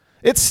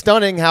It's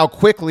stunning how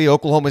quickly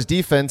Oklahoma's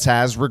defense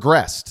has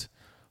regressed.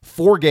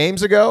 4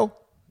 games ago,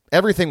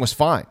 everything was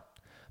fine.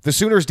 The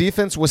Sooners'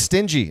 defense was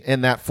stingy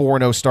in that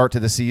 4-0 start to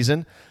the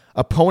season.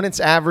 Opponents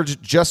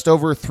averaged just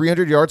over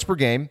 300 yards per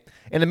game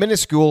and a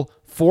minuscule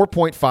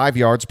 4.5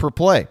 yards per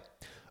play.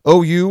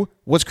 OU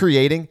was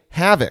creating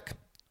havoc,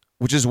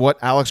 which is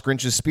what Alex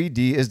Grinch's speed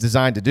D is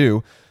designed to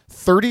do.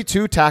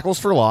 32 tackles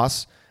for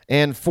loss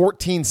and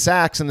 14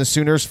 sacks in the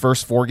Sooners'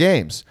 first 4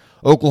 games.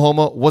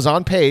 Oklahoma was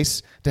on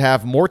pace to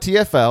have more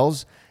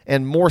TFLs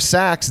and more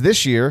sacks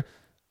this year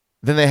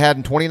than they had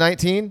in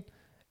 2019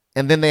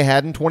 and than they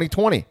had in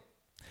 2020.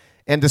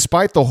 And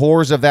despite the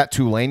horrors of that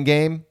Tulane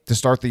game to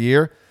start the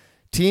year,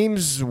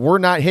 teams were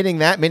not hitting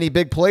that many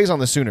big plays on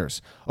the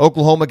Sooners.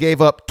 Oklahoma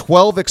gave up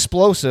 12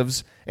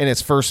 explosives in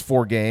its first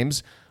 4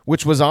 games,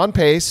 which was on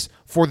pace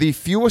for the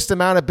fewest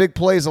amount of big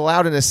plays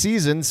allowed in a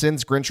season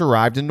since Grinch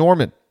arrived in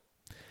Norman.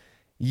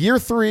 Year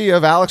 3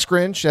 of Alex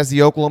Grinch as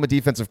the Oklahoma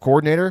defensive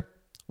coordinator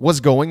was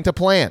going to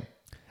plan.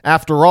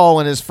 After all,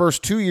 in his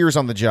first 2 years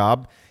on the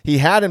job, he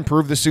had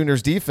improved the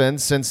Sooners'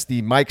 defense since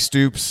the Mike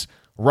Stoops,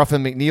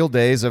 Ruffin McNeil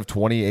days of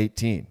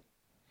 2018.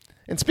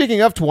 And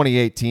speaking of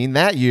 2018,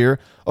 that year,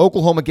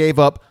 Oklahoma gave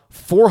up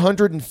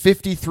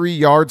 453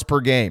 yards per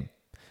game.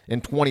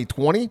 In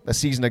 2020, a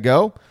season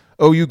ago,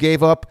 OU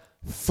gave up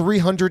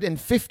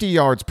 350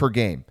 yards per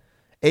game,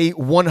 a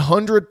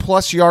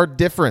 100-plus yard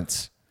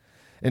difference.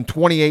 In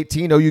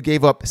 2018, OU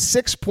gave up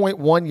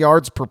 6.1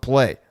 yards per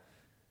play.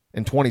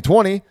 In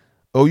 2020,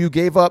 OU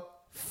gave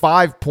up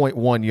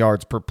 5.1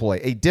 yards per play,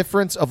 a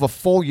difference of a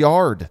full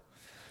yard.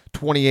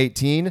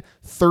 2018,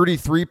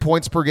 33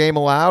 points per game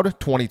allowed.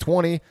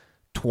 2020,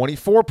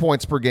 24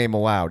 points per game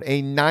allowed,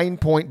 a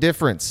 9-point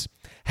difference.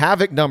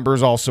 Havoc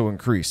numbers also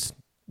increased,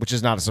 which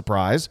is not a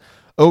surprise.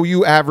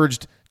 OU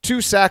averaged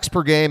 2 sacks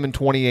per game in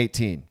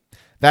 2018.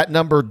 That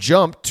number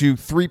jumped to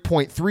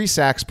 3.3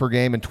 sacks per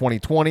game in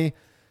 2020,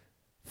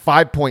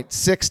 5.6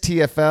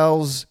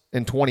 TFLs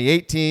in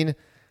 2018,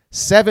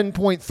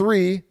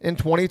 7.3 in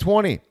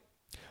 2020.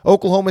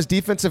 Oklahoma's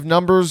defensive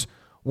numbers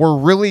were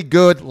really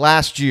good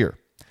last year,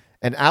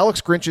 and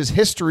Alex Grinch's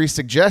history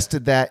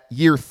suggested that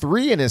year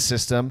 3 in his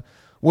system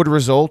would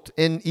result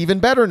in even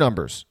better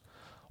numbers.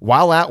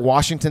 While at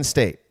Washington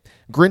State,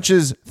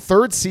 Grinch's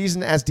 3rd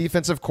season as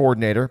defensive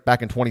coordinator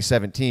back in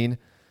 2017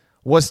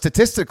 was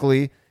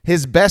statistically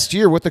his best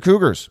year with the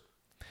Cougars.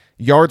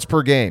 Yards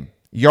per game,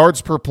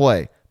 yards per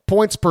play,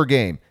 points per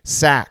game,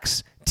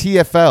 sacks,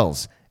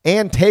 TFLs,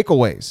 and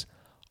takeaways,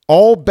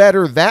 all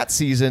better that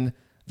season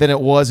than it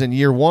was in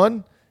year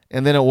 1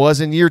 and than it was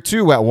in year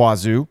 2 at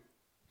Wazoo.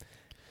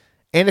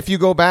 And if you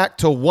go back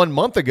to 1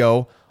 month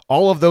ago,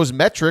 all of those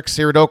metrics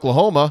here at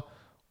Oklahoma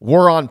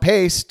were on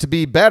pace to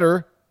be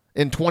better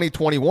in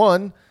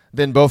 2021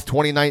 than both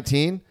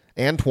 2019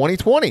 and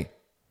 2020.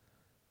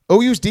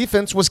 OU's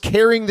defense was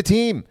carrying the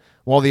team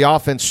while the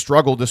offense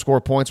struggled to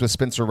score points with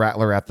Spencer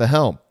Rattler at the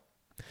helm.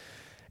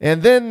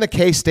 And then the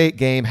K-State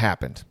game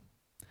happened.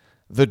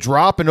 The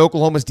drop in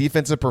Oklahoma's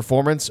defensive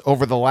performance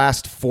over the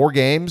last 4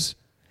 games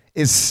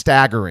is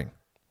staggering.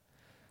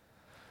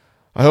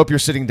 I hope you're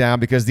sitting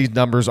down because these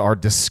numbers are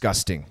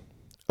disgusting.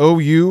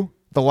 OU,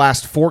 the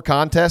last 4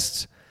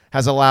 contests,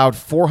 has allowed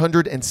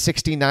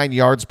 469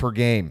 yards per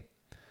game.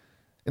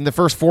 In the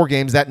first 4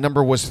 games, that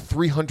number was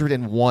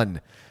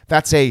 301.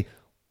 That's a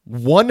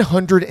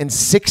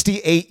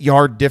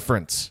 168-yard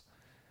difference.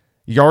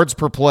 Yards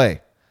per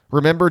play.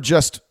 Remember,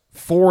 just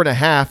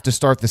 4.5 to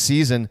start the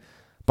season,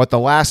 but the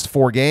last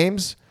 4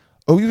 games,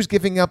 OU's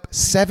giving up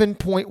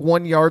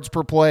 7.1 yards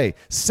per play.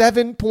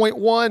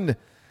 7.1.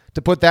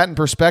 To put that in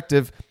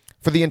perspective,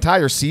 for the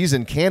entire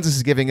season, Kansas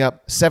is giving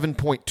up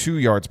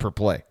 7.2 yards per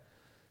play.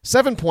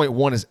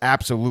 7.1 is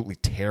absolutely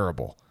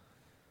terrible.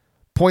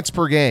 Points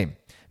per game,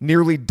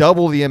 nearly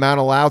double the amount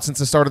allowed since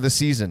the start of the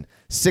season,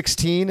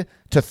 16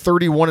 to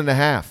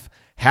 31.5.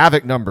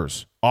 Havoc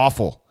numbers,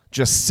 awful.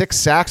 Just 6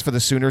 sacks for the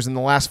Sooners in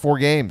the last 4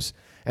 games.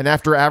 And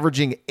after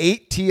averaging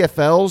 8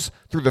 TFLs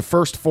through the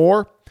first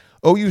 4,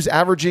 OU's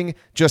averaging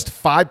just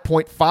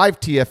 5.5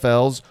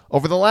 TFLs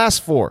over the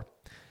last 4.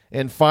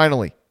 And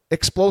finally,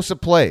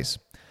 explosive plays.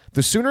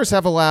 The Sooners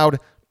have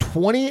allowed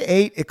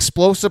 28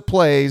 explosive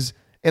plays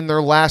in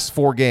their last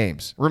 4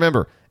 games.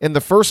 Remember, in the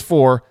first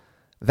 4,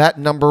 that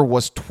number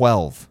was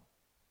 12.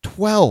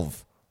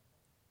 12.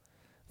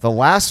 The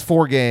last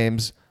 4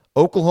 games,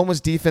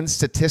 Oklahoma's defense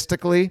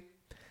statistically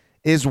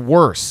is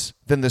worse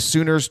than the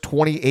Sooners'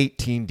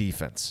 2018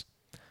 defense.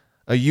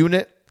 A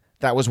unit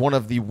that was one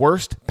of the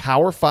worst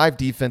Power 5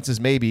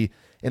 defenses maybe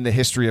in the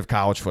history of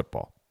college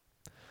football.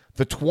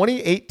 The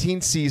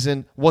 2018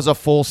 season was a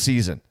full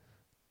season,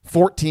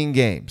 14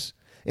 games.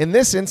 In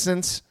this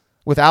instance,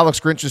 with Alex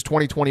Grinch's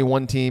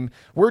 2021 team,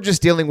 we're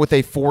just dealing with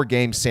a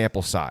 4-game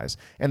sample size,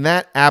 and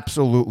that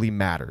absolutely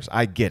matters.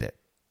 I get it.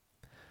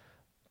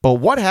 But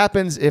what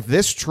happens if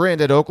this trend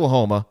at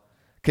Oklahoma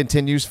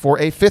continues for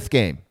a 5th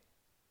game,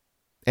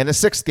 and a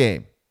 6th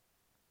game,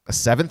 a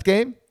 7th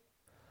game?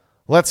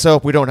 Let's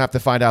hope we don't have to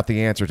find out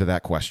the answer to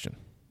that question.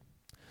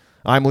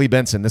 I'm Lee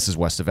Benson. This is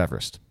West of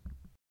Everest.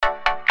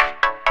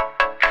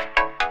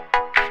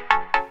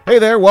 Hey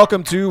there,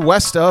 welcome to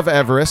West of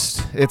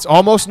Everest. It's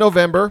almost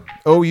November.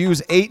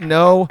 OU's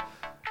 8-0,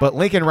 but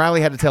Lincoln Riley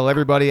had to tell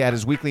everybody at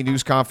his weekly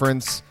news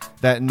conference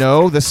that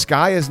no, the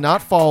sky is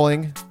not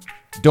falling.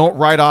 Don't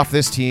write off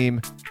this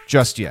team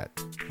just yet.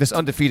 This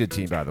undefeated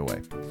team, by the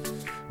way.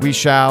 We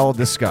shall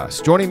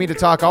discuss. Joining me to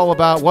talk all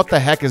about what the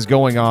heck is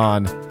going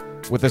on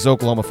with this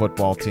Oklahoma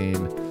football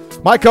team,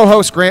 my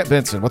co-host Grant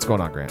Benson. What's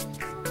going on, Grant?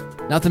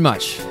 Nothing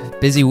much.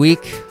 Busy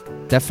week.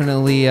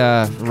 Definitely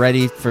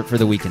ready for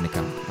the weekend to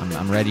come.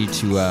 I'm ready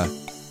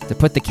to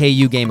put the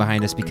KU game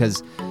behind us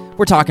because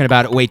we're talking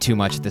about it way too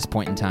much at this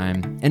point in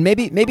time, and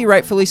maybe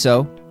rightfully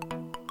so.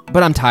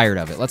 But I'm tired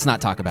of it. Let's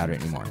not talk about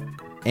it anymore.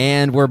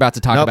 And we're about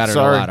to talk about it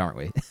a lot, aren't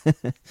we?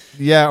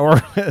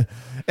 Yeah,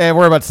 and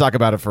we're about to talk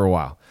about it for a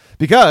while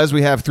because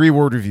we have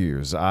 3-word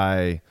reviews.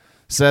 I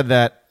said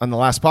that on the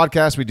last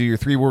podcast we do your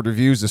 3-word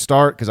reviews to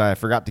start because I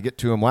forgot to get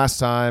to them last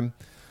time.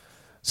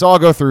 So I'll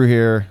go through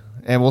here.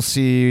 And we'll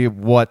see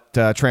what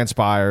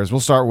transpires. We'll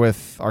start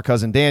with our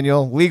cousin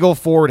Daniel. Legal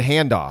forward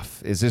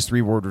handoff is his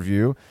 3-word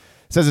review.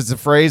 It says it's a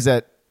phrase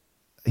that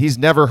he's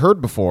never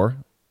heard before,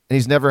 and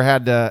he's never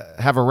had to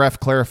have a ref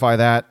clarify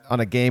that on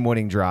a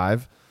game-winning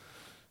drive.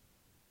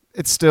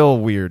 It's still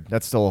weird.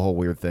 That's still a whole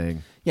weird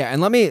thing. Yeah,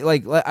 and let me, I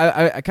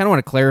kind of want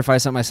to clarify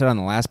something I said on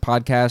the last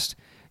podcast.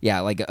 Yeah,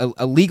 like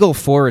a legal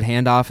forward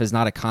handoff is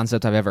not a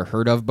concept I've ever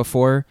heard of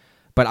before.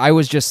 But I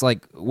was just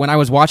like, when I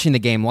was watching the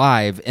game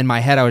live, in my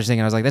head I was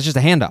thinking, that's just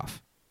a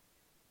handoff.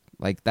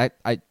 Like that,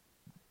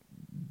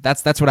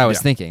 that's what I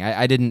was thinking.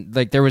 I didn't,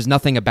 like, there was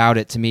nothing about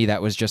it to me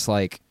that was just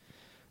like,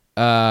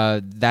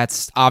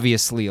 that's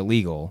obviously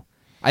illegal.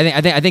 I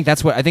think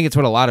it's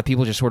what a lot of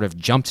people just sort of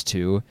jumped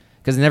to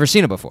because they've never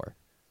seen it before.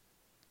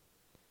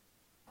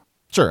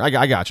 Sure, I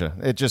gotcha.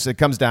 It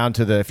comes down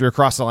to if you're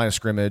across the line of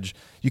scrimmage,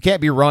 you can't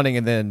be running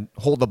and then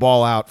hold the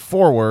ball out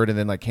forward and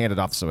then like hand it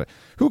off to somebody.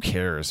 Who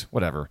cares?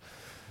 Whatever.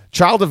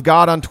 Child of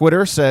God on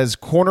Twitter says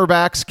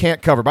cornerbacks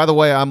can't cover. By the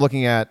way, I'm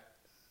looking at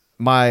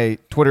my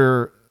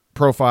Twitter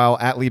profile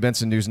at Lee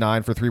Benson News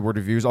 9 for 3-word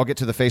reviews. I'll get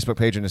to the Facebook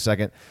page in a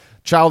second.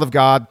 Child of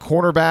God,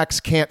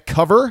 cornerbacks can't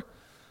cover? ?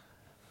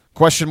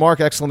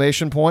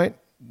 Exclamation point.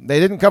 They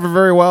didn't cover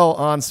very well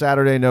on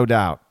Saturday, no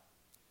doubt.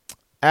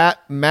 At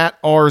Matt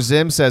R.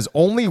 Zim says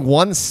only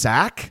 1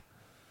 sack.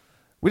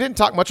 We didn't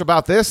talk much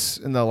about this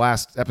in the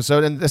last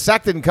episode, and the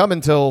sack didn't come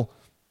until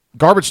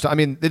garbage time. I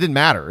mean, it didn't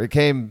matter. It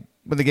came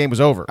when the game was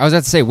over. I was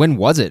about to say, when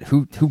was it?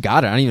 Who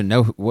got it? I don't even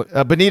know. What?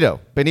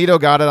 Benito. Benito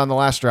got it on the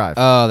last drive.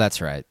 Oh,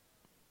 that's right.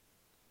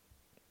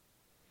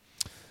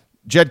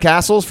 Jed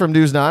Castles from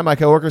News 9, my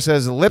coworker,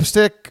 says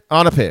lipstick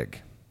on a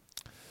pig.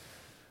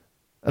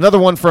 Another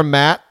one from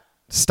Matt.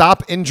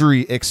 Stop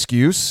injury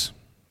excuse.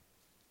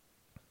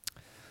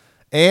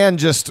 And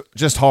just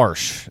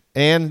harsh.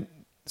 And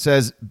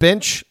says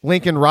bench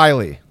Lincoln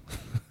Riley.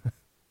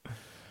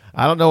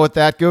 I don't know what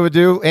that would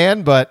do,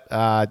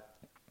 but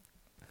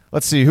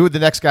let's see who the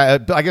next guy.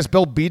 I guess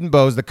Bill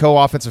Bedenbaugh is the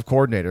co-offensive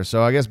coordinator,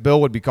 so I guess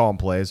Bill would be calling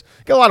plays.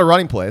 Get a lot of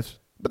running plays,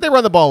 but they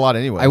run the ball a lot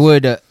anyway. I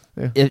would,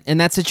 in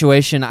that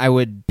situation, I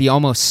would be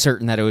almost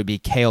certain that it would be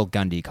Cale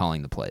Gundy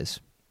calling the plays.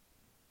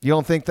 You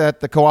don't think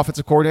that the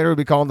co-offensive coordinator would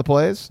be calling the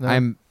plays? No?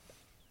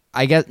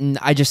 I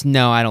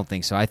don't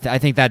think so. I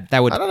think that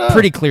would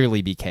pretty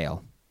clearly be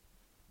Cale.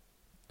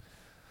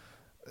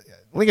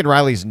 Lincoln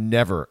Riley's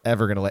never,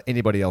 ever going to let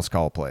anybody else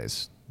call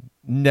plays.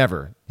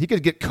 Never. He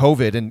could get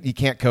COVID and he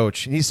can't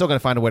coach, and he's still going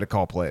to find a way to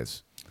call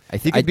plays.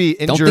 He could be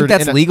injured. Don't think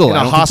that's legal. In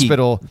a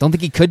hospital. Don't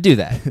think he could do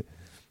that.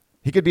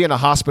 He could be in a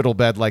hospital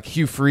bed like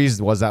Hugh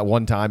Freeze was that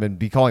one time and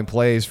be calling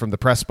plays from the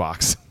press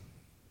box.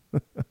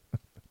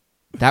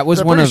 That was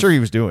I'm sure he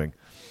was doing.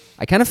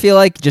 I kind of feel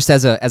like just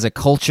as a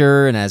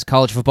culture and as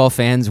college football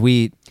fans,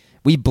 we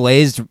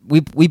blazed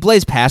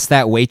past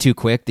that way too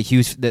quick. The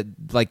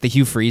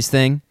Hugh Freeze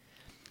thing.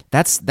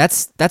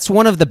 That's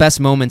one of the best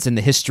moments in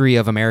the history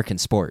of American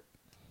sport.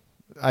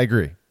 I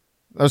agree.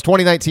 That was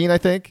 2019, I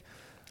think.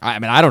 I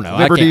mean, I don't know.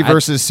 Liberty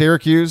versus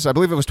Syracuse. I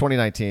believe it was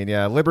 2019.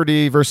 Yeah,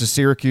 Liberty versus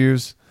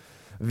Syracuse.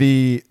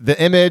 The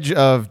image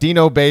of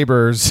Dino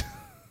Babers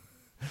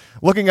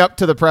looking up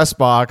to the press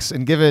box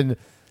and giving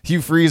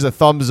Hugh Freeze a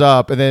thumbs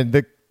up, and then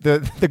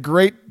the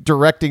great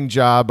directing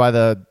job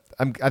by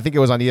I think it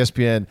was on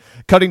ESPN,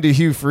 cutting to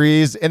Hugh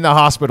Freeze in the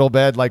hospital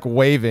bed, like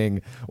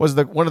waving, was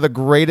one of the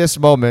greatest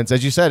moments,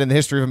 as you said, in the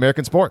history of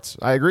American sports.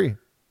 I agree.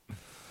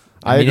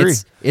 I agree.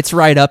 It's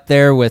right up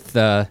there with.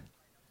 I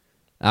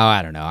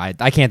don't know. I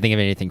can't think of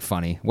anything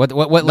funny. What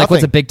like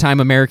what's a big time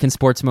American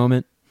sports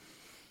moment?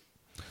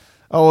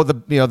 Oh,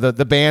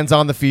 the bands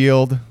on the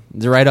field.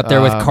 It's right up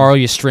there with Carl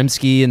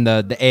Yastrzemski and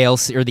the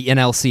ALC or the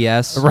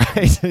NLCS.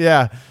 Right.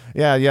 Yeah.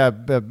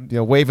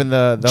 Waving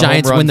the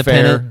Giants home run win the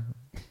fair. pennant.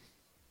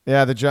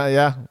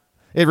 Yeah,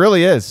 it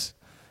really is.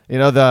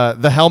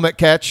 The helmet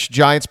catch,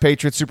 Giants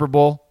Patriots Super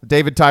Bowl,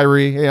 David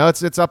Tyree.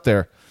 It's up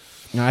there.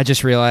 I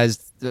just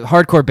realized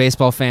hardcore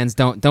baseball fans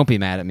don't be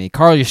mad at me.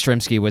 Carl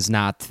Yastrzemski was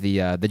not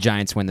the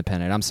Giants win the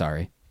pennant. I'm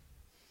sorry.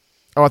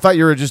 Oh, I thought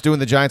you were just doing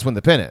the Giants win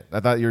the pennant.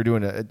 I thought you were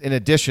doing it in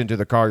addition to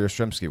the Carl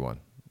Yastrzemski one.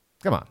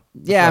 Come on.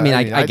 Yeah,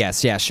 I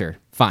guess. Yeah, sure.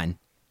 Fine.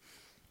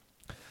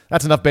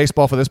 That's enough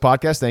baseball for this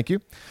podcast. Thank you.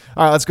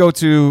 All right, let's go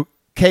to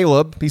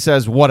Caleb. He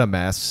says, what a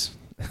mess.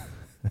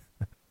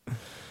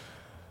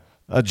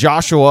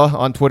 Joshua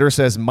on Twitter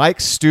says,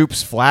 Mike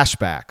Stoops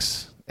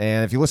flashbacks.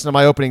 And if you listen to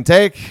my opening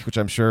take, which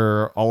I'm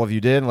sure all of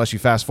you did, unless you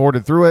fast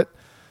forwarded through it,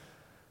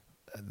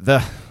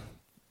 the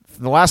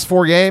last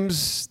 4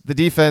 games, the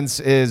defense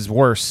is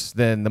worse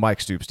than the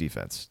Mike Stoops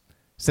defense,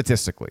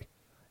 statistically.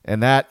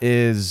 And that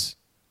is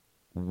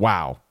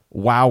wow.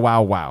 Wow,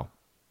 wow, wow.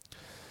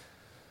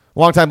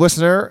 Longtime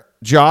listener,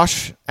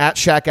 Josh at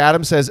Shaq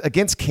Adams says,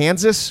 against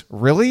Kansas,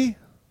 really?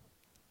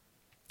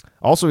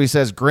 Also, he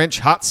says, Grinch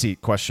hot seat, ?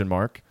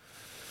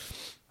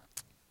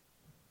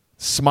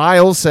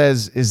 Smiles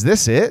says, is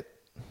this it?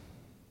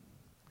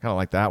 Kind of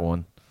like that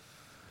one.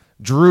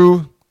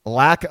 Drew,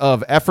 lack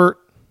of effort.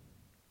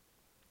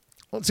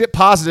 Let's get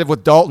positive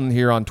with Dalton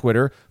here on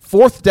Twitter.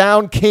 4th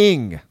down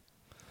king.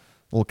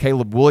 Little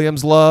Caleb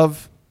Williams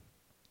love.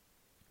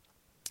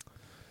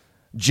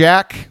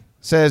 Jack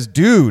says,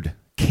 dude,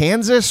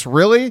 Kansas,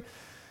 really?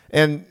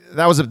 And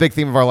that was a big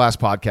theme of our last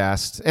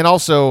podcast. And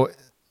also,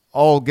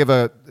 I'll give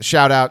a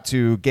shout out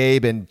to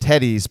Gabe and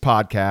Teddy's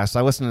podcast.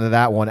 I listened to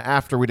that one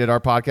after we did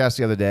our podcast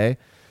the other day.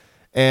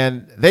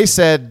 And they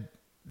said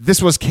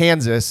this was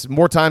Kansas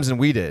more times than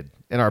we did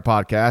in our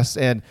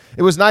podcast. And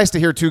it was nice to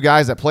hear 2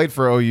 guys that played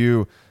for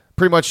OU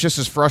pretty much just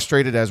as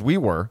frustrated as we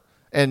were.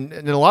 And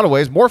in a lot of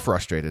ways, more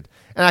frustrated.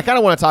 And I kind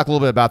of want to talk a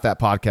little bit about that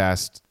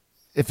podcast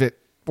if it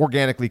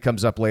organically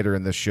comes up later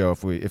in this show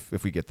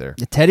if we get there.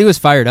 Teddy was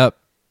fired up.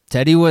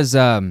 Teddy was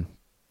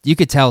you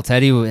could tell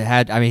Teddy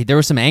had, there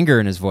was some anger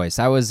in his voice.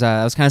 That was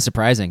kind of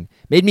surprising.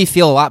 Made me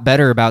feel a lot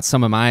better about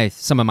some of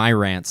my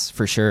rants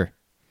for sure.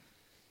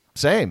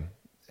 Same.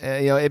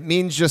 It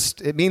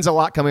means a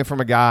lot coming from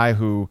a guy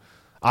who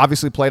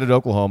obviously played at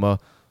Oklahoma,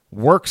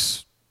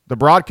 works the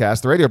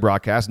radio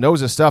broadcast, knows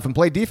his stuff, and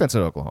played defense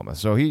at Oklahoma.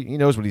 So he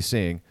knows what he's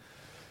seeing.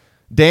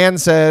 Dan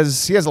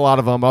says, he has a lot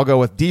of them. I'll go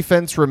with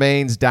defense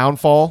remains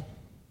downfall.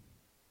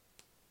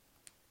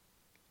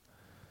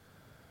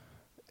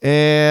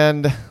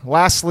 And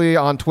lastly,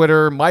 on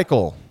Twitter,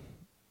 Michael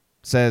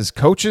says,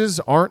 coaches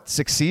aren't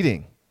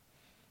succeeding.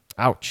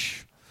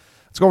 Ouch.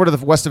 Let's go over to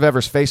the West of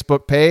Evers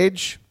Facebook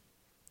page.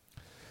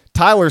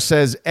 Tyler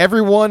says,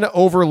 everyone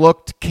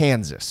overlooked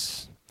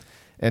Kansas.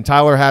 And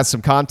Tyler has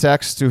some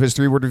context to his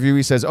 3-word review.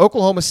 He says,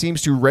 Oklahoma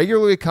seems to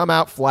regularly come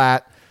out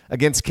flat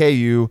against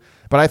KU,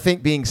 but I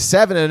think being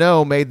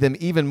 7-0 made them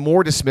even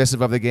more dismissive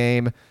of the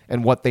game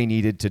and what they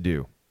needed to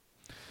do.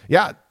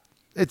 Yeah,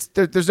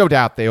 there's no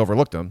doubt they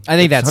overlooked them. I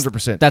think that's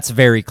 100%. That's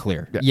very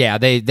clear. Yeah,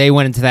 they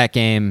went into that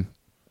game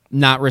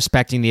not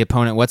respecting the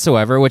opponent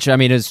whatsoever, which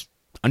is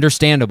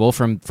understandable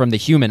from the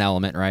human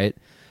element, right?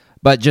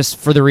 But just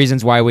for the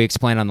reasons why we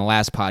explained on the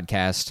last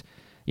podcast,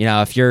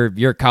 if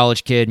you're a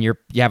college kid and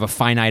you have a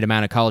finite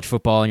amount of college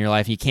football in your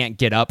life, you can't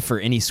get up for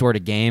any sort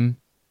of game.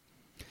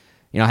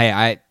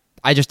 Hey,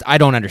 I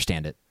don't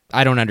understand it.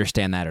 I don't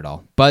understand that at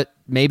all. But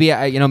maybe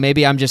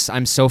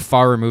I'm so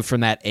far removed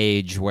from that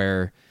age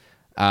where,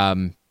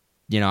 I've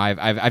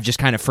just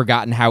kind of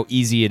forgotten how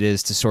easy it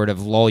is to sort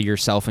of lull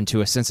yourself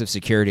into a sense of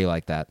security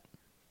like that.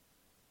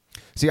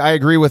 See, I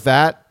agree with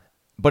that.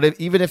 But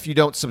even if you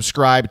don't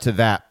subscribe to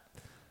that,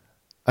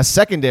 a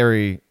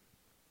secondary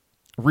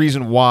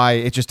reason why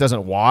it just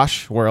doesn't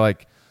wash, where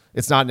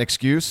it's not an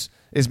excuse,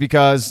 is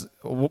because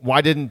why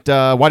didn't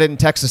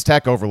Texas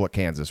Tech overlook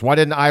Kansas? Why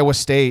didn't Iowa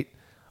State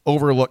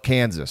overlook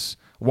Kansas?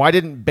 Why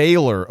didn't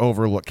Baylor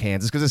overlook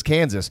Kansas? Because it's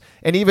Kansas.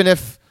 And even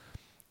if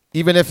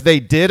they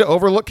did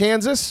overlook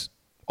Kansas,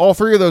 all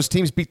 3 of those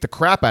teams beat the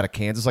crap out of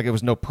Kansas like it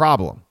was no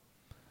problem.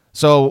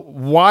 So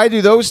why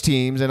do those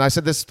teams, and I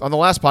said this on the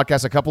last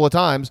podcast a couple of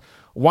times,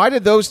 why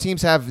did those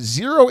teams have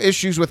 0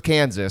 issues with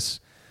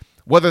Kansas,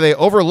 whether they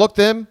overlooked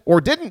them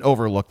or didn't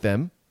overlook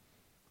them,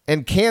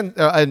 and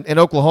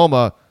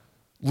Oklahoma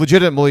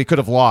legitimately could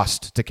have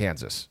lost to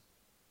Kansas?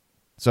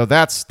 So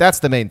that's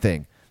the main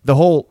thing.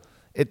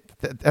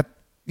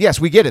 Yes,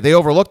 we get it. They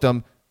overlooked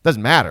them.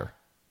 Doesn't matter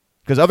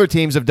because other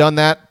teams have done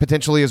that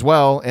potentially as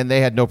well, and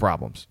they had no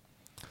problems.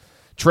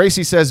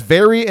 Tracy says,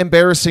 very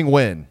embarrassing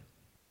win.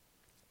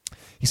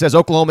 He says,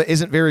 Oklahoma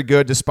isn't very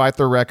good despite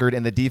their record,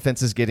 and the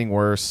defense is getting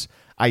worse.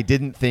 I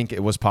didn't think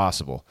it was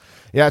possible.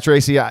 Yeah,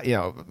 Tracy,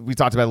 we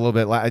talked about it a little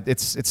bit.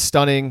 It's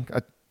stunning.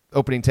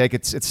 Opening take,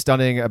 it's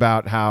stunning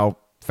about how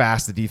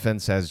fast the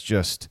defense has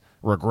just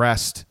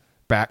regressed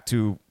back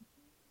to,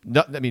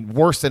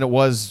 worse than it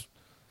was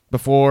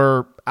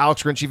before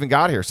Alex Grinch even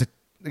got here. So,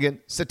 again,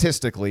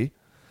 statistically.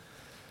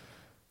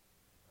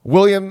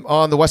 William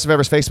on the West of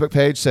Evers Facebook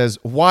page says,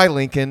 why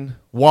Lincoln?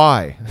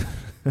 Why?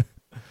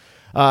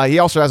 He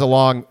also has a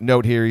long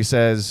note here. He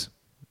says,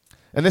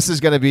 and this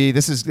is good.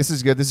 This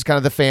is kind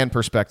of the fan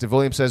perspective.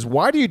 William says,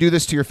 why do you do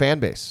this to your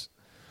fan base?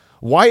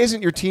 Why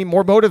isn't your team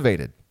more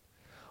motivated?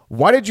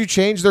 Why did you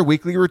change their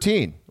weekly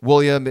routine?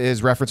 William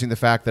is referencing the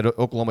fact that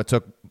Oklahoma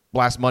took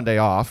last Monday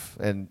off,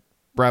 and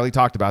Bradley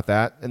talked about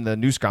that in the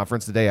news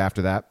conference the day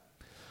after that.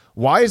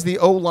 Why is the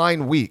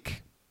O-line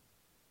weak?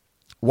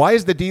 Why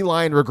is the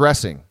D-line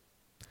regressing?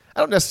 I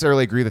don't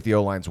necessarily agree that the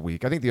O-line's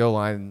weak. I think the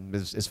O-line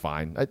is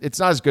fine. It's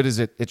not as good as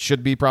it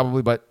should be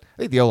probably, but I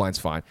think the O-line's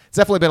fine. It's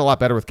definitely been a lot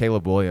better with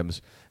Caleb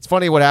Williams. It's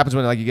funny what happens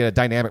when you get a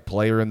dynamic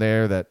player in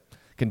there that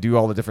can do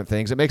all the different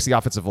things. It makes the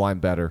offensive line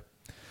better.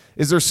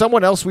 Is there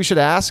someone else we should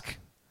ask?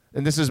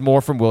 And this is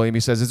more from William.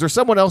 He says, is there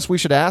someone else we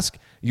should ask?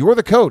 You're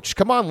the coach.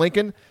 Come on,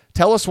 Lincoln.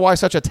 Tell us why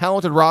such a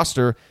talented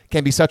roster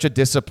can be such a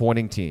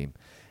disappointing team.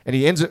 And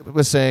he ends it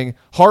with saying,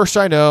 harsh,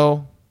 I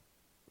know,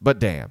 but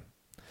damn.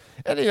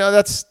 And,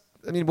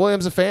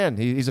 William's a fan.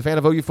 He's a fan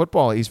of OU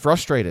football. He's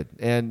frustrated.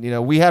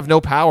 And, we have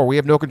no power. We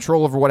have no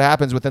control over what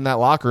happens within that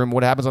locker room,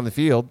 what happens on the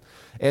field.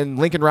 And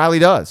Lincoln Riley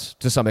does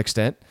to some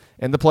extent.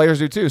 And the players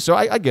do too. So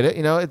I get it.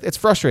 It's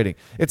frustrating.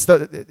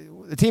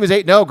 The team is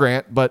 8-0,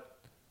 Grant, but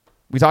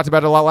we talked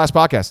about it a lot last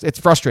podcast. It's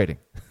frustrating.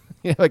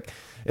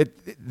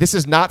 This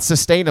is not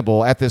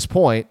sustainable at this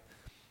point.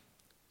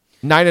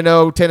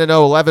 9-0, 10-0,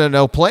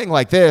 11-0, playing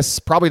like this,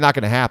 probably not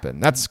going to happen.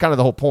 That's kind of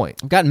the whole point.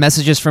 I've gotten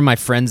messages from my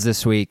friends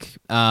this week,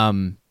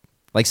 sending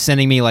me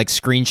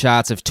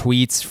screenshots of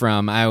tweets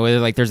from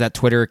there's that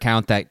Twitter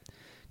account that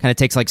kind of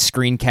takes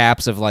screen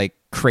caps of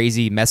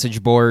crazy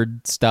message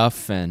board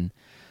stuff, and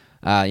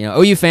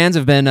OU fans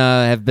have been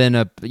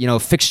a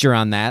fixture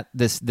on that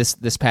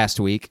this past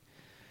week.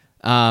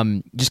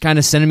 Just kind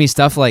of sending me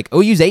stuff like,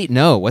 OU's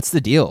 8-0. What's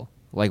the deal?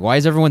 Why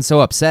is everyone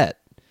so upset?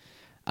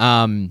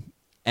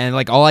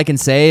 And all I can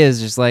say is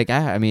just you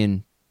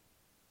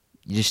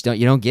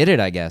don't get it,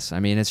 I guess.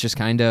 It's just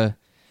kind of,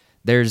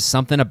 there's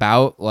something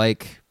about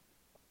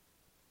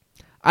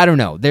I don't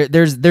know.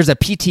 There's a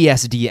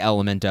PTSD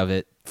element of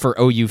it for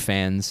OU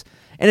fans,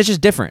 and it's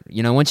just different.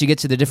 Once you get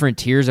to the different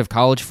tiers of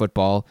college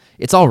football,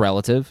 it's all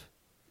relative.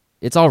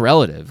 It's all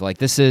relative. I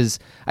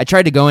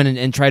tried to go in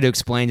and try to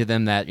explain to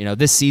them that,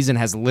 this season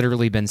has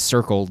literally been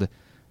circled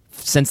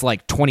since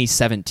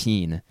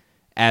 2017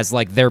 as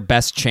their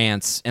best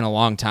chance in a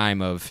long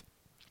time of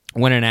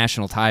winning a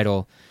national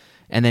title.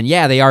 And then,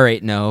 yeah, they are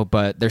 8-0,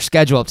 but their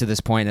schedule up to this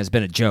point has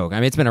been a joke.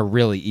 It's been a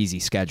really easy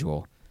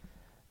schedule.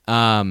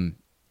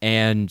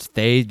 And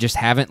they just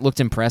haven't looked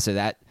impressive.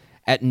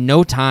 At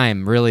no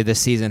time, really, this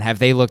season have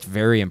they looked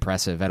very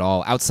impressive at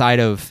all, outside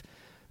of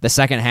the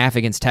second half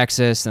against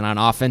Texas and on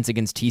offense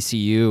against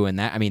TCU, and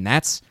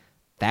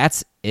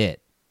that's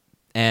it.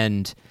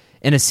 And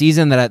in a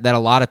season that a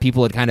lot of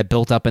people had kind of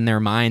built up in their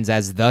minds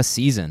as the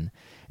season,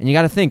 and you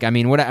got to think,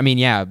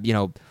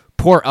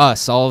 poor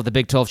us, all of the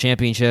Big 12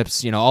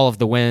 championships, all of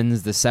the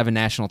wins, the 7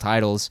 national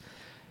titles,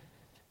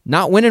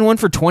 not winning one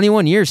for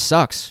 21 years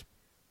sucks.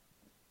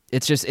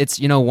 It's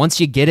once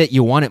you get it,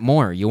 you want it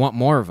more. You want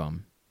more of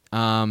them.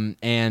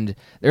 And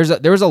there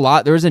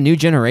was a new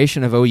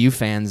generation of OU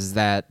fans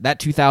that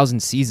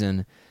 2000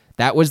 season,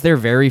 that was their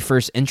very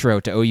first intro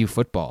to OU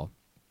football.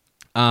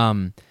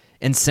 And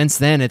since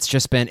then it's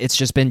just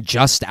been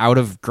just out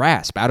of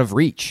grasp, out of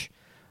reach.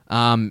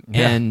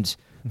 And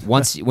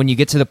when you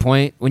get to the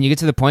point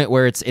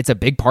where it's a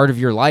big part of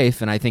your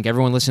life, and I think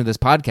everyone listening to this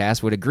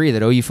podcast would agree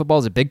that OU football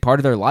is a big part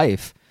of their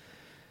life,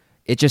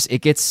 it just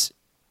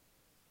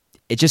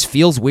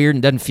feels weird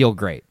and doesn't feel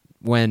great.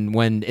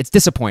 When it's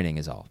disappointing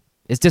is all.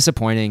 It's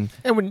disappointing.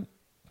 And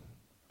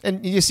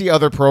you see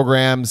other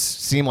programs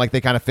seem like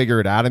they kind of figure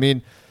it out.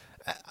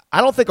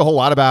 I don't think a whole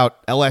lot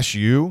about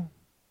LSU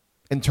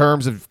in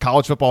terms of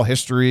college football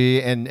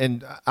history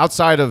and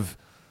outside of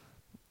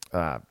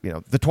the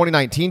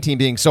 2019 team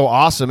being so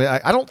awesome.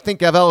 I don't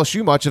think of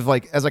LSU much of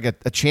as a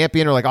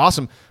champion or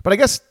awesome. But I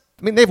guess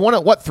they've won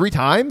it 3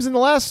 times in the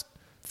last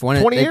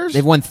 20 years?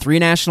 They've won 3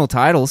 national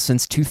titles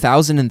since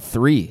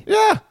 2003.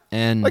 Yeah.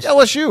 And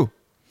LSU.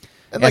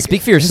 And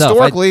speak for yourself.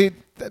 Historically,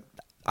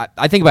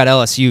 I think about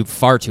LSU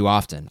far too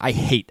often. I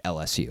hate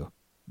LSU.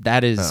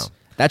 That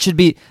should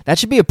be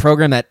a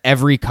program that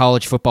every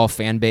college football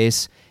fan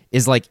base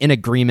is in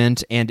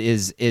agreement and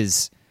is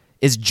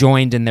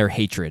joined in their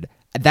hatred.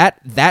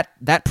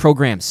 That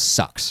program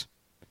sucks.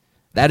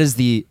 That is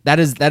the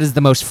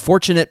most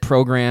fortunate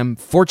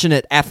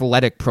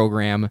athletic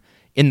program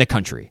in the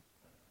country,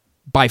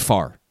 by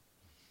far.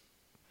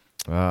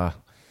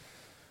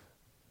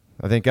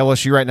 I think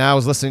LSU right now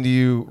is listening to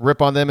you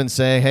rip on them and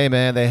say, "Hey,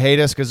 man, they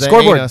hate us because they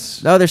scoreboard. hate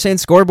us." No, they're saying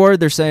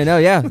scoreboard. They're saying, "Oh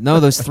yeah, no,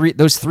 those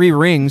three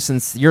rings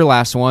since your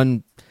last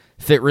one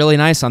fit really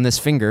nice on this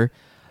finger."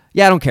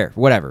 Yeah, I don't care.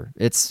 Whatever.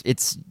 It's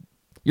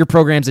your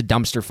program's a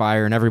dumpster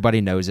fire and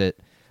everybody knows it,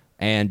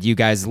 and you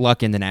guys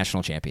luck in the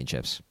national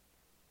championships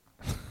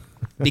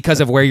because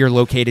of where you're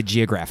located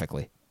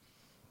geographically.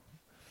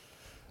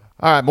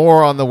 All right,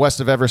 more on the West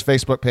of Everest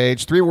Facebook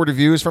page. 3-word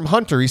reviews from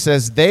Hunter. He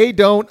says, "They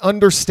don't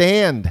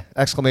understand!" !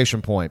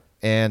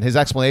 And his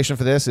explanation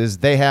for this is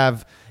they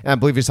have, and I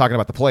believe he's talking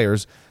about the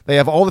players, they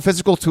have all the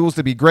physical tools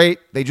to be great.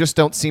 They just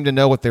don't seem to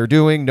know what they're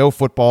doing. No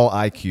football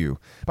IQ.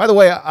 By the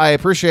way, I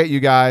appreciate you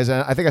guys,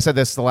 and I think I said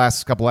this the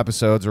last couple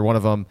episodes or one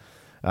of them.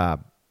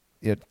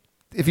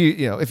 If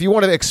you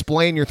want to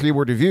explain your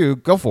 3-word review,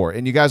 go for it,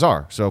 and you guys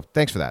are. So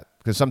thanks for that,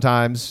 because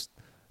sometimes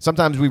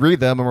we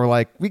read them and we're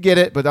like, we get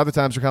it, but other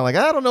times we're kind of like,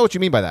 I don't know what you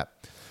mean by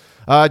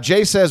that.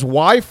 Jay says,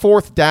 why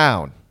 4th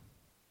down?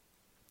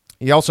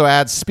 He also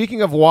adds,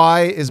 speaking of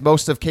why is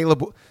most of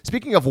Caleb.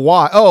 Speaking of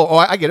why,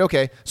 I get it.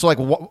 Okay, so like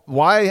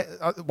why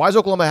is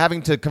Oklahoma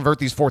having to convert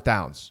these fourth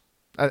downs?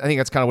 I think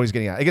that's kind of what he's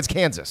getting at. Against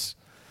Kansas.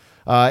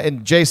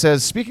 And Jay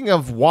says, speaking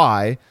of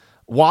why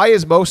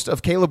is most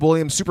of Caleb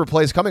Williams' super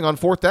plays coming on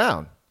fourth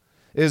down?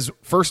 Is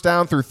first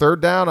down through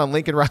third down on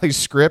Lincoln Riley's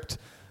script?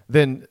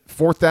 Then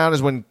fourth down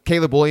is when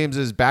Caleb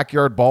Williams'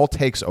 backyard ball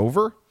takes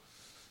over?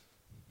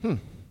 I don't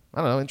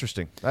know.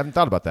 Interesting. I haven't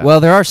thought about that.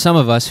 Well, there are some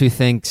of us who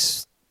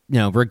thinks,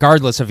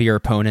 regardless of your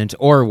opponent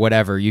or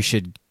whatever, you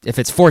should, if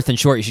it's fourth and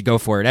short, you should go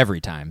for it every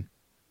time.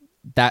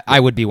 That I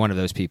would be one of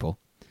those people.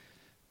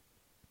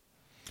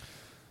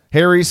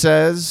 Harry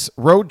says,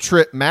 road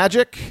trip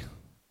magic.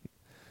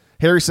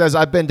 Harry says,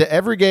 I've been to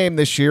every game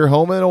this year,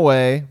 home and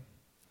away.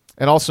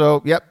 And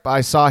also,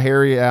 I saw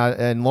Harry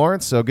in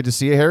Lawrence, so good to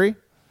see you, Harry.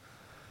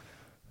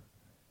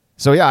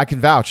 So, I can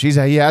vouch.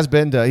 He has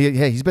been to,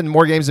 he's been to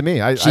more games than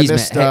me. I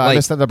missed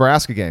the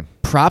Nebraska game.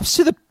 Props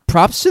to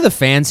the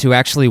fans who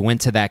actually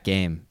went to that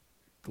game.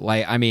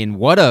 Like, I mean,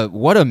 what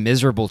a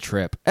miserable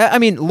trip. I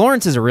mean,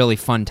 Lawrence is a really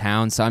fun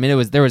town, so I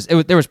mean, there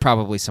was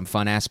probably some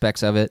fun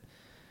aspects of it.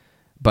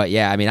 But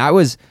yeah, I mean,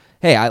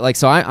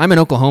 I'm in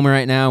Oklahoma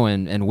right now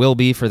and will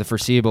be for the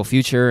foreseeable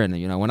future.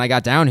 And when I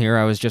got down here,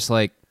 I was just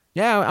like,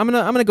 I'm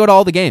gonna go to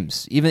all the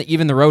games,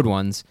 even the road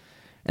ones.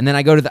 And then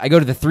I go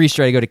to the three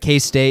straight. I go to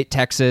K-State,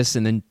 Texas,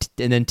 and then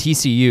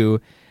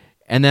TCU.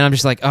 And then I'm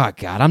just like, oh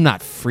God, I'm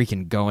not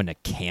freaking going to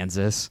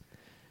Kansas.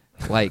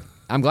 Like,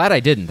 I'm glad I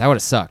didn't. That would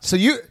have sucked. So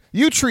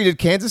you treated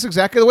Kansas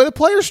exactly the way the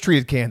players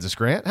treated Kansas,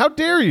 Grant. How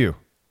dare you?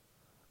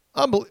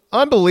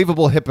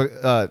 Unbelievable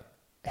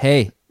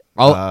hypocrisy.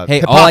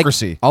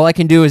 All I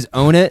can do is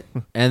own it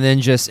and then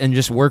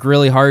just work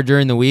really hard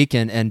during the week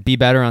and be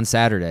better on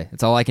Saturday.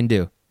 That's all I can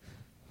do.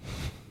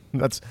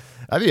 That'd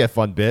be a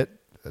fun bit.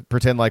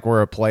 Pretend like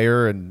we're a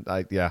player and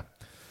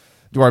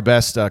do our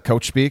best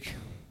coach speak.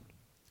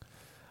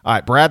 All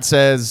right, Brad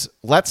says,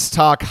 let's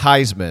talk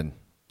Heisman.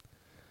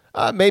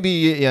 Maybe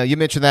you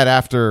mentioned that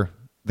after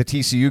the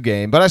TCU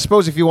game, but I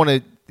suppose if you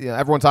want to,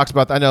 everyone talks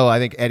about that. I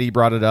think Eddie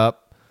brought it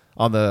up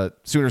on the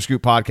Sooner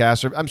Scoop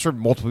podcast. I'm sure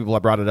multiple people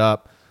have brought it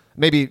up.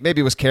 Maybe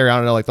it was Kerry. I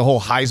don't know, like the whole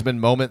Heisman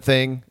moment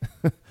thing.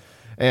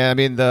 And I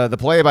mean, the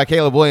play by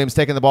Caleb Williams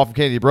taking the ball from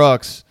Kennedy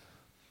Brooks,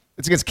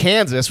 it's against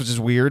Kansas, which is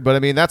weird. But I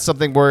mean, that's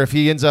something where if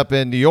he ends up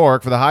in New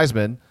York for the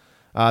Heisman,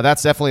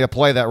 that's definitely a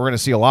play that we're going to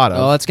see a lot of.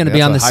 Oh, it's going to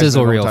be on the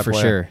sizzle reel for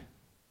sure.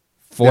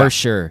 For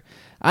sure.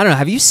 I don't know.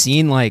 Have you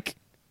seen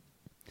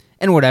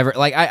and whatever,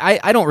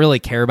 I don't really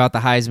care about the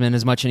Heisman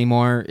as much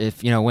anymore.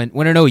 If,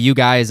 when an OU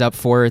guy is up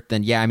for it,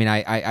 then I mean,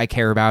 I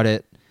care about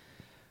it.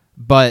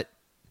 But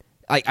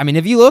I mean,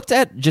 have you looked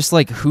at just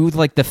who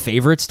the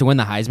favorites to win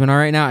the Heisman are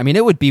right now? I mean,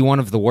 it would be one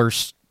of the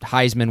worst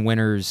Heisman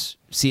winners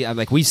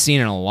we've seen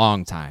in a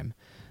long time.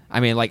 I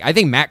mean, I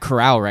think Matt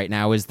Corral right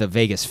now is the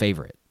Vegas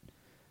favorite.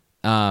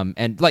 And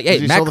hey,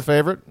 is he still the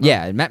favorite? No.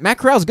 Yeah, Matt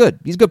Corral's good.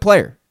 He's a good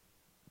player.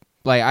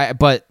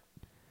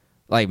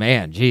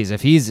 Man, geez,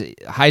 if he's a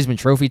Heisman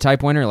Trophy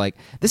type winner,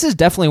 this is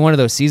definitely one of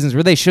those seasons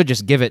where they should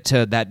just give it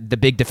to the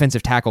big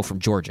defensive tackle from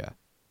Georgia,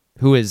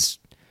 who is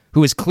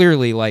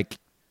clearly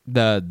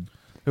the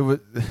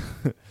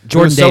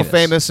Jordan Davis. So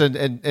famous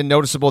and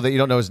noticeable that you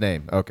don't know his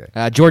name. Okay,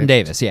 Jordan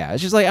Davis. Yeah,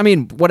 it's just I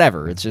mean,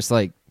 whatever. It's just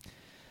I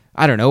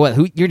don't know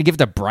who you're gonna give it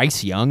to.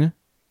 Bryce Young.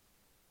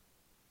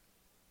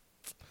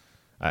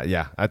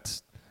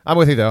 I'm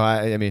with you though.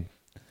 I mean,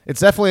 it's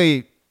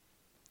definitely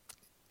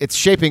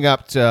shaping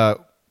up to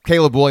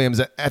Caleb Williams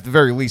at the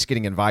very least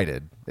getting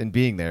invited and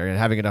being there and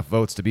having enough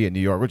votes to be in New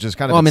York, which is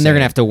kind of. Well, I mean, they're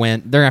gonna have to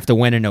win. They're gonna have to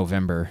win in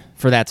November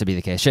for that to be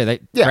the case.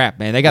 Crap,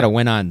 man, they got to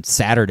win on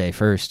Saturday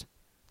first.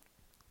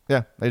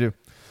 Yeah, they do.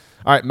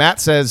 All right, Matt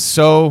says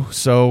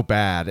so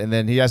bad, and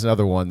then he has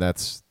another one that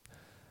is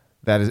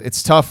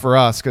it's tough for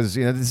us because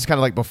this is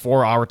kind of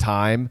before our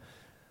time.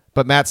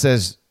 But Matt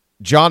says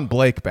John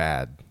Blake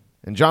bad,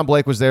 and John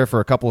Blake was there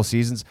for a couple of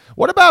seasons.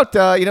 What about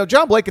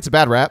John Blake gets a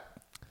bad rap?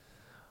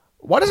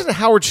 Why doesn't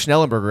Howard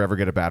Schnellenberger ever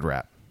get a bad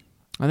rap?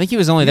 I think he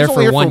was only there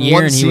for 1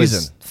 year, and he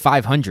was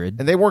 500,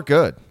 and they weren't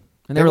good.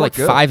 And they were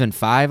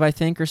 5-5, I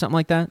think, or something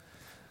like that.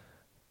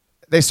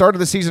 They started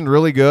the season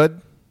really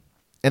good.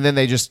 And then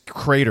they just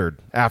cratered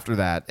after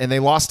that. And they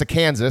lost to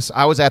Kansas.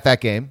 I was at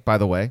that game, by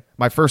the way.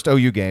 My first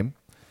OU game.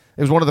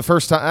 It was one of the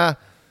first time.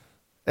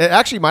 It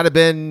actually might have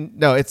been.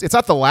 No, it's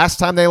not the last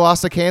time they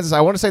lost to Kansas. I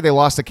want to say they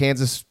lost to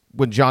Kansas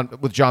with John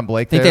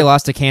Blake. I think they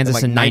lost to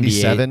Kansas in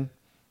 97.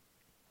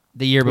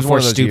 The year before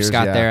Stoops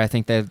got there. I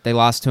think they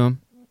lost to him.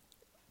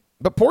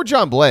 But poor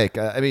John Blake.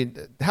 I mean,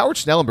 Howard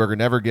Schnellenberger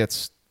never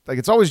gets.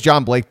 It's always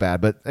John Blake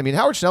bad. But, I mean,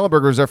 Howard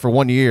Schnellenberger was there for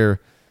 1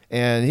 year.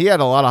 And he had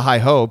a lot of high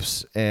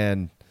hopes.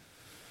 And.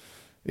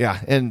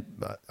 Yeah, and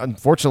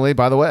unfortunately,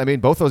 by the way, I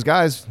mean, both those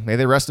guys, may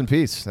they rest in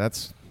peace.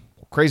 That's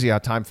crazy how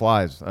time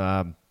flies.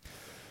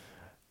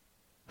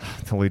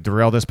 Totally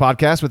derail this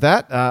podcast with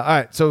that. All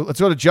right, so let's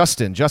go to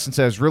Justin. Justin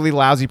says, really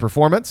lousy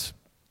performance.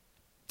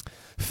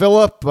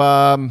 Phillip,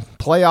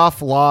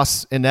 playoff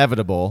loss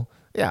inevitable.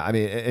 Yeah, I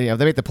mean, if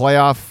they make the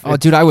playoff. Oh,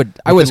 dude, I would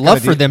love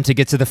for kinda them to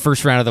get to the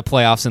first round of the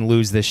playoffs and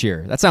lose this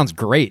year. That sounds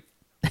great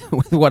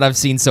with what I've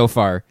seen so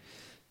far.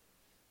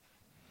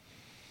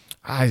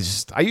 I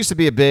used to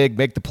be a big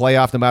make the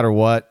playoff no matter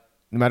what,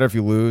 no matter if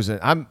you lose.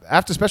 And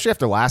especially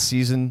after last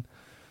season,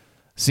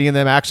 seeing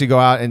them actually go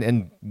out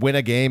and win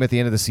a game at the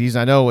end of the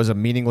season. I know it was a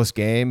meaningless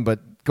game, but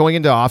going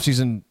into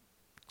offseason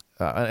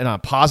and on a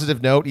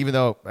positive note, even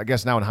though I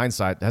guess now in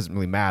hindsight it hasn't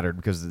really mattered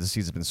because the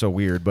season's been so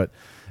weird. But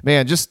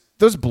man, just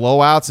those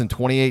blowouts in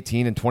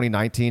 2018 and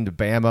 2019 to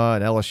Bama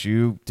and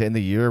LSU to end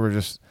the year were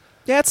just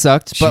it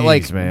sucked. But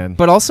jeez, man.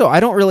 But also I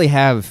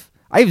have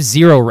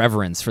zero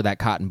reverence for that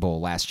Cotton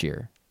Bowl last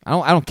year.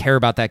 I don't care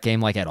about that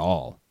game at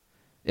all.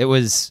 It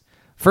was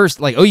first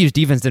OU's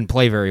defense didn't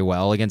play very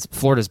well against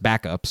Florida's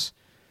backups.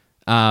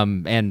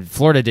 And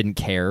Florida didn't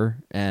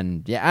care.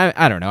 And yeah,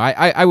 I don't know.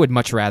 I would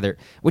much rather,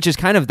 which is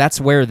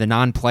that's where the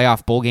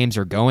non-playoff bowl games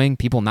are going.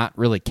 People not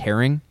really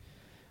caring.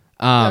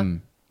 I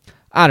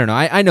don't know.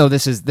 I know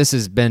this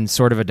has been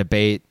sort of a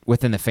debate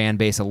within the fan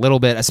base a little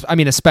bit. I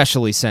mean,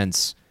 especially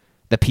since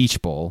the Peach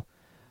Bowl.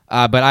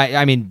 But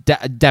I mean,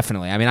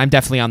 definitely. I mean, I'm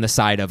definitely on the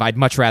side of I'd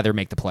much rather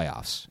make the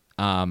playoffs.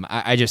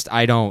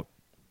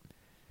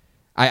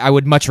 I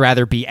would much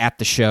rather be at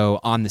the show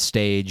on the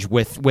stage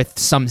with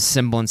some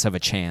semblance of a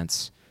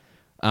chance.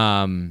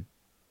 I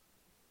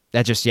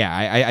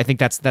think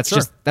that's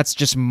Sure.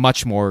 just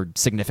much more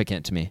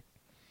significant to me.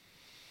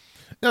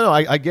 No,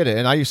 I get it,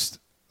 and I used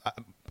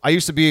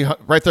to be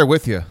right there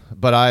with you,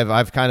 but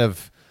I've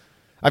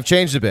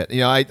changed a bit.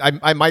 You know,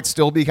 I might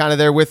still be kind of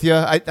there with you.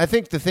 I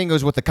think the thing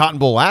was with the Cotton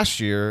Bowl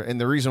last year,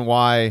 and the reason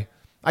why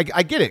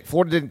I get it.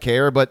 Florida didn't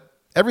care, but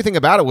everything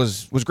about it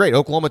was great.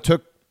 Oklahoma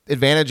took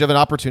advantage of an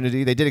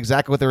opportunity. They did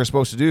exactly what they were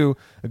supposed to do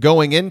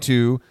going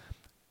into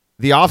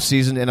the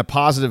offseason in a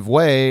positive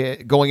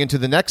way, going into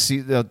the next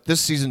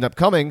this season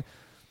upcoming,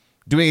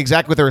 doing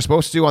exactly what they were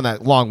supposed to do on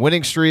that long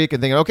winning streak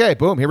and thinking, okay,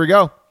 boom, here we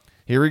go.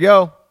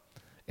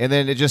 And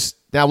then it just,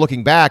 now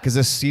looking back, because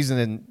this season,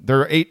 and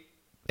they're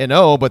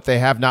 8-0, but they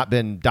have not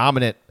been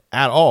dominant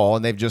at all,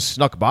 and they've just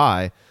snuck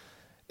by.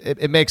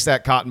 It makes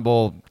that Cotton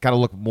Bowl kind of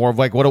look more of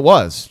like what it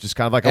was, just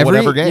kind of like a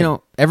whatever game. You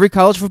know, every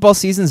college football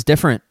season is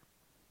different.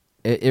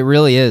 It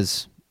really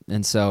is.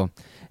 And so,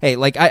 hey,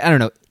 I don't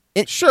know.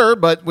 Sure,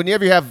 but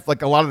whenever you have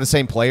a lot of the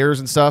same players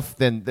and stuff,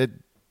 then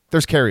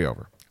there's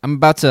carryover. I'm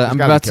about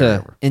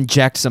to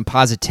inject some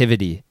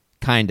positivity,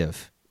 kind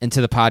of, into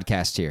the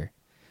podcast here.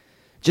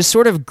 Just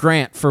sort of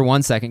Grant for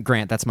 1 second.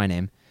 Grant, that's my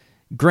name.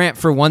 Grant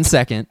for 1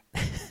 second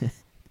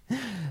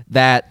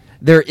that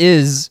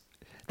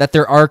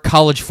there are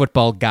college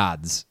football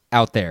gods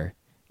out there,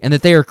 and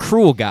that they are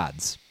cruel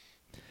gods,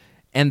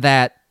 and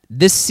that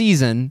this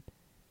season,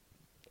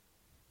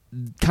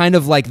 kind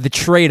of like the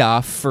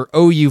trade-off for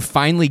OU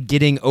finally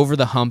getting over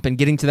the hump and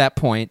getting to that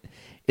point,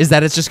 is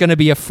that it's just going to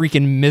be a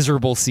freaking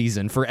miserable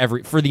season for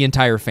the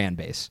entire fan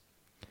base.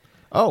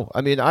 Oh,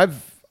 I mean,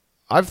 I've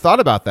thought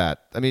about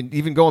that. I mean,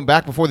 even going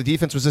back before the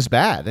defense was this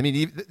bad. I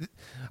mean,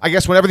 I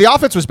guess whenever the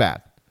offense was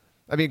bad.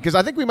 I mean, because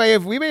I think we may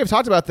have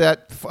talked about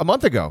that a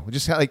month ago.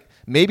 Just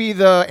maybe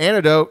the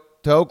antidote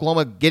to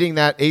Oklahoma getting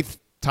that 8th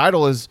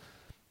title is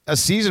a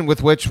season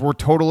with which we're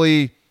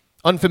totally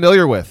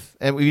unfamiliar with,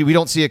 and we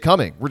don't see it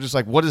coming. We're just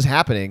like, what is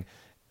happening?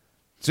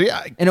 So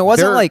yeah, and it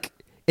wasn't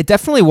it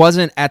definitely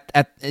wasn't at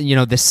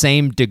the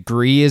same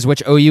degree as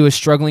which OU is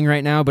struggling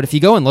right now. But if you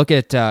go and look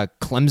at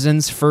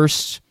Clemson's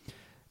first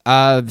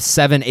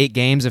 7-8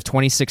 games of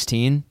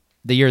 2016,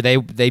 the year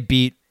they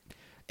beat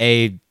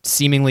a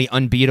seemingly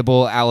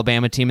unbeatable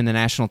Alabama team in the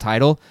national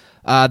title,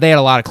 they had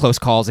a lot of close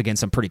calls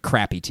against some pretty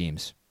crappy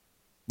teams,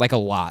 a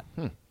lot.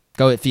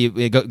 Go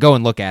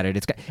and look at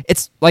it.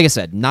 It's like I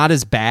said, not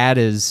as bad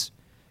as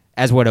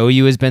what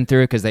OU has been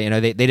through, because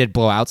they did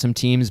blow out some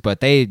teams, but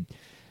they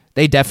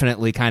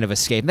definitely kind of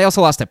escaped. They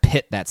also lost to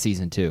Pitt that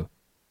season too.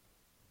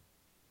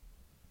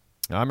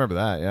 I remember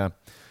that. Yeah.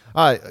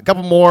 A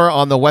couple more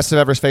on the West of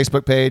Everest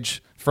Facebook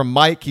page from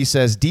Mike. He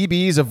says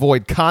DBs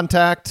avoid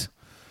contact.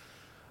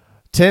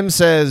 Tim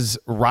says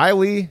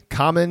Riley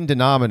common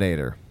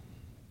denominator.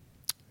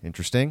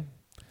 Interesting.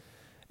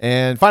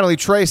 And finally,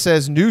 Trey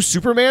says new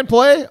Superman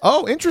play.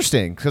 Oh,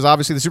 interesting, because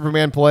obviously the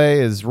Superman play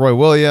is Roy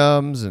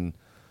Williams and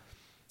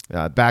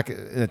back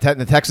in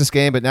the Texas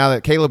game, but now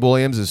that Caleb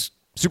Williams is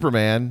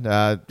Superman,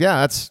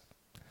 nothing's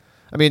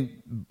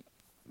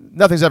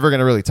ever going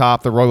to really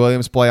top the Roy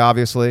Williams play,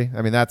 obviously.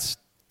 I mean, the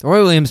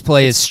Roy Williams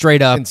play is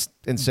straight up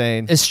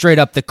insane. Is straight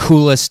up the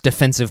coolest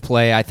defensive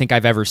play I think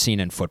I've ever seen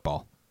in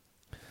football.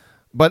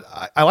 But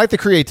I like the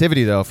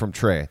creativity, though, from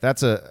Trey.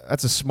 That's a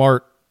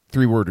smart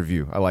 3-word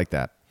review. I like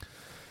that.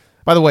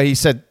 By the way, he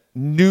said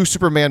new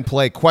Superman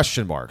play ?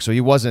 So he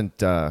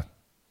wasn't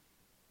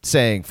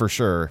saying for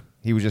sure.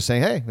 He was just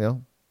saying, hey,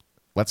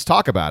 let's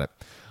talk about it.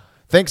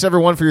 Thanks,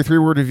 everyone, for your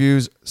 3-word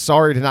reviews.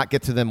 Sorry to not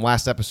get to them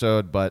last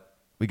episode, but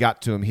we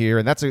got to them here.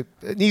 And that's an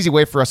easy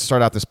way for us to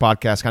start out this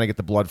podcast, kind of get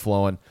the blood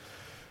flowing.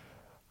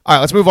 All right,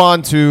 let's move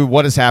on to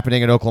what is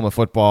happening in Oklahoma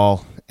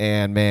football.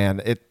 And,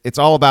 man, it's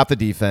all about the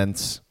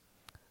defense.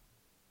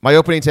 my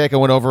opening take, I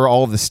went over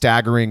all of the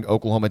staggering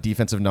Oklahoma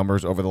defensive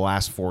numbers over the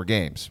last 4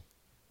 games.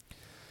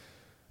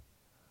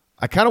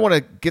 I kind of want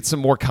to get some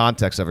more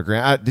context of it,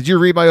 Grant. Did you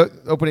read my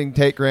opening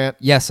take, Grant?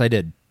 Yes, I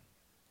did.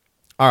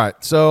 All right,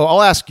 so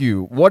I'll ask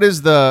you, what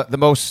is the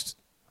most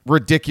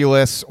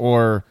ridiculous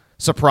or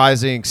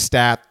surprising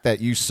stat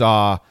that you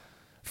saw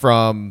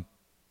from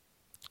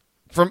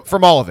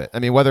all of it? I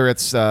mean, whether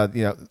it's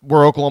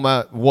where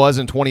Oklahoma was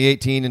in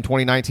 2018 and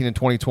 2019 and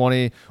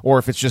 2020, or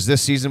if it's just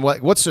this season,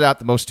 what stood out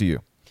the most to you?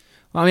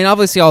 Well, I mean,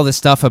 obviously all this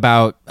stuff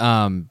about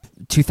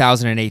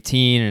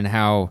 2018 and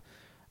how,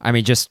 I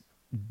mean, just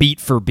beat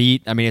for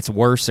beat, I mean, it's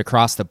worse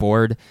across the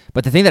board.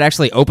 But the thing that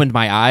actually opened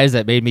my eyes,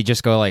 that made me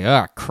just go like,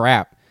 oh,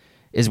 crap,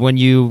 is when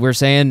you were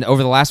saying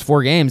over the last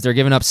 4 games, they're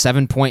giving up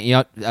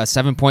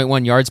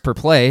 7.1 yards per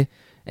play,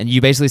 and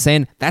you basically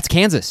saying, that's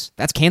Kansas.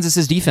 That's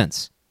Kansas's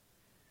defense.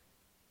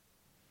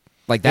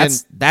 Like,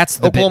 that's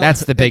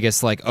the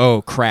biggest, like,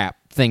 oh,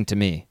 crap thing to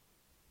me.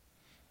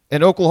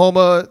 And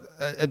Oklahoma,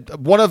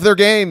 one of their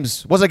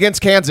games was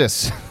against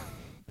Kansas.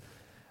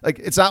 Like,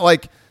 it's not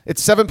like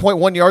it's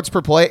 7.1 yards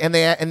per play, and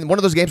one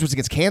of those games was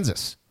against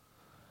Kansas.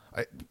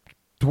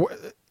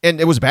 And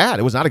it was bad.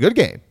 It was not a good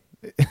game,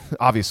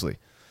 obviously.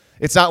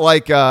 It's not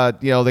like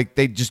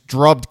they just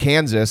drubbed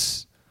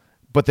Kansas,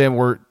 but then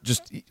were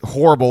just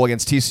horrible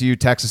against TCU,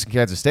 Texas, and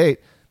Kansas State.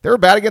 They were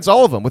bad against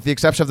all of them, with the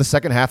exception of the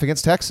second half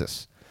against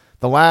Texas.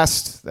 I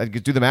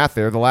could do the math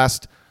there, the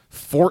last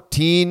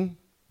 14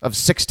 of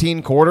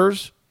 16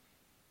 quarters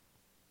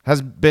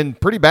has been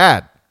pretty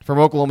bad from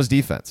Oklahoma's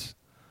defense.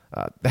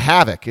 The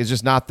havoc is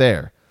just not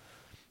there.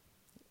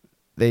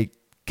 They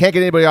can't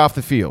get anybody off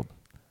the field.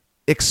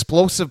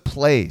 Explosive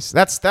plays.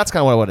 That's kind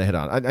of what I wanted to hit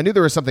on. I knew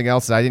there was something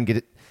else that I didn't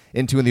get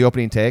into in the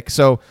opening take.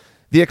 So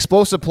the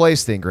explosive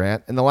plays thing,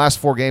 Grant, in the last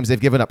 4 games, they've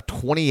given up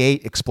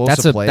 28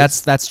 explosive plays.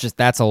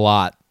 That's a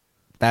lot.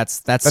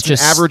 That's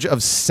just an average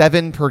of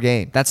 7 per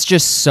game. That's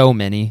just so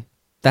many.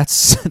 That's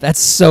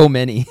so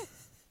many.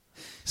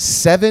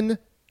 7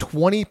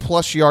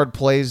 20-plus yard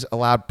plays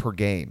allowed per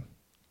game.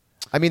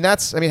 I mean,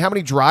 how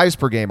many drives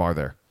per game are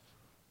there?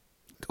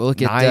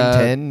 Look at 9,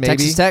 10, maybe.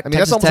 Texas Tech. I mean,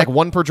 that's almost like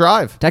 1 per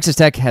drive. Texas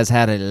Tech has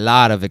had a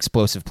lot of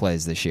explosive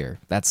plays this year.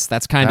 That's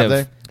kind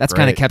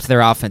of kept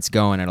their offense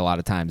going at a lot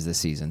of times this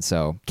season.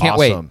 So can't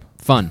wait.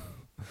 Fun.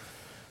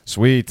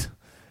 Sweet.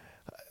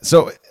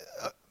 So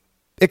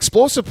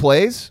explosive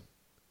plays,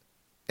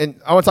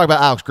 and I want to talk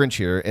about Alex Grinch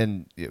here,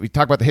 and we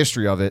talk about the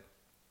history of it.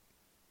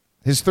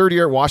 His 3rd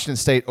year at Washington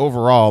State,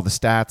 overall, the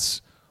stats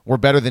were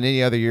better than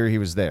any other year he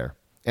was there.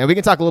 And we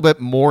can talk a little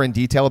bit more in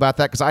detail about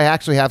that, because I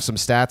actually have some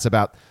stats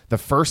about the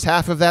first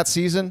half of that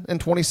season in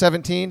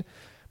 2017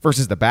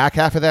 versus the back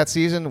half of that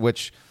season,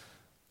 which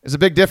is a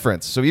big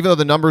difference. So even though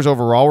the numbers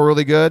overall were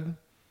really good,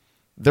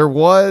 there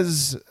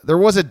was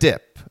a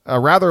dip, a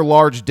rather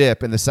large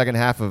dip in the second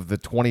half of the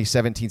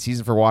 2017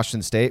 season for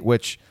Washington State,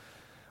 which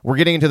we're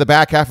getting into the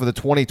back half of the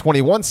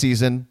 2021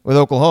 season with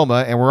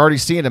Oklahoma, and we're already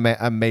seeing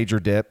a major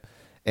dip.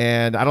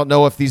 And I don't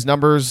know if these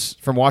numbers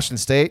from Washington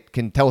State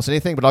can tell us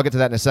anything, but I'll get to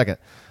that in a second.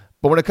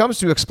 But when it comes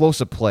to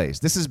explosive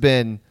plays, this has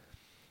been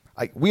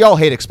we all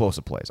hate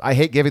explosive plays. I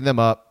hate giving them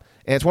up.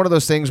 And it's one of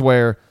those things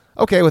where,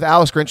 okay, with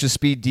Alex Grinch's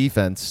speed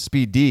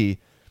D,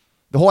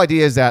 the whole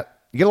idea is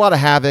that you get a lot of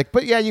havoc,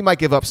 but yeah, you might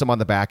give up some on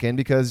the back end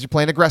because you're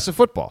playing aggressive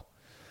football.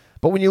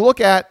 But when you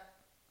look at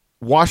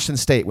Washington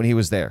State when he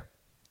was there,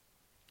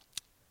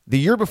 the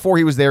year before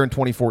he was there in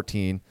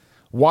 2014,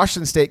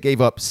 Washington State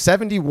gave up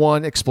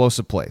 71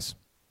 explosive plays.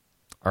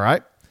 All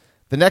right?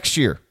 The next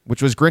year,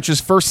 which was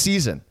Grinch's first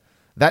season,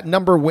 that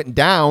number went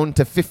down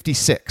to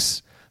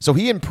 56. So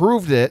he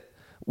improved it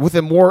with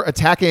a more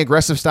attacking,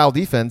 aggressive style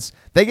defense.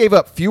 They gave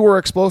up fewer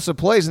explosive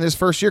plays in his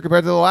first year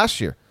compared to the last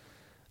year.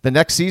 The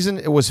next season,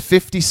 it was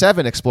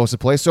 57 explosive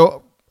plays,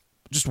 so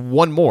just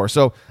one more.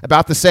 So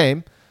about the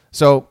same.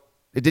 So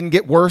it didn't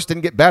get worse,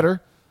 didn't get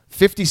better.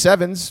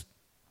 57's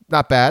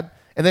not bad.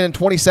 And then in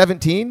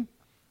 2017,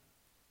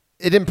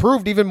 it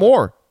improved even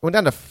more. It went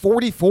down to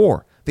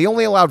 44. They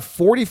only allowed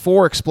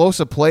 44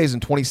 explosive plays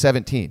in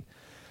 2017,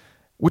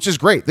 which is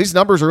great. These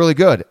numbers are really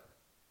good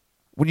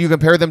when you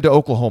compare them to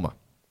Oklahoma.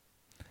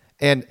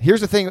 And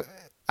here's the thing.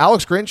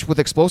 Alex Grinch with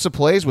explosive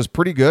plays was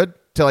pretty good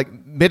to like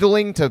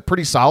middling to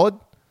pretty solid.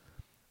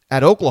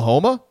 At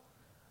Oklahoma,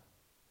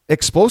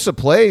 explosive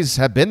plays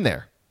have been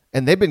there,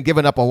 and they've been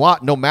giving up a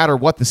lot no matter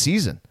what the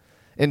season.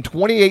 In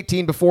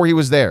 2018, before he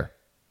was there,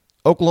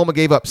 Oklahoma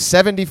gave up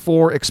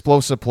 74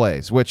 explosive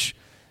plays, which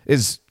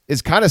is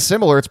kind of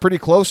similar. It's pretty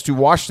close to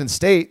Washington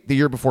State the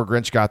year before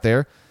Grinch got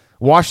there.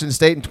 Washington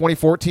State in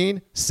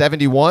 2014,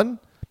 71.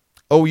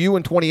 OU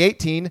in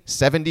 2018,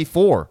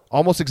 74.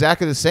 Almost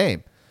exactly the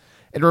same.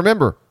 And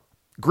remember,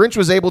 Grinch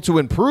was able to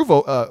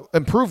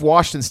improve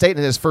Washington State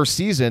in his first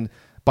season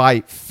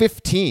by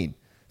 15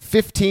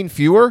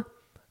 fewer,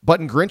 but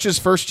in Grinch's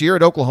first year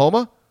at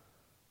Oklahoma,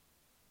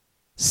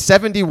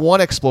 71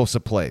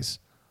 explosive plays,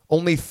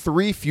 only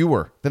 3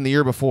 fewer than the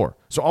year before.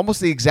 So almost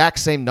the exact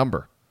same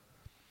number.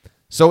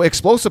 So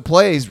explosive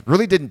plays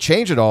really didn't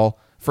change at all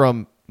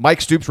from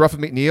Mike Stoops, Ruffin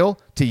McNeil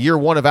to year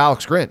 1 of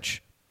Alex Grinch.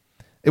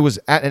 it was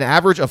at an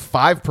average of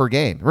 5 per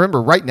game.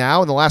 Remember, right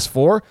now in the last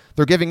 4,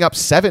 they're giving up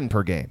 7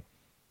 per game.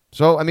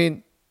 So, I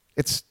mean,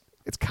 it's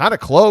kind of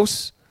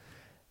close.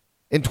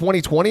 In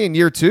 2020, in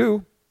year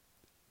 2,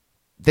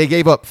 they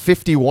gave up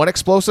 51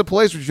 explosive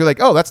plays, which you're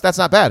like, oh, that's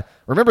not bad.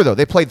 Remember, though,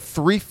 they played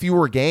 3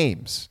 fewer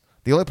games.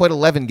 They only played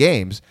 11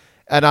 games.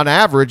 And on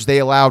average, they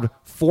allowed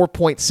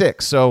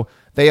 4.6. So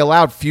they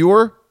allowed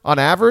fewer on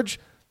average,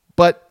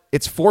 but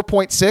it's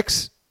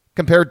 4.6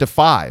 compared to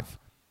 5.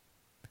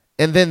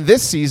 And then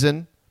this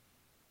season,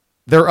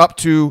 they're up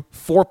to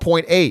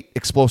 4.8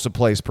 explosive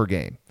plays per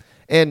game.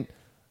 And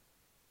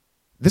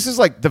this is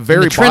like the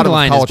very bottom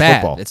of college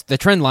football. The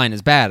trend line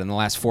is bad in the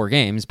last 4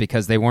 games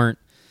because they weren't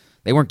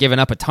giving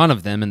up a ton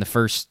of them in the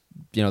first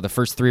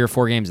 3 or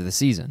 4 games of the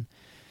season.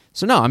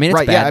 So no, I mean, it's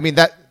right, bad. Yeah, I mean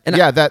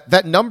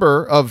that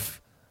number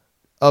of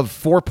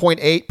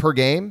 4.8 per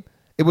game,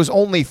 it was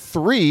only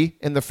 3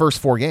 in the first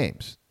 4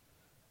 games.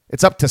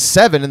 It's up to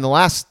 7 in the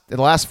last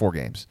 4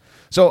 games.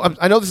 So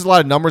I know this is a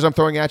lot of numbers I'm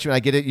throwing at you, and I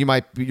get it.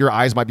 Your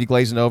eyes might be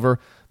glazing over.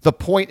 The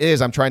point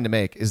I'm trying to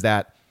make is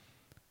that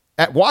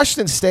at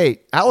Washington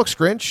State, Alex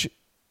Grinch,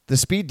 the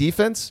speed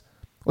defense,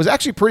 was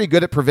actually pretty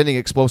good at preventing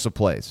explosive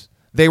plays.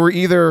 They were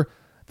either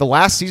the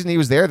last season he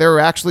was there, they were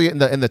actually in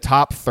the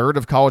top third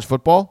of college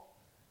football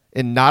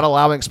in not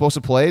allowing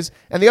explosive plays,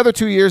 and the other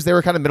 2 years they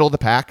were kind of middle of the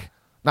pack,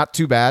 not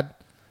too bad.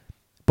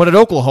 But at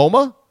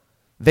Oklahoma,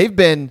 they've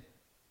been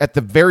at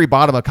the very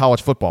bottom of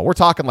college football. We're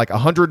talking like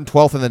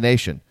 112th in the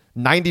nation.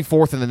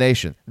 94th in the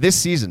nation. This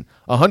season,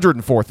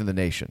 104th in the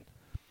nation.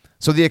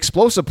 So the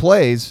explosive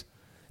plays,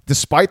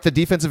 despite the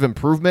defensive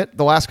improvement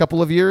the last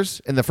couple of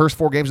years in the first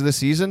 4 games of this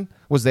season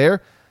was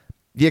there,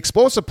 the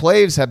explosive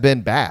plays have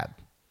been bad.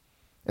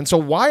 And so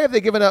why have they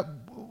given up?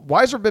 Why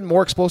has there been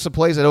more explosive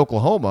plays at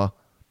Oklahoma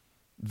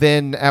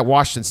than at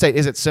Washington State?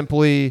 Is it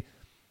simply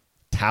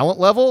talent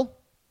level?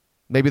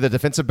 Maybe the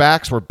defensive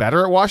backs were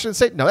better at Washington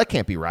State? No, that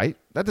can't be right.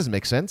 That doesn't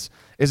make sense.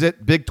 Is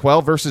it Big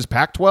 12 versus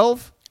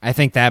Pac-12? I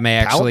think that may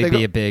actually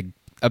be a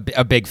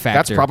big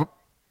factor.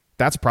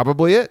 That's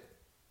probably it.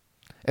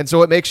 And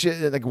so it makes you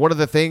like one of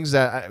the things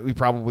that we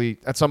probably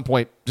at some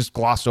point just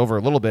glossed over a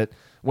little bit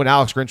when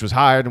Alex Grinch was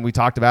hired and we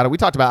talked about it. We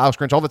talked about Alex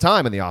Grinch all the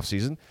time in the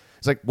offseason.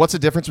 It's like, what's the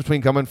difference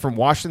between coming from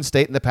Washington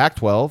State and the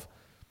Pac-12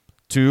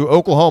 to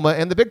Oklahoma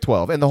and the Big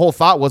 12? And the whole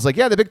thought was like,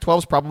 yeah, the Big 12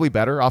 is probably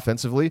better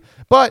offensively,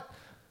 but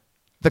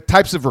the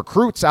types of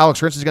recruits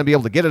Alex Grinch is going to be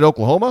able to get at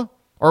Oklahoma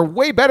are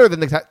way better than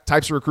the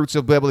types of recruits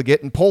he'll be able to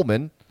get in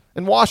Pullman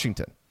in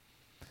Washington.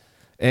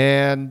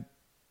 And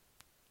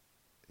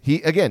he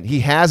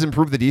has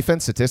improved the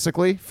defense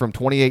statistically from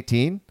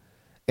 2018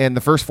 and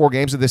the first 4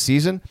 games of this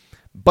season.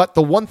 But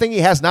the one thing he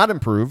has not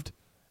improved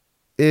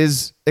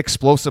is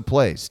explosive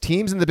plays.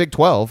 Teams in the Big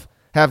 12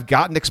 have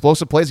gotten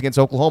explosive plays against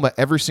Oklahoma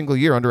every single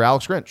year under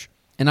Alex Grinch.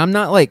 And I'm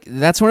not like,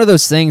 that's one of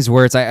those things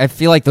where it's, I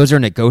feel like those are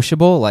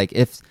negotiable. Like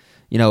if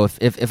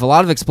a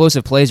lot of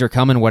explosive plays are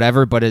coming,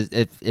 whatever, but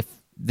if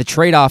the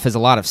trade-off is a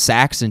lot of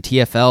sacks and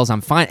TFLs,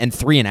 I'm fine, and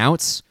 3 and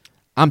outs,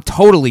 I'm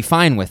totally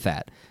fine with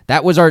that.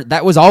 That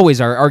was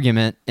always our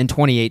argument in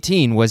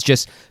 2018 was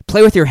just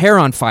play with your hair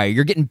on fire.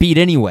 You're getting beat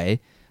anyway.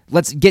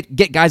 Let's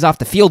get guys off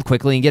the field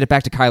quickly and get it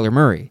back to Kyler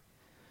Murray.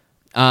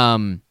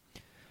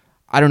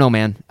 I don't know,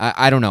 man.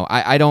 I don't know.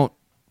 I don't.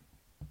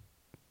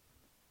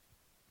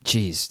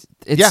 Jeez,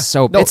 it's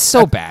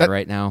so bad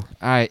right now.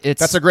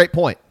 That's a great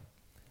point.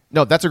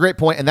 No, that's a great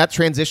point, and that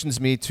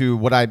transitions me to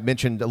what I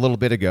mentioned a little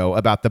bit ago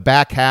about the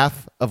back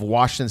half of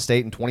Washington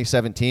State in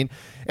 2017.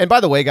 And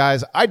by the way,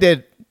 guys, I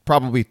did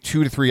probably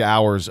 2 to 3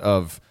 hours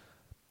of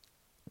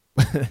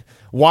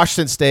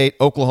Washington State,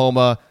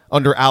 Oklahoma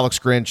under Alex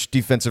Grinch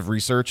defensive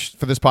research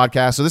for this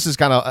podcast. So this is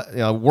kind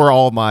of where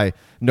all my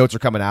notes are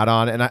coming out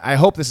on, and I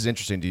hope this is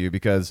interesting to you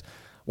because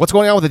what's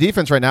going on with the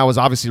defense right now is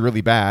obviously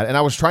really bad. And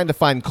I was trying to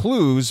find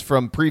clues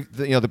from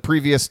the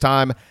previous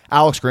time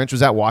Alex Grinch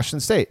was at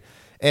Washington State,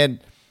 and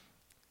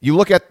you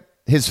look at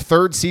his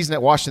 3rd season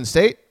at Washington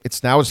State,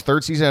 it's now his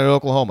 3rd season at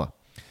Oklahoma.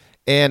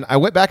 And I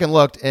went back and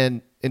looked,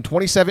 and in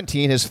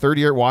 2017, his 3rd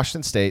year at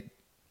Washington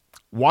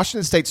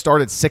State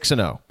started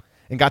 6-0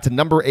 and got to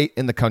number 8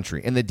 in the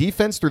country. And the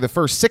defense through the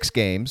first 6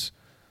 games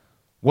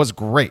was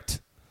great.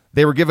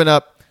 They were giving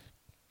up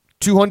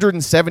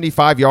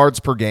 275 yards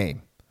per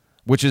game,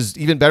 which is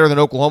even better than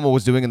Oklahoma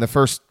was doing in the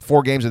first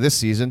 4 games of this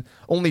season.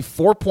 Only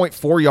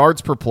 4.4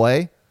 yards per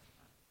play.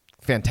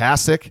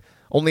 Fantastic.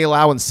 Only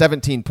allowing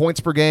 17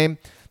 points per game.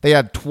 They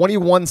had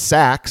 21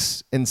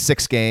 sacks in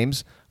 6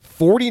 games,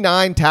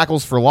 49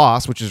 tackles for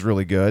loss, which is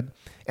really good,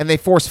 and they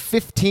forced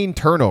 15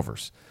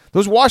 turnovers.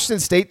 Those Washington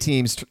State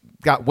teams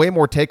got way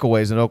more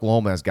takeaways than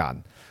Oklahoma has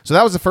gotten. So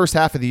that was the first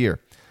half of the year.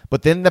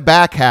 But then the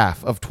back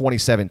half of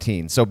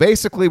 2017. So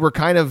basically we're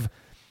kind of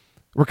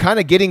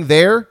getting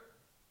there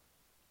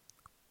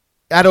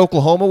at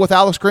Oklahoma with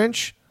Alex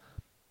Grinch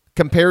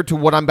compared to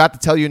what I'm about to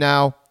tell you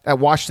now at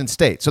Washington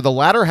State. So the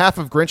latter half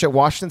of Grinch at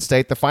Washington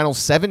State, the final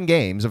 7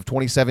 games of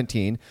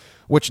 2017,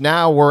 which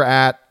now we're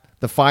at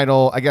the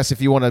final, I guess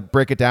if you want to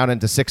break it down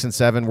into 6 and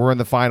 7, we're in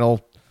the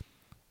final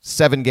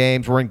 7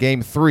 games. We're in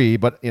game 3,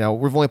 but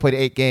we've only played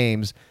 8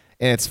 games.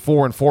 and it's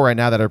 4-4 right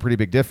now that are a pretty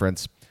big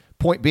difference.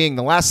 Point being,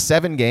 the last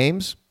 7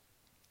 games,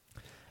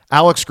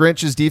 Alex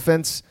Grinch's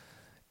defense,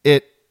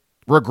 it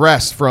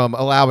regressed from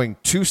allowing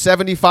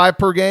 275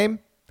 per game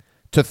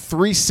to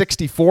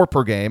 364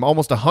 per game,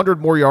 almost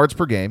 100 more yards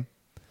per game.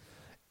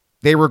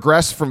 They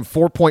regressed from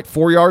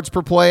 4.4 yards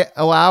per play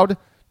allowed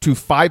to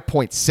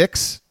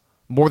 5.6,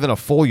 more than a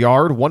full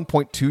yard,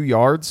 1.2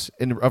 yards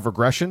of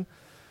regression.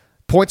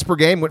 Points per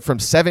game went from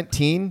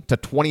 17 to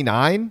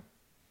 29.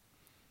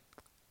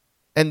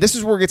 And this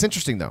is where it gets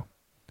interesting, though,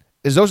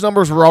 is those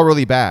numbers were all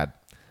really bad.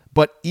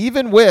 But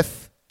even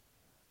with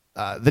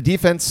the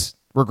defense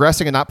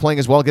regressing and not playing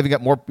as well, giving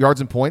up more yards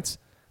and points,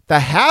 the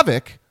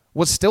havoc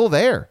was still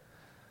there.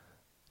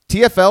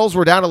 TFLs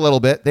were down a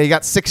little bit. They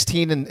got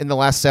 16 in the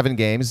last 7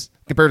 games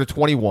compared to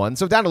 21.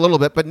 So down a little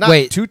bit, but not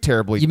too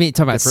terribly. You mean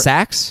talking about different.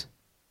 sacks?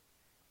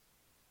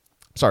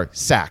 Sorry,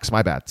 sacks.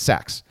 My bad.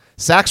 Sacks.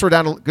 Sacks were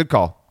down. Good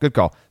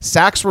call.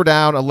 Sacks were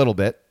down a little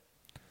bit.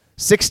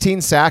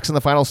 16 sacks in the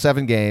final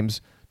 7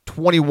 games,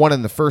 21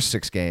 in the first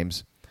 6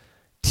 games.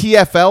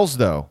 TFLs,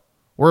 though,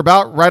 were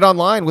about right on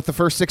line with the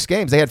first 6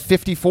 games. They had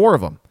 54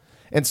 of them.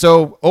 And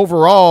so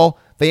overall,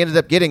 they ended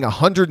up getting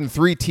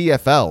 103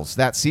 TFLs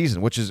that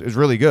season, which is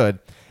really good.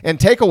 And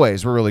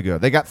takeaways were really good.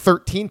 They got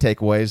 13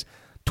 takeaways,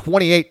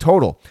 28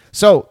 total.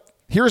 So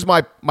here's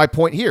my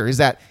point here is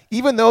that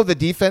even though the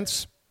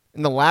defense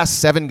in the last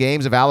 7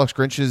 games of Alex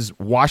Grinch's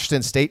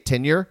Washington State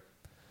tenure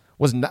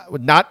was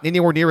not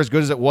anywhere near as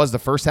good as it was the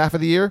first half of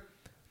the year,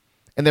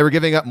 and they were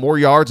giving up more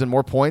yards and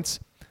more points,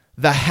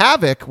 the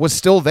havoc was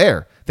still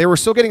there. They were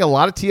still getting a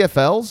lot of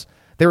TFLs.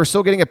 They were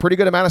still getting a pretty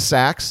good amount of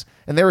sacks,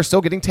 and they were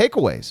still getting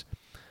takeaways.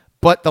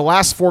 But the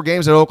last 4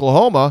 games at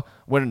Oklahoma,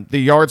 when the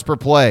yards per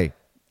play,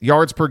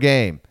 yards per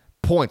game,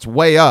 points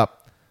way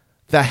up,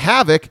 the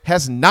havoc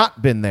has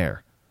not been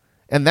there.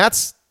 And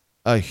that's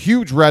a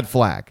huge red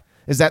flag,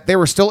 is that they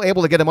were still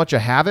able to get a bunch of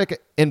havoc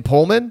in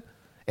Pullman,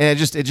 and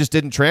it just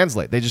didn't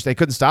translate. They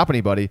couldn't stop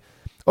anybody.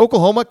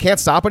 Oklahoma can't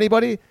stop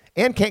anybody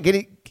and can't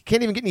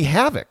even get any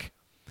havoc.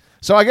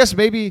 So I guess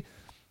maybe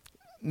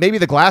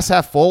the glass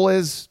half full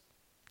is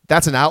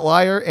that's an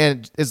outlier,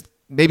 and is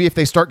maybe if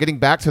they start getting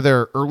back to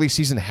their early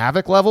season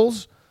havoc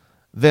levels,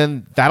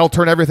 then that'll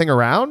turn everything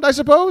around, I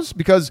suppose,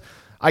 because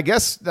I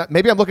guess that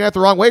maybe I'm looking at it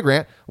the wrong way,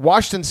 Grant.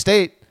 Washington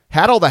State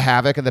had all the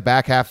havoc in the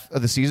back half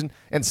of the season,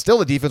 and still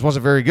the defense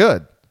wasn't very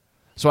good.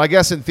 So I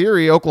guess in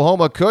theory,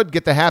 Oklahoma could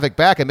get the havoc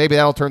back, and maybe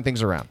that'll turn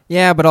things around.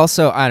 Yeah, but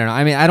also, I don't know.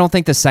 I mean, I don't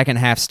think the second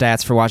half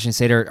stats for Washington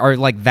State are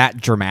like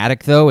that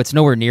dramatic, though. It's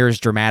nowhere near as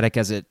dramatic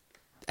as it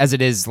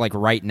is like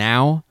right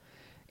now.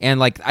 And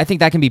like I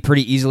think that can be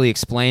pretty easily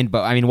explained.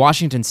 But I mean,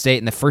 Washington State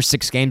in the first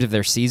 6 games of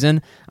their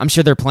season, I'm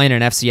sure they're playing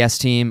an FCS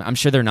team. I'm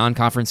sure their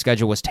non-conference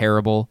schedule was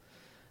terrible.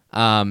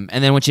 And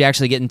then once you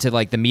actually get into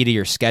like the meat of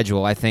your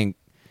schedule, I think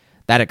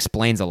that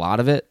explains a lot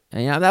of it.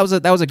 And yeah, that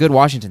was a good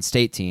Washington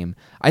State team.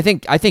 I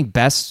think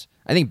best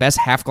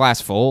half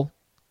glass full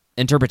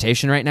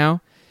interpretation right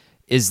now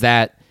is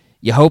that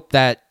you hope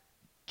that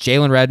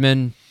Jalen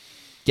Redmond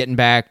getting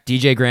back,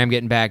 DJ Graham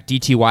getting back,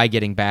 DTY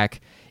getting back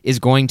is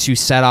going to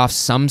set off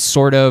some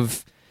sort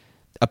of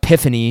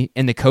epiphany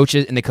in the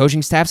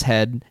coaching staff's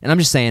head. And I'm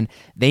just saying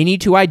they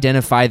need to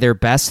identify their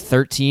best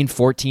 13,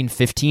 14,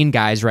 15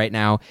 guys right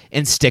now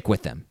and stick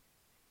with them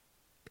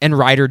and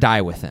ride or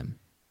die with them.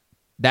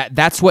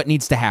 That's what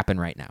needs to happen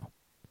right now.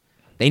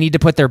 They need to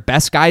put their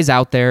best guys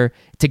out there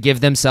to give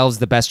themselves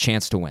the best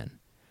chance to win.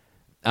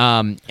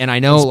 And I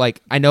know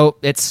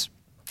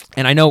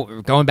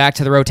going back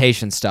to the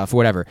rotation stuff,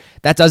 whatever,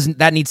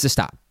 that needs to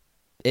stop.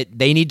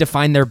 They need to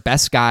find their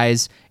best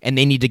guys and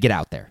they need to get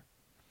out there.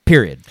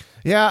 Period.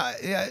 Yeah,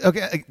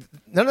 okay.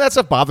 None of that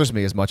stuff bothers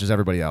me as much as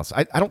everybody else.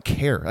 I don't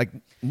care. Like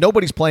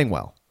nobody's playing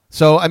well.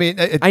 So I mean,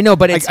 I know,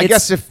 but I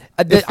guess if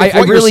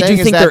I really do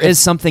think there is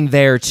something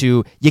there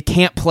to you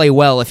can't play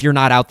well if you're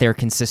not out there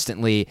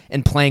consistently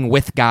and playing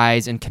with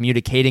guys and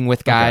communicating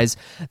with guys.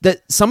 Okay.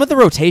 That some of the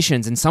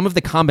rotations and some of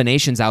the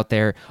combinations out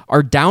there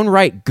are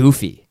downright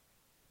goofy.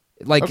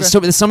 Like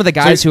some of the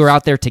guys who are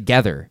out there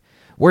together,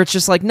 where it's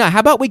just like, no, how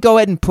about we go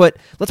ahead and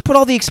let's put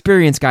all the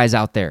experienced guys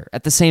out there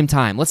at the same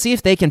time. Let's see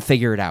if they can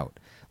figure it out.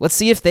 Let's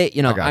see if they,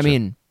 I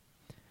mean,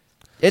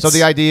 so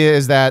the idea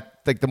is that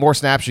like the more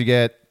snaps you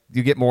get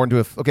more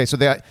into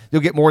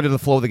you'll get more into the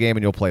flow of the game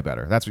and you'll play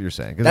better. That's what you're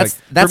saying. That's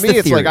for me,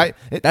 the theory.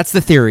 That's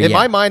the theory. In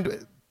my mind,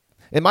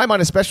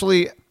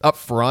 especially up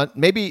front,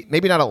 maybe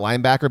not a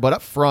linebacker, but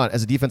up front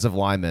as a defensive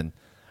lineman,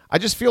 I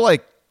just feel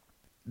like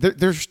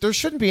there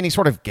shouldn't be any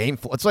sort of game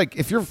flow. It's like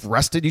if you're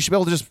rested, you should be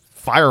able to just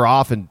fire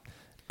off and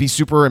be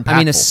super impactful. I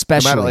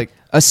mean,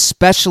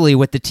 especially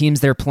with the teams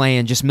they're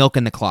playing, just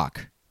milking the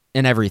clock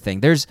and everything.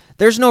 There's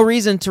no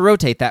reason to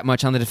rotate that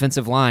much on the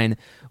defensive line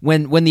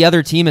when the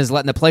other team is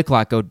letting the play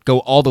clock go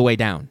all the way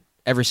down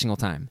every single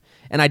time.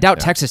 And I doubt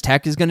Texas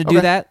Tech is going to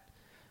do that,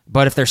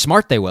 but if they're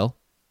smart, they will.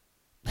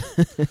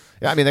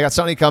 Yeah, I mean, they got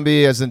Sonny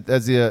Cumbie as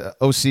the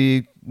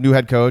OC new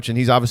head coach, and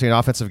he's obviously an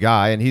offensive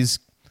guy, and he's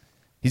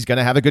going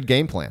to have a good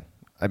game plan.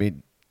 I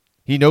mean,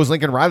 he knows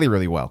Lincoln Riley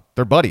really well.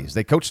 They're buddies.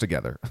 They coach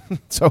together.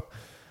 So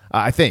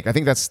I think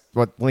that's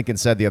what Lincoln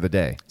said the other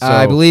day. So,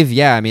 I believe,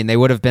 yeah. I mean, they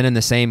would have been in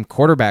the same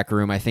quarterback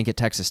room, I think, at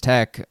Texas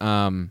Tech.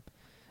 I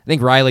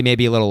think Riley may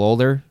be a little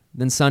older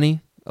than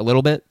Sonny, a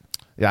little bit.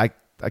 Yeah,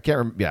 I can't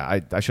remember. Yeah,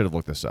 I should have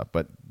looked this up,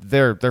 but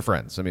they're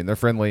friends. I mean, they're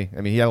friendly.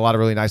 I mean, he had a lot of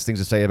really nice things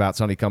to say about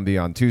Sonny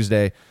Cumbie on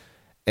Tuesday.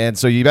 And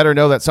so you better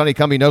know that Sonny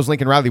Cumbie knows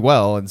Lincoln Riley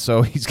well. And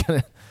so he's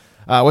going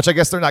to, which I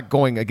guess they're not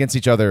going against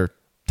each other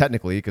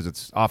technically because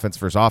it's offense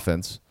versus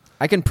offense.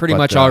 I can pretty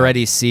much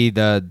already see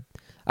the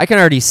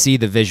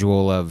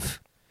visual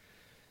of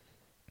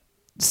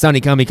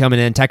Sonny Cumbie coming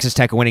in, Texas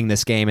Tech winning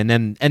this game, and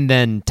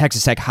then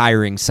Texas Tech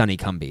hiring Sonny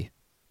Cumbie.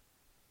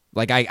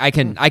 Like I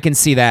can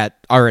see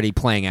that already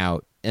playing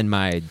out in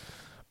my.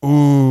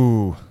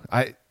 You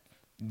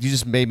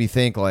just made me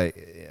think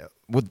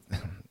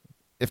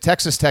if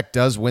Texas Tech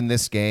does win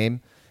this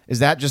game, is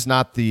that just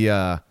not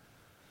the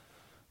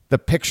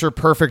picture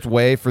perfect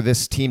way for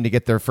this team to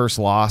get their first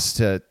loss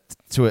to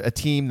a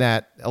team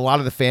that a lot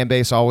of the fan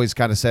base always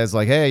kind of says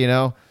like, hey,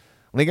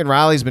 Lincoln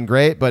Riley's been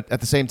great, but at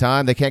the same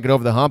time they can't get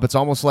over the hump. It's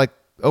almost like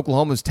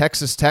Oklahoma's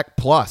Texas Tech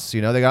plus.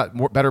 They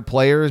got better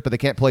players, but they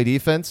can't play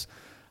defense.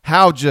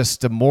 How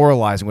just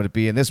demoralizing would it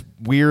be in this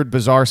weird,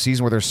 bizarre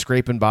season where they're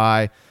scraping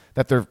by,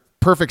 that their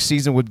perfect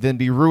season would then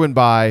be ruined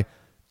by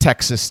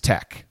Texas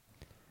Tech.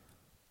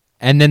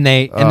 And then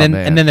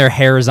their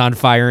hair is on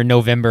fire in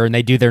November and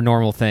they do their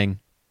normal thing.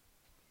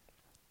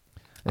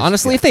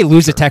 Honestly, if they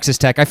lose to Texas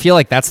Tech, I feel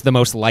like that's the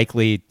most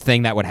likely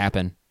thing that would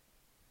happen.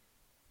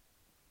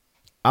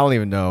 I don't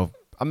even know.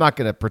 I'm not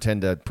going to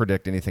pretend to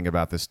predict anything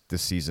about this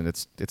season.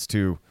 It's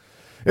too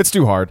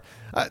hard.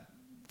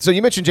 So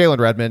you mentioned Jalen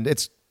Redmond.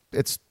 It's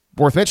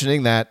worth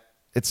mentioning that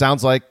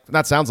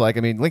I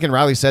mean, Lincoln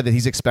Riley said that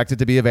he's expected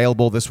to be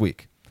available this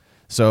week.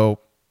 So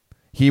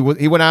he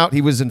went out.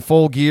 He was in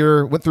full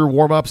gear. Went through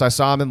warm-ups. I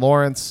saw him in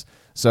Lawrence.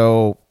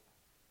 So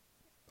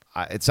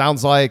it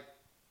sounds like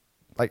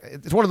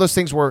it's one of those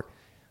things where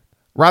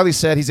Riley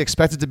said he's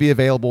expected to be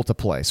available to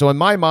play. So in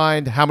my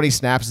mind, how many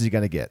snaps is he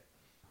going to get?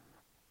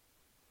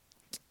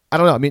 I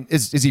don't know. I mean,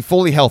 is he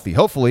fully healthy?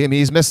 Hopefully. I mean,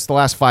 he's missed the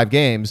last 5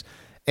 games.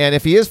 And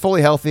if he is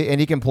fully healthy and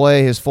he can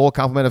play his full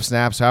complement of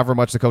snaps, however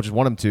much the coaches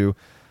want him to,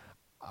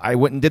 I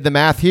went and did the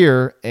math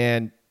here.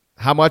 And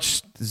how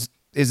much is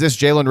this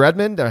Jalen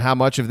Redmond, or how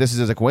much of this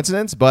is a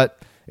coincidence?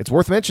 But it's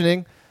worth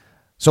mentioning.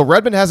 So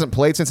Redmond hasn't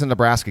played since the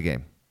Nebraska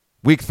game,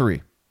 week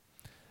 3.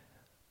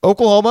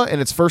 Oklahoma,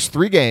 in its first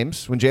 3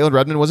 games, when Jalen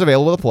Redmond was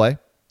available to play,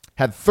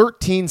 had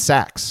 13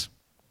 sacks.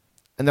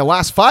 In the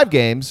last 5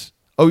 games,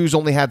 OU's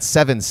only had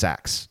 7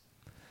 sacks.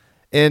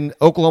 In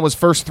Oklahoma's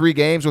first 3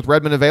 games with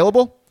Redmond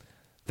available,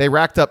 they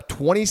racked up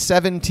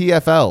 27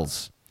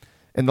 TFLs.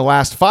 In the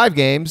last 5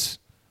 games,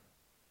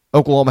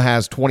 Oklahoma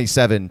has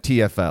 27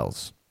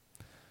 TFLs.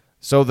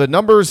 So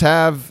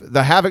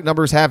the Havoc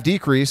numbers have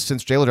decreased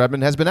since Jalen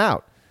Redmond has been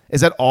out. Is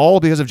that all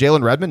because of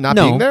Jalen Redmond not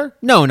being there?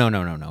 No.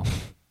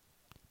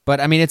 But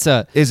I mean, is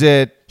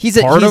it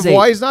part of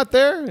why he's not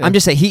there? I'm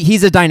just saying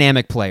he's a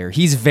dynamic player.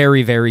 He's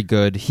very, very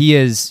good. He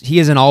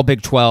is an all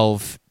Big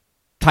 12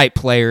 type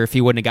player if he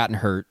wouldn't have gotten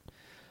hurt.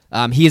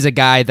 He is a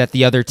guy that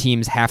the other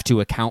teams have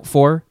to account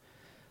for.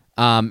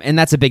 And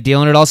that's a big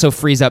deal. And it also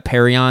frees up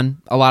Perrion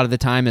a lot of the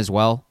time as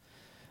well.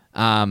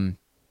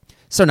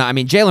 So no, I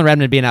mean, Jalen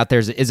Redmond being out there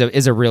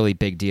is a really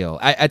big deal.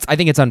 I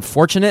think it's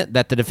unfortunate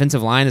that the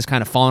defensive line has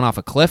kind of fallen off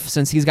a cliff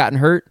since he's gotten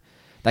hurt.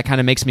 That kind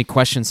of makes me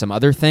question some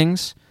other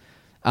things.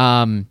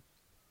 But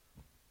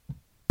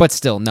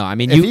still, no. I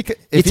mean,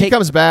 if he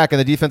comes back and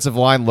the defensive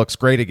line looks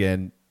great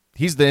again,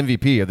 he's the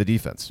MVP of the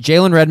defense.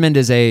 Jalen Redmond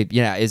is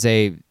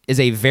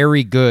a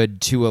very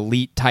good to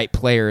elite type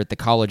player at the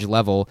college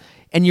level,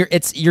 and your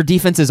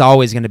defense is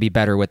always going to be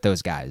better with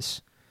those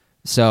guys.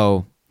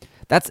 So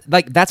that's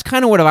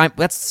kind of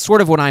that's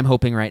sort of what I'm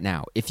hoping right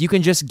now. If you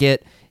can just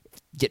get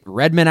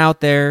Redmond out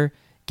there,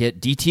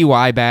 get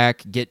DTY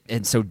back,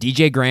 and so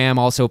DJ Graham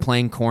also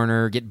playing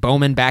corner, get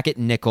Bowman back at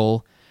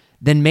nickel,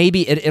 then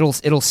maybe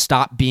it'll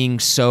stop being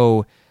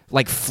so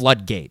like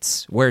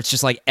floodgates where it's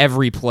just like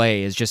every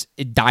play is just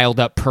dialed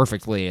up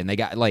perfectly and they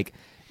got like,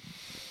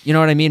 you know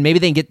what I mean? Maybe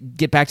they can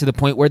get back to the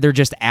point where they're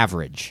just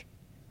average.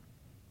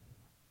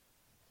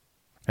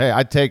 Hey,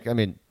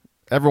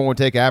 everyone would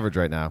take average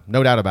right now.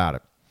 No doubt about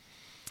it.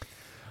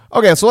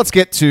 Okay, so let's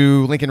get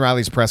to Lincoln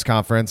Riley's press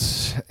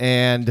conference.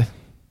 And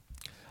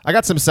I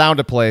got some sound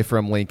to play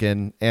from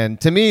Lincoln. And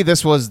to me,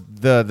 this was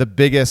the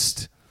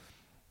biggest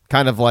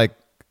kind of like,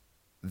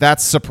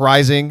 that's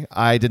surprising.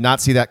 I did not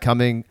see that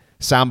coming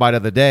soundbite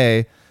of the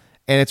day.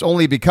 And it's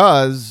only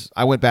because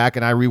I went back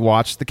and I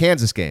rewatched the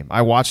Kansas game.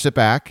 I watched it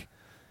back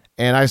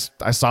and I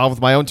saw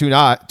with my own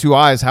two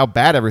eyes how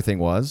bad everything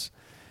was.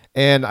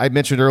 And I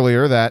mentioned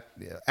earlier that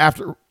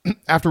after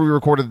we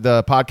recorded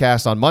the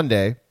podcast on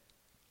Monday,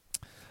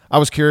 I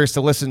was curious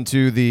to listen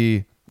to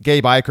the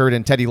Gabe Eichert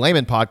and Teddy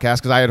Lehman podcast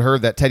because I had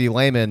heard that Teddy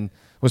Lehman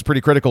was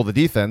pretty critical of the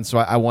defense. So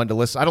I wanted to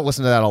listen. I don't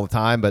listen to that all the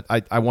time, but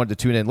I wanted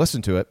to tune in and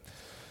listen to it.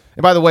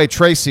 And by the way,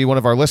 Tracy, one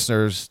of our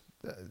listeners,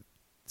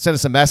 sent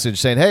us a message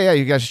saying, hey,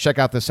 you guys should check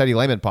out the Teddy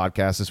Lehman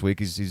podcast this week.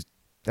 He's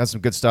has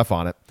some good stuff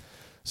on it.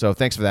 So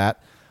thanks for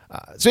that.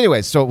 So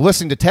anyway, so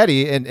listening to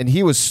Teddy, and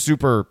he was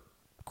super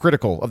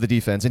critical of the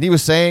defense, and he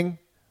was saying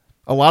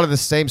a lot of the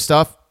same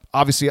stuff,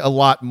 obviously a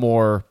lot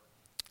more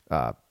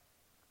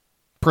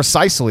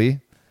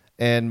precisely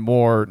and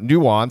more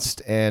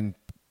nuanced and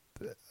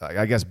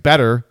I guess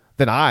better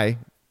than I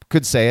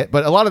could say it,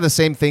 but a lot of the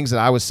same things that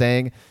I was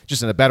saying,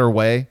 just in a better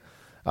way,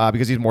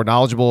 because he's more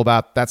knowledgeable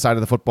about that side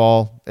of the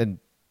football and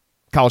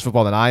college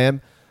football than I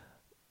am.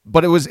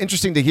 But it was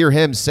interesting to hear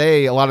him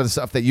say a lot of the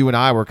stuff that you and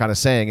I were kind of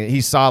saying, and he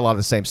saw a lot of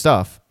the same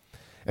stuff.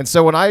 And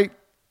so when I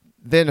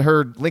then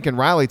heard Lincoln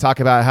Riley talk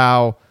about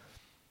how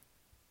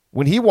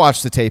when he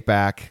watched the tape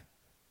back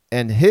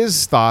and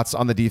his thoughts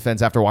on the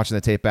defense after watching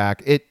the tape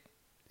back, it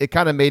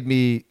kind of made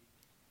me,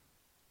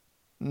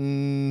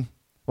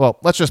 well,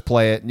 let's just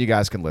play it and you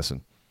guys can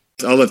listen.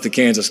 I left the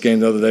Kansas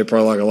game the other day,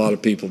 probably like a lot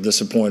of people,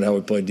 disappointed how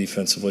we played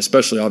defensively,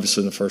 especially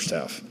obviously in the first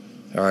half.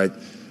 All right.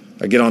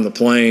 I get on the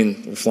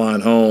plane, we're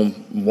flying home,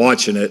 I'm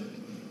watching it,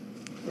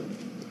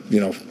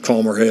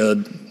 calmer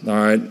head, all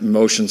right,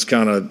 emotions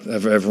kind of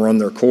have run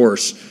their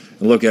course,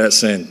 and look at it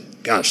saying,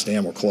 gosh,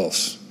 damn, we're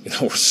close.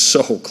 We're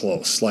so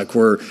close. Like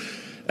we're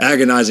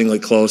agonizingly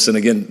close. And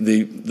again,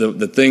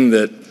 the thing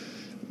that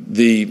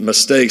the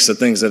mistakes, the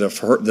things that have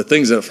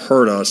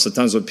hurt us, the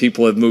times when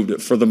people have moved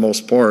it for the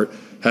most part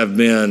have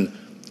been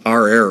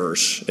our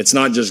errors. It's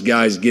not just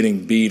guys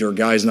getting beat or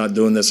guys not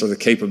doing this or the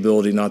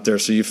capability not there.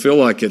 So you feel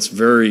like it's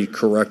very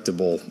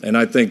correctable. And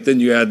I think then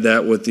you add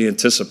that with the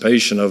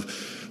anticipation of,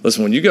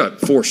 listen, when you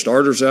got 4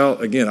 starters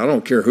out, again, I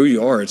don't care who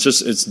you are.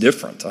 It's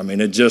different. I mean,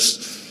 it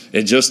just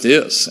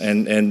is.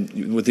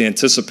 And with the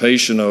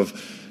anticipation of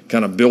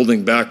kind of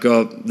building back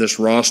up this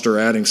roster,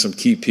 adding some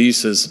key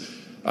pieces,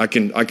 I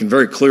can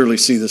very clearly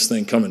see this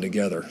thing coming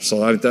together.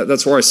 So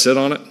that's where I sit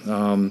on it.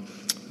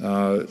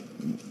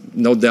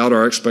 No doubt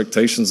our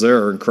expectations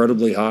there are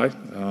incredibly high,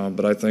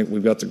 but I think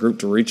we've got the group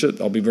to reach it.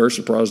 I'll be very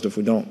surprised if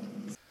we don't.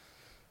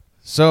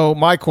 So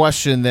my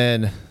question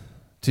then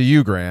to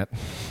you, Grant,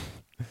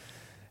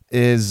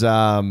 is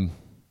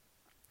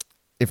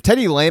if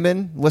Teddy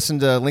Lehman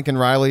listened to Lincoln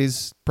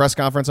Riley's press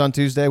conference on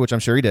Tuesday, which I'm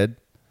sure he did,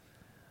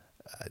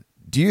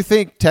 do you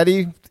think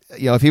Teddy,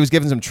 if he was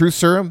given some truth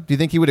serum, do you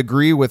think he would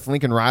agree with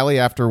Lincoln Riley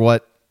after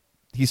what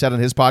he said on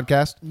his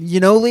podcast?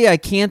 Lee, I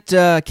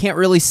can't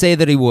really say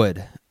that he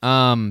would.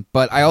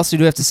 But I also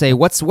do have to say,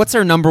 what's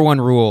our number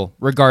one rule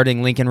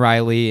regarding Lincoln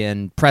Riley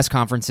and press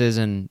conferences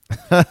and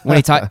when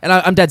he talk? And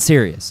I'm dead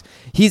serious.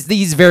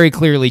 He's very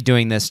clearly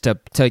doing this to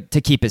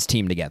keep his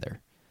team together.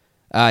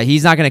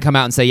 He's not going to come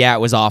out and say, yeah, it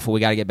was awful,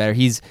 we got to get better.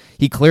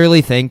 He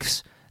clearly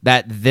thinks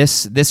that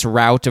this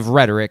route of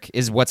rhetoric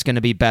is what's going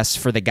to be best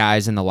for the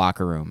guys in the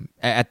locker room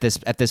at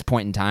this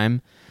point in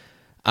time.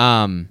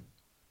 I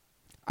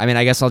mean,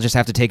 I guess I'll just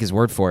have to take his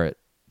word for it.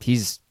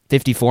 He's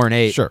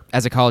 54-8 sure,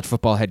 as a college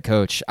football head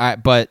coach.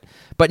 But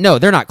no,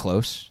 they're not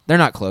close. They're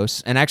not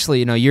close. And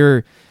actually,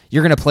 you're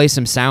going to play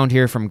some sound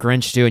here from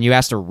Grinch too. And you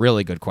asked a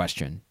really good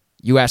question.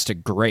 You asked a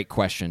great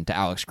question to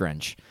Alex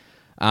Grinch.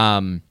 I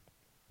don't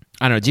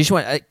know. Do you just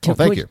want?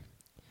 Thank you.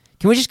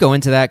 Can we just go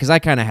into that? Because I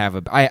kind of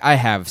have I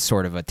have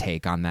sort of a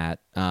take on that.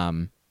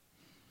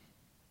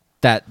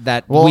 That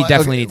we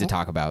definitely need to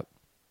talk about.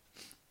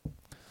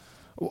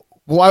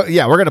 Well,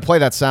 yeah, we're going to play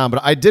that sound,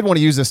 but I did want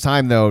to use this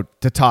time though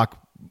to talk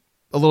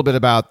a little bit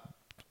about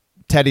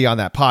Teddy on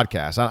that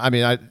podcast.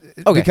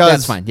 Okay,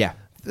 that's fine. Yeah,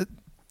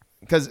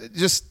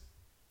 because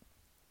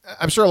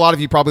I'm sure a lot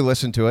of you probably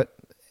listened to it.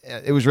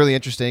 It was really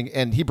interesting,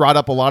 and he brought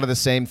up a lot of the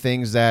same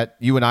things that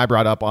you and I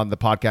brought up on the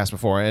podcast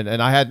before.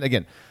 And I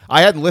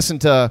hadn't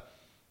listened to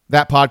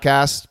that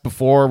podcast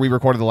before we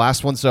recorded the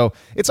last one, so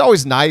it's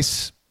always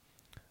nice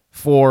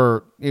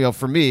for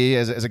me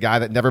as a guy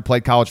that never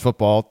played college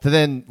football to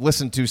then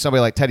listen to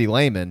somebody like Teddy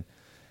Lehman.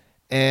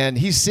 And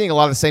he's seeing a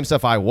lot of the same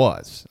stuff I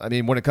was. I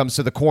mean, when it comes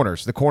to the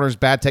corners,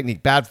 bad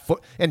technique, bad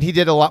foot, and he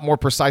did a lot more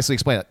precisely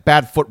explain it.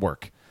 Bad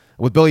footwork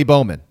with Billy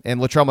Bowman and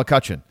Latrell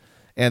McCutcheon,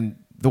 and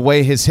the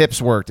way his hips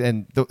worked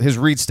and his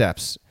read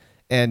steps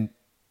and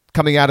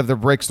coming out of the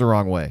breaks the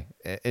wrong way.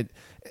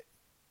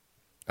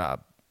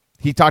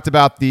 He talked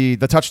about the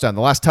touchdown,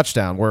 the last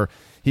touchdown, where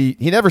he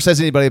never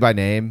says anybody by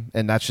name,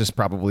 and that's just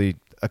probably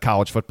a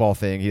college football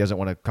thing. He doesn't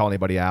want to call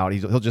anybody out.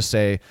 He'll just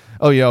say,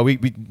 "Oh, we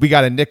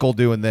got a nickel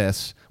doing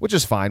this," which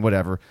is fine,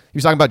 whatever. He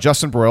was talking about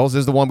Justin Broyles.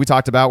 This is the one we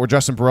talked about where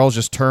Justin Broyles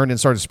just turned and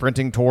started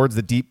sprinting towards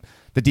the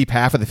deep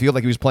half of the field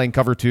like he was playing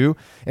cover 2.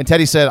 And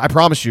Teddy said, "I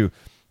promise you,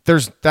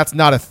 that's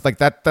not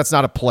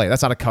a play.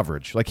 That's not a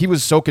coverage." Like, he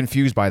was so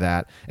confused by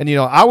that. And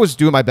I was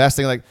doing my best,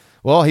 thinking like,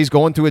 well, he's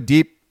going to a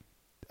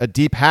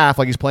deep half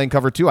like he's playing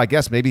cover 2. I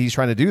guess maybe he's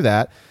trying to do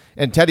that.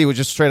 And Teddy was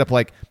just straight up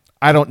like,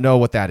 "I don't know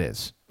what that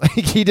is." Like,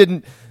 he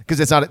didn't, because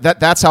it's not that.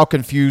 That's how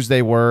confused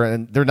they were,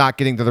 and they're not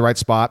getting to the right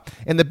spot.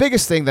 And the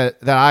biggest thing that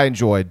I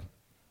enjoyed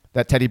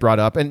that Teddy brought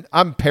up, and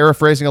I'm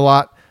paraphrasing a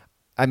lot.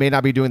 I may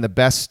not be doing the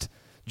best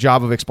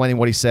job of explaining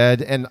what he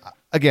said. And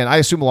again, I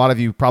assume a lot of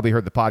you probably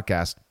heard the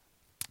podcast.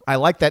 I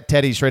like that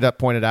Teddy straight up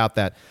pointed out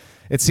that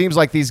it seems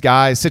like these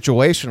guys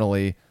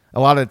situationally,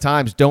 a lot of the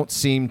times, don't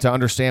seem to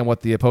understand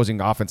what the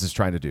opposing offense is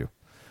trying to do.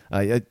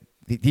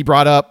 He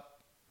brought up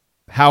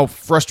how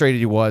frustrated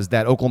he was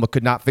that Oklahoma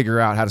could not figure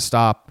out how to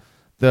stop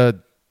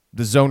the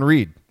zone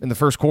read in the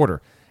first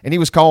quarter. And he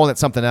was calling it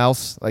something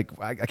else. Like,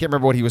 I can't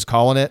remember what he was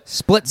calling it.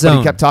 Split zone. But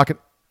he kept talking.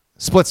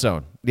 Split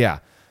zone, yeah.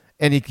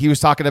 And he was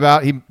talking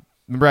about,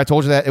 remember I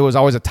told you that it was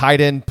always a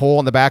tight end pull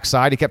on the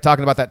backside. He kept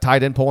talking about that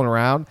tight end pulling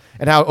around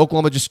and how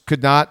Oklahoma just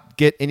could not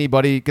get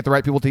the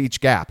right people to each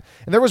gap.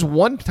 And there was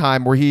one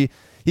time where he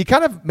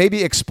kind of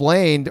maybe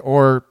explained,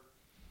 or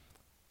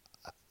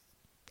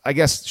I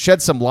guess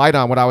shed some light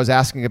on what I was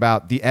asking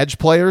about the edge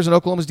players in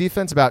Oklahoma's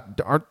defense, about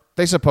aren't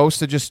they supposed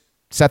to just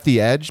set the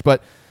edge?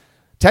 But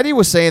Teddy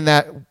was saying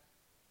that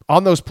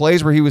on those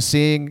plays where he was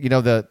seeing,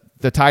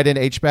 the tight end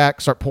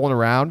H-back start pulling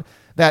around,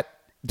 that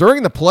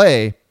during the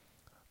play,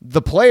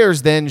 the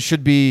players then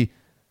should be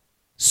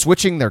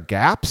switching their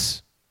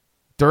gaps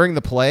during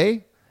the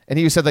play. And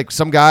he said, like,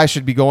 some guy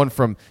should be going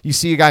from, you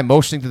see a guy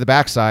motioning to the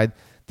backside,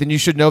 then you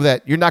should know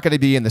that you're not going to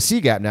be in the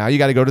C gap now. You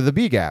got to go to the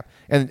B gap.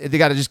 And they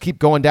got to just keep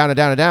going down and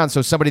down and down.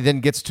 So somebody then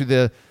gets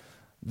to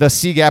the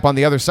C gap on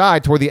the other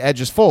side to where the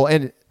edge is full.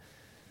 And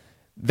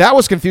that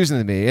was confusing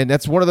to me. And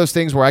that's one of those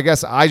things where I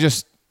guess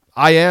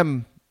I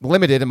am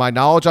limited in my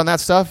knowledge on that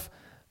stuff.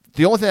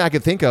 The only thing I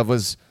could think of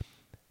was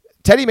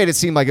Teddy made it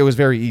seem like it was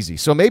very easy.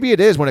 So maybe it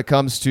is when it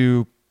comes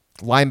to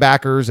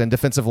linebackers and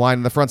defensive line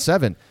in the front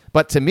seven.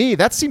 But to me,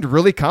 that seemed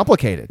really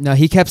complicated. No,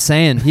 he kept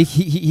saying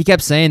he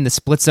kept saying the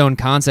split zone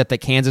concept that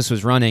Kansas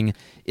was running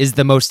is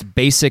the most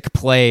basic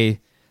play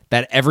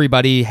that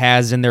everybody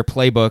has in their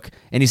playbook,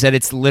 and he said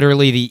it's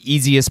literally the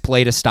easiest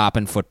play to stop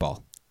in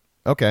football.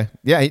 Okay.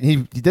 Yeah, he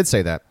did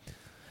say that.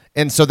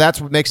 And so that's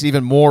what makes it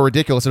even more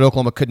ridiculous that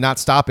Oklahoma could not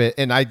stop it.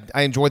 And I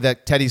enjoyed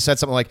that Teddy said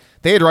something like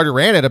they had already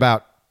ran it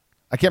about,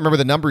 I can't remember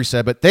the number he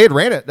said, but they had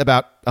ran it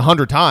about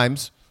 100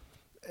 times.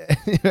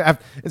 And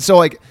so,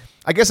 like,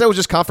 I guess that was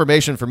just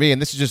confirmation for me.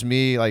 And this is just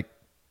me, like,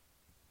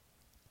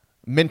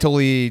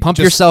 mentally pump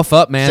yourself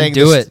up, man.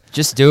 Do it.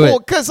 Just do it. Well,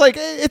 because, like,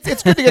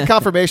 it's good to get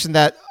confirmation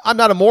that I'm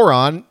not a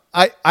moron.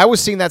 I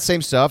was seeing that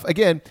same stuff.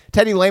 Again,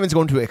 Teddy Lehman's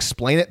going to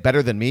explain it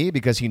better than me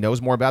because he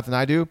knows more about it than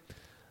I do.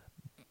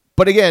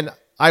 But again,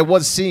 I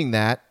was seeing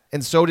that,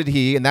 and so did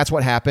he, and that's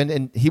what happened,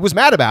 and he was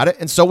mad about it,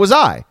 and so was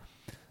I.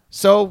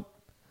 So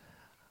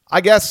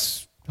I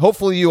guess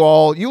hopefully you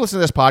listen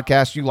to this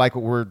podcast, you like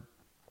what we're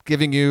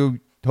giving you.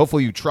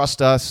 Hopefully you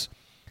trust us.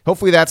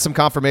 Hopefully that's some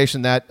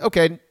confirmation that,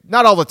 okay,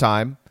 not all the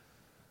time,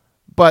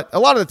 but a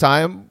lot of the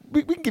time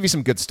we can give you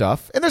some good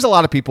stuff. And there's a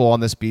lot of people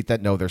on this beat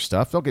that know their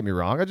stuff. Don't get me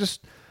wrong.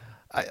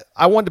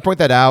 I wanted to point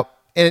that out,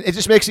 and it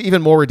just makes it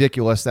even more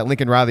ridiculous that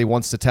Lincoln Riley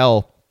wants to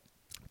tell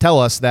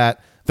us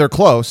that they're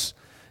close,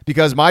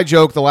 because my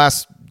joke the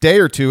last day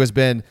or two has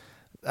been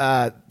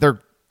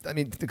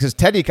because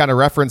Teddy kind of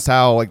referenced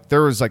how, like,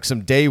 there was like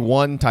some day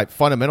one type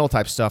fundamental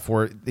type stuff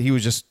where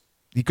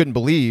he couldn't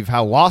believe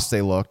how lost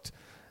they looked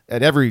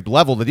at every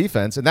level of the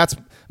defense. And that's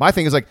my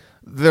thing is, like,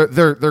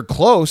 they're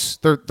close.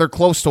 They're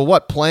close to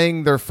what?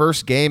 Playing their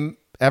first game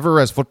ever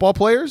as football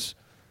players?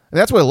 And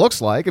that's what it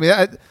looks like. I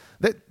mean,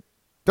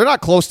 they're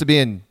not close to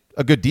being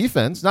a good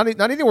defense. Not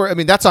anywhere. I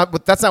mean, that's not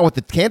what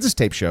the Kansas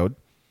tape showed.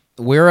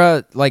 We're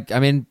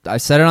I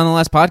said it on the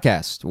last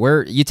podcast,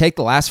 where you take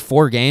the last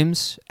 4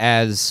 games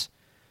as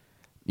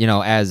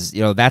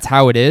that's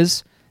how it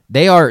is.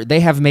 They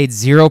have made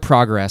zero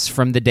progress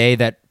from the day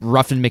that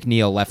Ruffin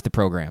McNeil left the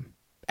program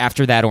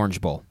after that Orange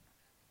Bowl.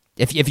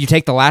 If you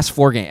take the last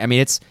 4 games, I mean,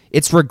 it's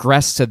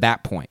regressed to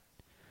that point.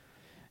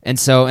 And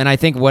I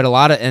think when a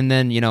lot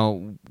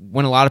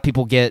of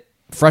people get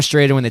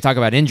frustrated when they talk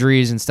about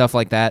injuries and stuff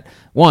like that,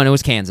 one, it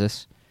was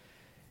Kansas.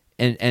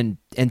 And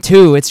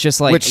two, it's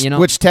just like,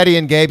 which Teddy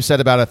and Gabe said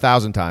about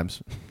 1,000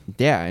 times.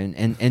 Yeah,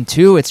 and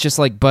two, it's just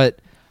like,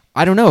 but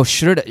I don't know,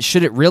 should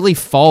it really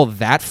fall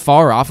that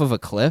far off of a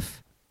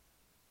cliff?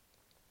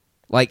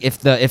 Like, if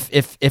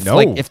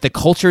the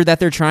culture that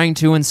they're trying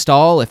to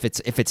install, if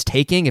it's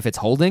taking, if it's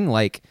holding,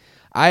 like,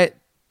 I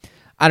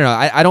don't know,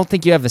 I don't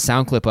think you have the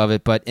sound clip of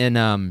it, but in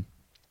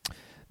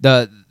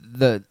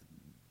the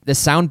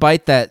sound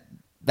bite that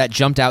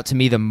jumped out to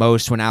me the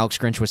most when Alex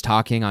Grinch was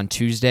talking on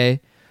Tuesday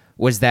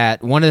was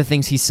that one of the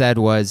things he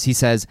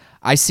says,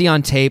 I see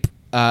on tape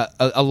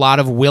a lot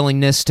of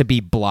willingness to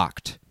be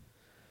blocked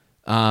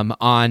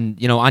on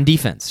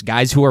defense,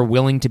 guys who are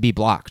willing to be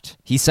blocked.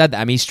 He said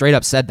that. I mean, he straight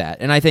up said that.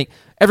 And I think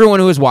everyone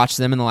who has watched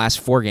them in the last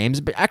 4 games,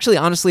 but actually,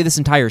 honestly, this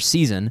entire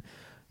season,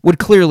 would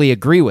clearly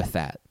agree with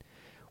that.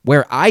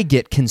 Where I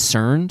get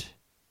concerned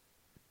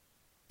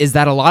is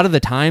that a lot of the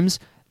times,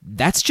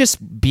 that's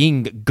just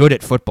being good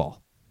at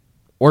football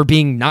or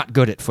being not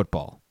good at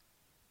football.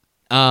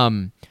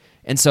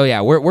 And so, yeah,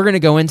 we're going to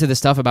go into the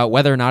stuff about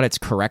whether or not it's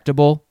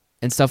correctable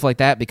and stuff like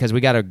that, because we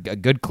got a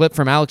good clip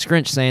from Alex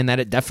Grinch saying that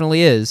it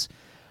definitely is.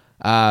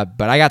 But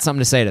I got something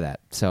to say to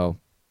that. So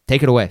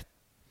take it away.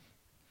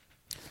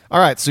 All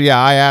right. So, yeah,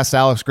 I asked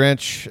Alex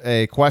Grinch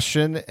a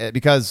question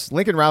because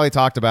Lincoln Riley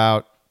talked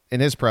about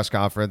in his press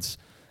conference,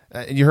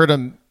 and you heard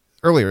him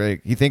earlier,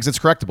 he thinks it's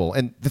correctable.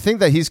 And the thing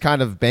that he's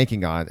kind of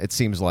banking on, it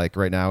seems like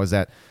right now, is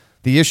that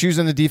the issues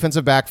in the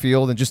defensive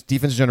backfield and just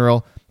defense in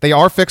general, they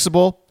are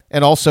fixable.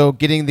 and also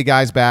getting the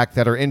guys back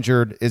that are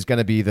injured is going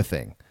to be the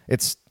thing.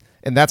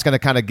 And that's going to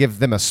kind of give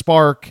them a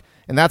spark,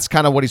 and that's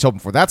kind of what he's hoping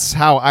for. That's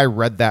how I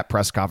read that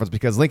press conference,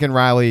 because Lincoln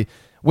Riley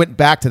went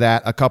back to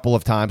that a couple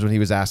of times when he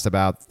was asked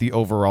about the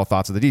overall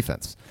thoughts of the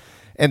defense.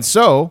 And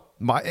so,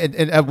 and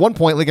at one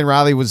point, Lincoln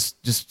Riley was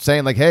just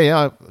saying, like,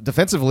 hey,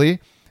 defensively,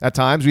 at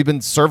times, we've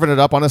been serving it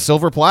up on a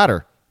silver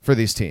platter for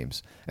these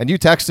teams. And you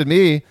texted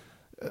me,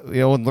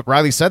 when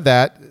Riley said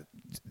that,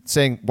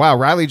 saying, wow,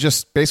 Riley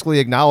just basically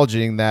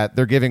acknowledging that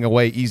they're giving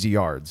away easy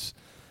yards.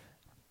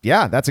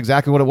 Yeah, that's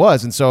exactly what it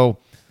was. And so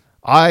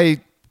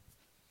I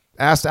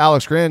asked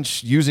Alex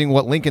Grinch, using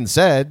what Lincoln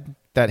said,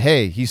 that,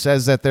 hey, he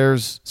says that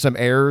there's some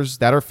errors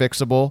that are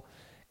fixable,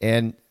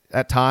 and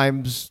at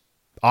times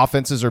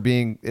offenses are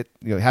being,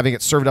 having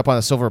it served up on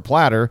a silver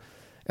platter.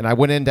 And I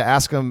went in to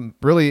ask him,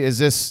 really, is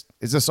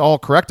this all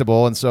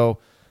correctable? And so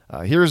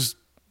here's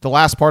the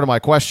last part of my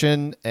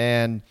question,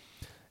 and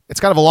it's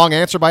kind of a long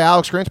answer by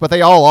Alex Grinch, but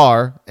they all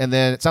are. And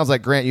then it sounds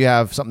like, Grant, you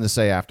have something to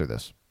say after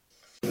this.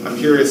 I'm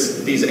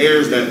curious, these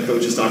errors that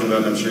Coach is talking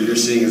about, I'm sure you're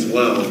seeing as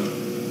well,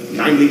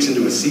 9 weeks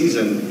into a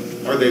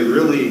season, are they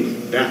really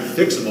that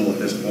fixable at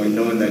this point,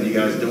 knowing that you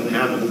guys don't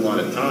have a whole lot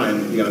of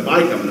time? You got a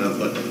bye coming up,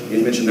 but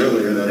you mentioned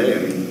earlier that,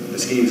 hey, the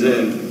scheme's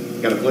in,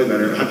 you got to play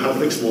better. How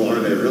fixable are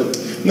they really?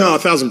 No, 1,000%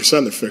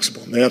 they're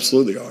fixable. They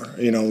absolutely are.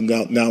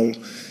 Now,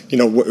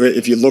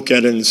 if you look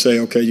at it and say,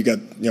 okay, you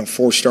got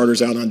 4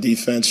 starters out on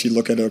defense, you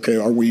look at, okay,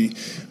 are we,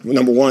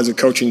 number one, as a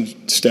coaching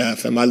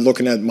staff, am I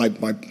looking at my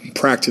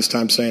practice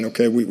time saying,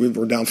 okay,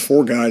 we're down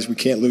 4 guys, we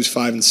can't lose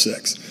 5 and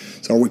 6.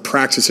 So are we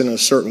practicing in a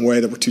certain way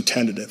that we're too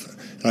tentative?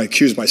 I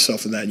accuse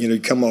myself of that. You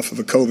come off of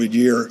a COVID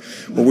year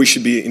where we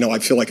should be, I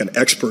feel like an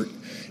expert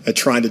at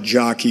trying to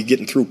jockey,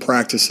 getting through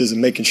practices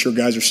and making sure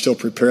guys are still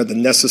prepared, the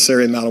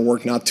necessary amount of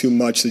work, not too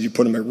much that you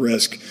put them at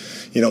risk.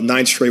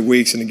 9 straight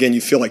weeks, and again, you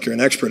feel like you're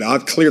an expert.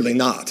 I'm clearly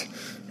not,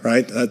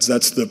 right? That's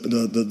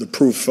the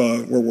proof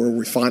where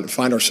we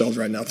find ourselves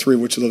right now. 3,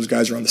 which of those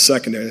guys are on the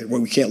secondary, where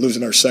we can't lose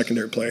in our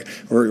secondary play,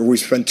 or we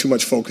spend too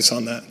much focus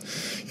on that.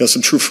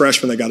 Some true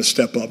freshmen that got to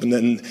step up, and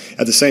then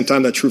at the same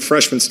time that true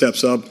freshman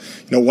steps up,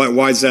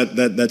 why is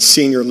that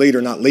senior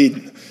leader not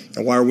leading?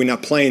 And why are we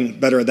not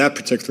playing better at that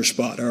particular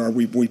spot? Or are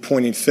we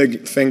pointing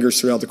fingers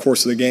throughout the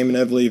course of the game?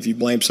 Inevitably, if you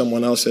blame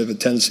someone else, they have a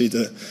tendency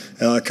to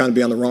kind of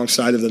be on the wrong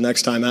side of the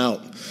next time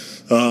out.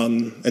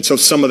 And so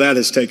some of that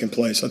has taken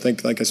place. I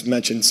think, like I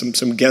mentioned,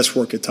 some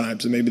guesswork at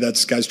times, and maybe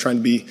that's guys trying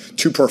to be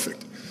too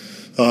perfect.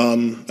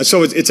 And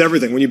so it's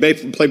everything. When you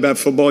play bad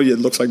football, it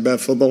looks like bad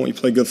football. When you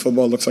play good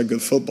football, it looks like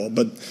good football.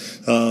 But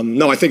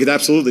no, I think it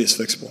absolutely is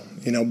fixable.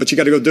 But you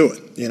got to go do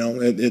it.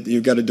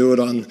 You got to do it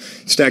on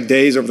stacked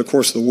days over the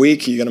course of the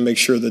week. You got to make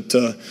sure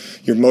that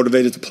you're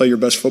motivated to play your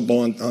best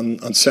football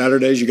on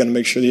Saturdays. You got to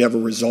make sure that you have a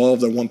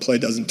resolve that one play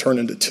doesn't turn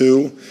into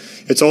 2.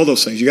 It's all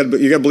those things. You got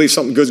to believe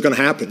something good's going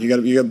to happen. You got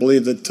to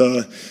believe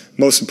that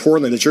most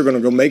importantly that you're going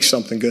to go make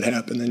something good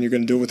happen, and you're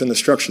going to do it within the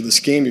structure of the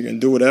scheme. You're going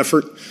to do it with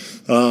effort.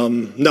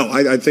 No,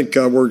 I think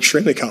we're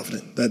extremely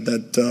confident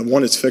that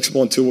 1, it's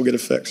fixable, and 2, we'll get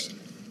it fixed.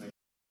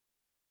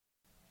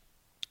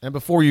 And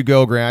before you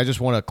go, Grant, I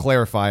just want to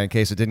clarify in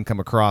case it didn't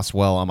come across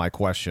well on my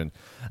question.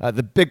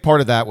 The big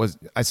part of that was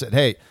I said,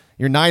 hey,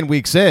 you're 9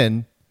 weeks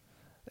in.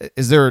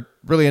 Is there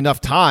really enough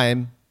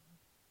time,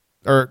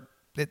 or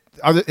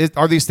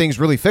are these things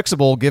really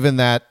fixable given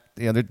that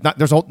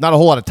there's not a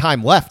whole lot of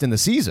time left in the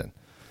season?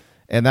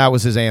 And that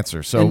was his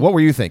answer. So what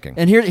were you thinking?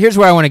 And here's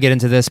where I want to get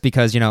into this,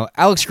 because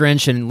Alex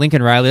Grinch and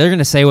Lincoln Riley, they're going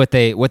to say what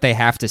they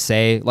have to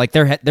say. Like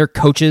they're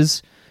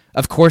coaches.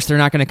 Of course, they're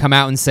not going to come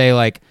out and say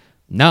like,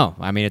 no,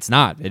 I mean, it's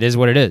not. It is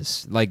what it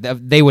is. Like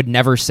they would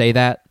never say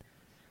that.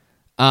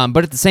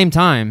 But at the same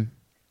time,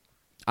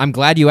 I'm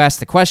glad you asked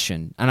the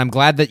question, and I'm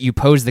glad that you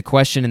posed the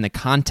question in the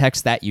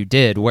context that you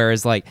did.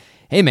 Whereas like,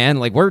 hey man,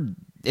 like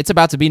it's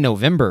about to be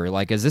November.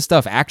 Like, is this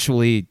stuff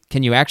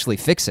can you actually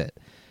fix it?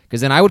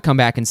 Because then I would come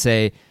back and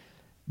say,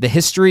 the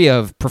history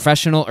of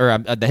professional or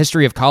the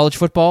history of college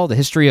football, the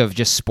history of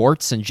just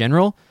sports in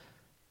general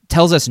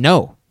tells us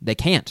no, they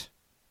can't.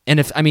 And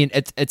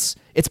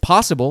it's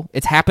possible.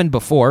 It's happened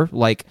before.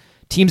 Like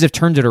teams have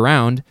turned it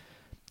around,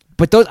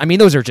 but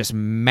those are just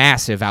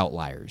massive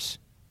outliers.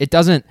 It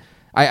doesn't.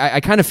 I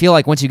kind of feel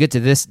like once you get to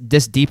this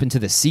deep into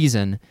the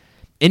season,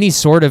 any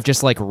sort of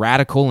just like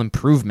radical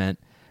improvement,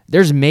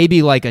 there's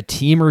maybe like a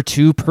team or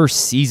 2 per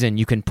season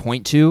you can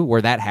point to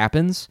where that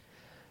happens.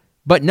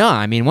 But no,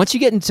 I mean, once you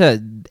get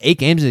into 8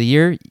 games of the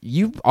year,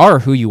 you are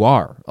who you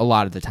are a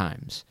lot of the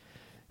times.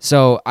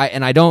 So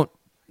I don't,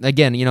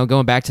 again,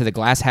 going back to the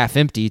glass half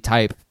empty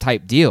type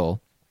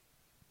deal,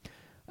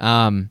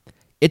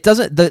 it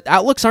doesn't, the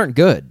outlooks aren't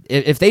good.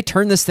 If they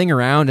turn this thing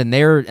around and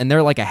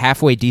they're like a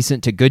halfway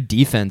decent to good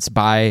defense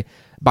by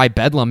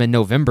Bedlam in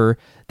November,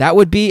 that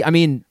would be,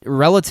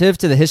 relative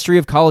to the history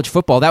of college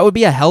football, that would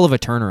be a hell of a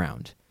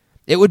turnaround.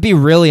 It would be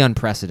really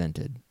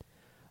unprecedented.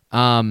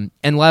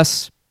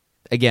 Unless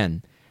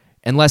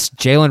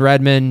Jalen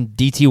Redmond,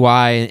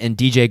 DTY, and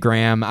DJ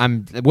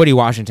Graham, Woody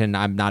Washington,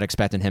 I'm not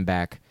expecting him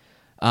back.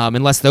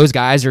 Unless those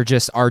guys are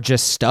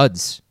just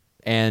studs,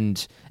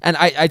 and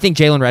I think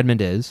Jalen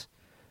Redmond is.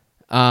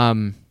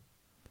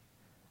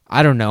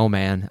 I don't know,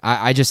 man.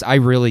 I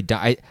really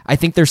I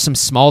think there's some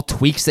small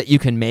tweaks that you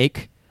can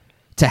make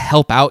to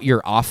help out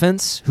your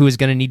offense, who is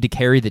going to need to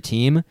carry the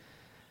team.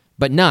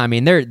 But no, I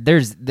mean,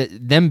 there's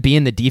them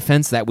being the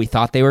defense that we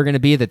thought they were going to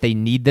be, that they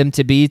need them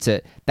to be.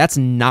 That's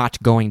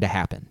not going to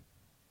happen.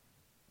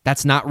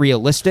 That's not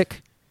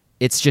realistic.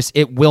 It's just,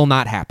 it will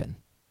not happen.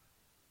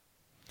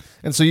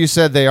 And so you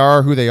said they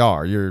are who they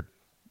are. You're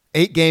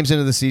 8 games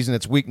into the season.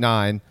 It's week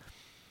 9.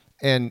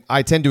 And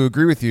I tend to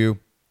agree with you.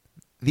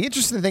 The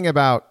interesting thing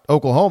about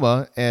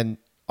Oklahoma, and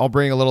I'll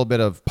bring a little bit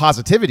of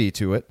positivity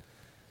to it,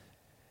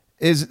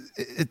 is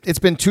it's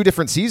been 2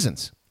 different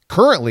seasons.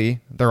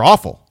 Currently, they're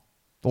awful.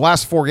 The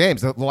last 4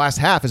 games, the last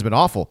half has been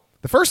awful.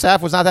 The first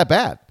half was not that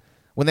bad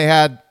when they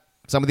had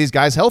some of these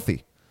guys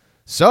healthy.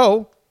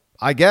 So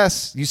I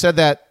guess you said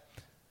that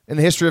in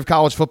the history of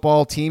college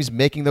football, teams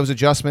making those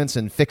adjustments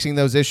and fixing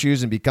those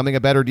issues and becoming a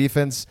better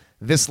defense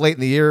this late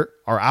in the year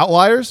are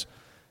outliers.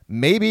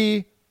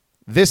 Maybe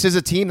this is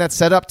a team that's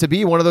set up to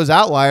be one of those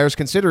outliers,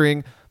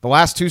 considering the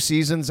last 2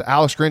 seasons,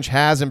 Alex Grinch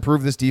has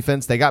improved this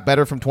defense. They got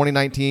better from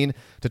 2019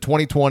 to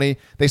 2020.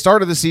 They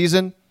started the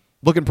season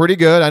looking pretty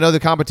good. I know the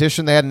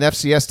competition, they had an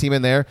FCS team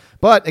in there,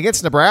 but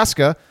against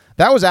Nebraska,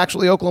 that was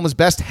actually Oklahoma's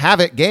best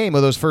havoc game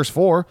of those first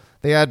 4.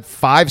 They had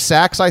 5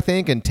 sacks, I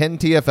think, and 10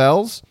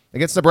 TFLs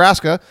against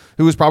Nebraska,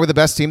 who was probably the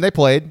best team they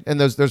played in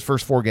those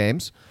first 4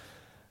 games.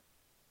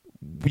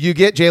 You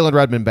get Jalen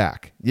Redmond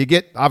back. You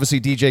get, obviously,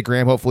 DJ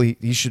Graham. Hopefully,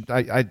 he should.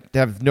 I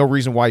have no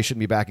reason why he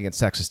shouldn't be back against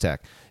Texas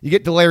Tech. You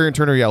get Delarian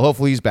Turner-Yell.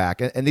 Hopefully, he's back.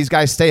 And these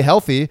guys stay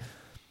healthy.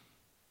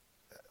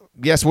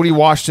 Yes, Woody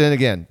Washington,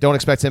 again, don't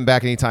expect him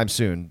back anytime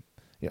soon.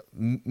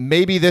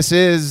 Maybe this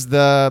is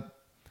the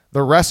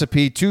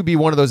recipe to be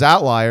one of those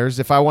outliers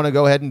if I want to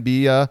go ahead and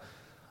be a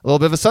little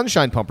bit of a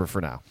sunshine pumper for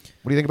now.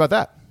 What do you think about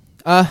that?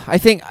 I don't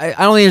think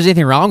there's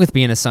anything wrong with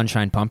being a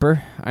sunshine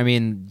pumper. I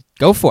mean,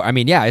 go for it. I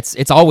mean, yeah,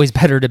 it's always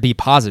better to be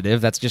positive.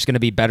 That's just going to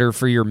be better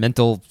for your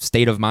mental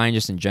state of mind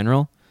just in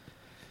general.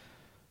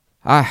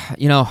 I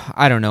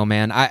don't know,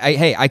 man.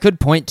 I could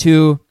point to,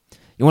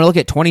 you want to look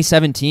at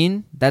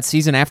 2017, that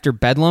season after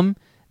Bedlam,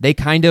 they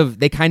kind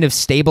of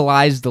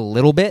stabilized a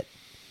little bit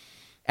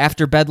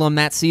after Bedlam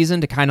that season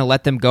to kind of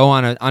let them go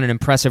on an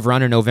impressive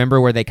run in November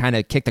where they kind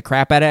of kicked the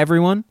crap out of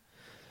everyone.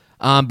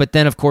 But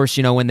then, of course,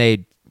 when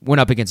they went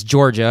up against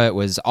Georgia, it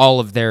was all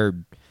of their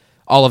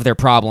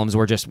problems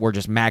were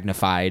just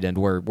magnified and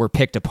were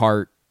picked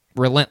apart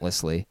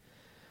relentlessly.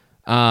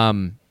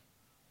 That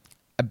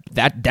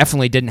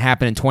definitely didn't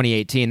happen in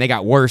 2018. They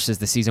got worse as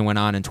the season went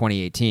on in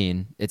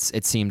 2018.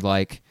 It seemed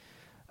like,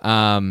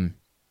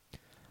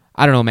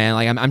 I don't know, man.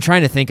 Like I'm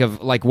trying to think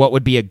of like what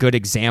would be a good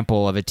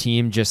example of a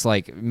team just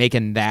like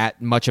making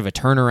that much of a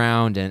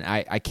turnaround, and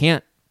I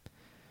can't.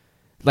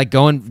 Like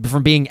going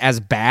from being as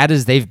bad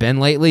as they've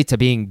been lately to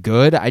being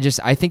good, I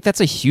think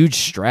that's a huge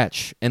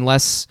stretch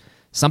unless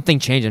something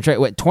changed.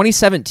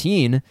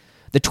 2017,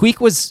 the tweak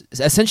was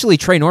essentially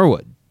Trey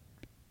Norwood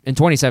in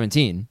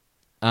 2017,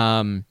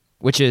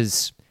 which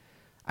is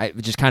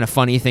kind of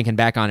funny thinking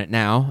back on it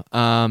now.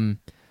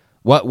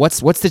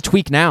 What's the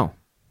tweak now?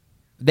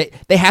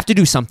 They have to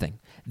do something.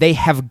 They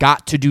have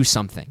got to do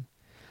something.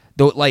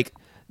 Though,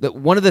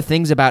 one of the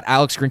things about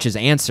Alex Grinch's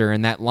answer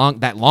and that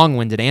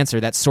long-winded answer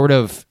that sort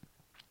of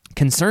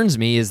concerns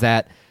me is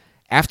that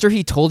after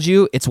he told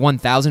you it's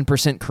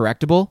 1,000%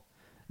 correctable,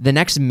 the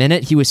next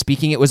minute he was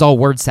speaking, it was all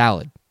word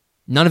salad.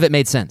 None of it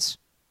made sense.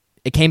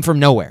 It came from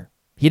nowhere.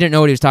 He didn't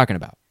know what he was talking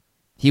about.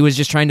 He was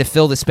just trying to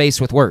fill the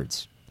space with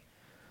words.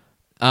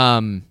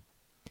 I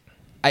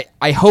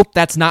hope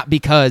that's not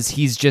because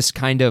he's just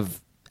kind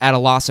of at a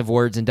loss of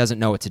words and doesn't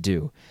know what to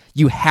do.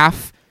 You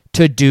have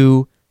to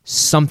do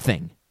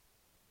something.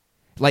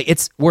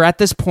 We're at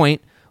this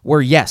point where,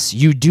 yes,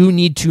 you do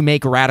need to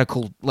make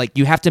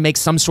you have to make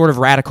some sort of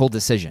radical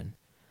decision.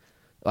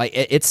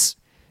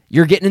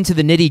 You're getting into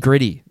the nitty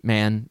gritty,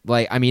 man.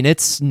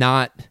 It's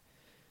not,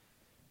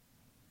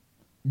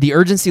 the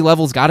urgency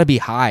level's got to be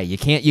high. You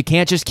can't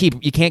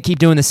keep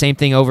doing the same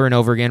thing over and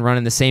over again,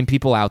 running the same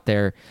people out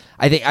there.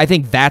 I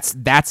think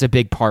that's a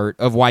big part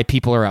of why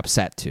people are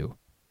upset too.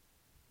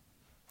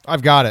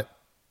 I've got it.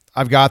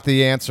 I've got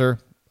the answer.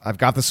 I've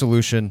got the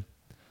solution.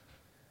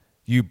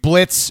 You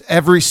blitz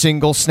every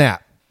single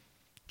snap.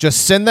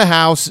 Just send the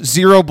house,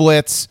 0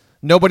 blitz,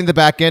 nobody in the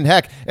back end.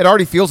 Heck, it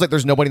already feels like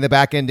there's nobody in the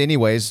back end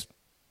anyways.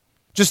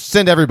 Just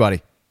send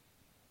everybody.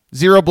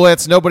 0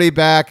 blitz, nobody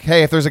back.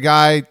 Hey, if there's a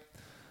guy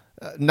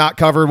not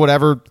covered,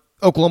 whatever.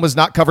 Oklahoma's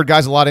not covered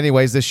guys a lot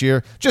anyways this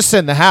year. Just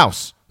send the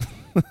house.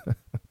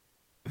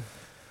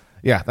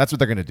 Yeah, that's what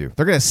they're going to do.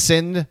 They're going to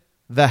send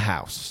the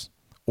house.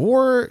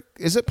 Or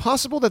is it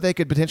possible that they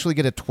could potentially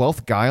get a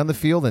 12th guy on the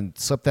field and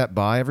slip that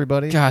by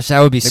everybody? Gosh, that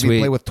would be Maybe sweet.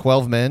 Play with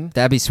 12 men?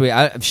 That'd be sweet.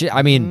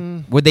 I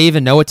mean, would they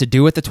even know what to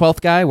do with the 12th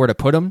guy? Where to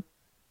put him?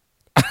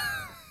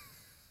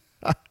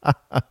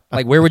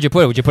 Where would you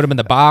put him? Would you put him in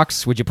the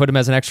box? Would you put him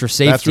as an extra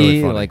safety? That's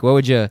really funny. What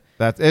would you?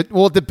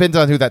 It depends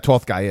on who that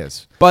 12th guy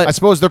is. But I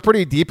suppose they're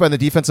pretty deep on the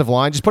defensive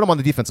line. Just put him on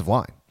the defensive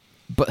line.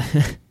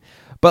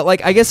 But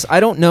like, I guess I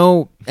don't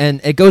know, and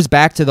it goes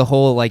back to the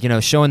whole like,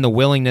 showing the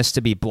willingness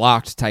to be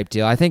blocked type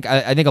deal. I think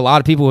a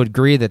lot of people would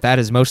agree that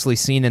is mostly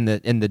seen in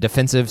the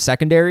defensive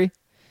secondary.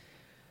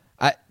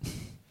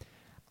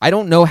 I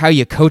don't know how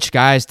you coach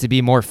guys to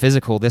be more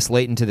physical this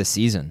late into the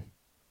season.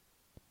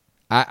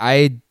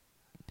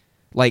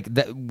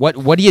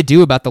 What do you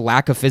do about the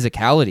lack of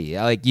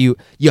physicality? Like you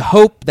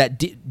hope that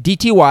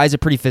DTY is a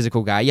pretty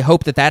physical guy. You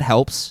hope that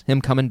helps him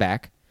coming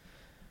back.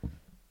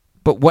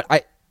 But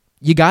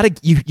you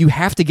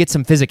have to get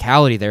some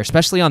physicality there,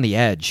 especially on the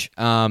edge.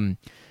 And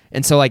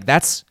so like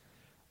that's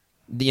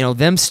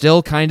them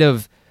still kind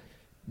of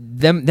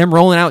them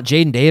rolling out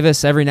Jaden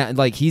Davis every night.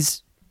 Like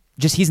he's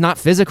not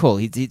physical.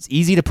 It's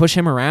easy to push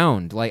him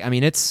around. Like I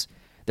mean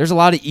there's a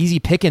lot of easy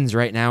pickings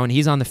right now, and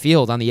he's on the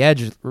field on the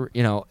edge.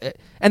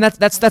 And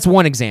that's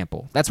one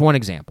example. That's one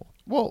example.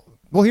 Well,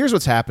 here's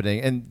what's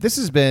happening, and this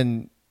has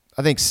been,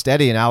 I think,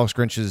 steady in Alex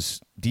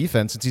Grinch's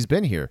defense since he's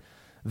been here.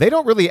 They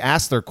don't really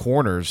ask their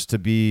corners to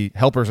be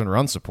helpers and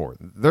run support.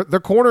 Their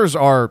corners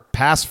are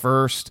pass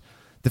first,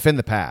 defend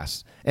the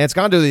pass, and it's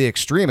gone to the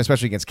extreme,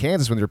 especially against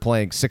Kansas when they're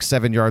playing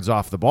 6-7 yards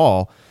off the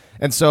ball.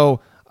 And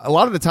so a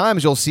lot of the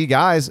times you'll see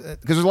guys,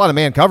 because there's a lot of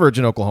man coverage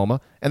in Oklahoma,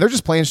 and they're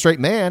just playing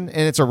straight man,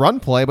 and it's a run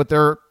play, but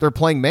they're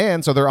playing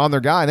man, so they're on their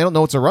guy, and they don't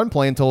know it's a run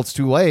play until it's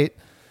too late.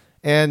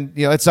 And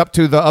it's up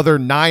to the other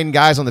 9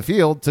 guys on the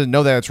field to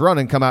know that it's run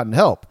and come down and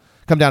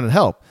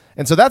help.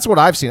 And so that's what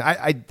I've seen.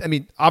 I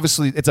mean,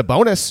 obviously it's a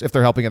bonus if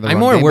they're helping in the run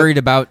game. I'm more worried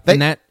about in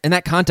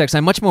that context.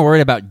 I'm much more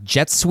worried about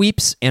jet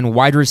sweeps and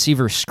wide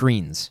receiver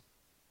screens.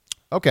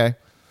 Okay,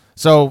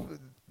 so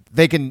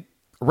they can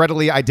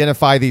readily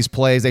identify these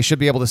plays. They should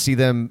be able to see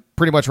them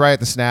pretty much right at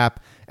the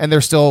snap, and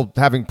they're still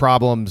having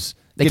problems.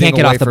 They can't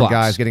get off the blocks.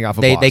 Guys getting off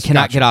of blocks. They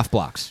cannot get off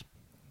blocks.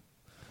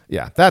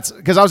 Yeah, that's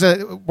because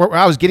where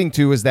I was getting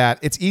to is that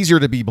it's easier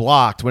to be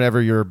blocked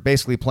whenever you're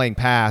basically playing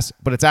pass,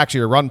 but it's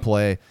actually a run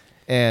play,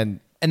 and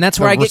that's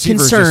where I get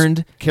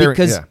concerned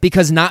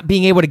because not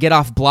being able to get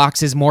off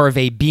blocks is more of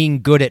a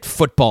being good at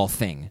football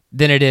thing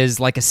than it is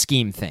like a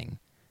scheme thing,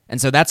 and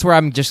so that's where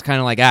I'm just kind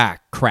of like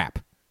crap.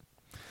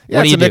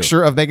 Yeah, it's a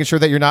mixture of making sure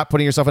that you're not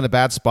putting yourself in a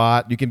bad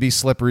spot. You can be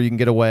slippery. You can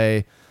get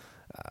away.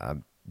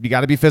 You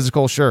got to be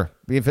physical, sure.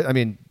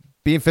 Being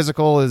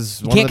physical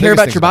is one of the biggest things about football. You can't care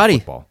about your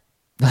body.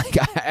 Like,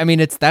 I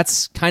mean,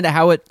 that's kind of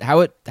how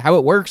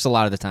it works a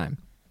lot of the time.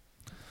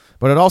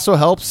 But it also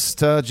helps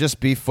to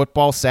just be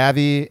football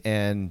savvy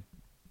and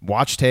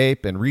watch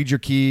tape and read your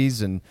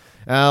keys. And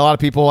a lot of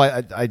people,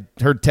 I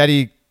heard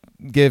Teddy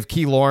give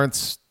Key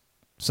Lawrence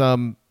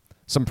some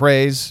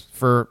praise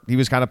for he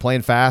was kind of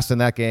playing fast in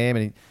that game,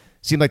 and he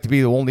seemed like to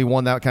be the only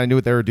one that kind of knew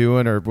what they were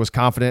doing or was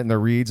confident in their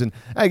reads. And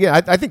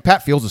again, I think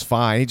Pat Fields is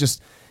fine.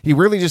 He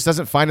really just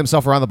doesn't find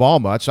himself around the ball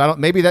much.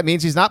 Maybe that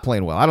means he's not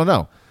playing well. I don't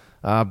know.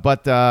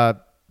 But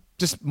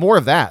just more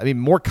of that. I mean,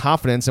 more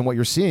confidence in what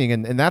you're seeing.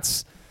 And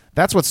that's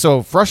what's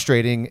so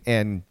frustrating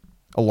and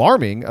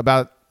alarming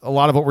about a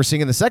lot of what we're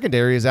seeing in the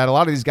secondary is that a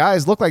lot of these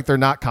guys look like they're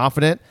not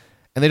confident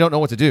and they don't know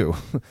what to do.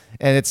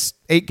 And it's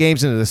 8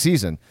 games into the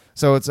season.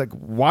 So it's like,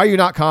 why are you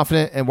not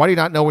confident and why do you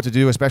not know what to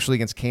do, especially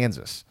against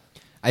Kansas?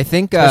 I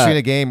think especially in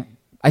a game.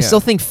 I still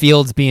think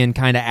Fields being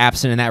kind of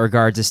absent in that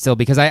regards is still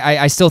because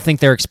I still think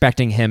they're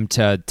expecting him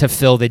to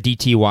fill the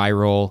DTY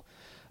role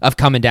of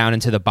coming down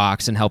into the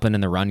box and helping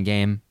in the run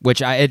game,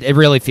 which it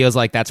really feels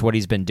like that's what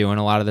he's been doing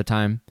a lot of the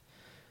time.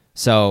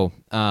 So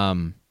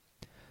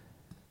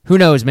who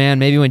knows, man?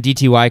 Maybe when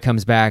DTY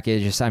comes back,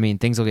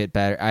 things will get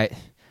better.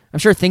 I'm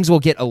sure things will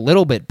get a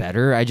little bit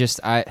better.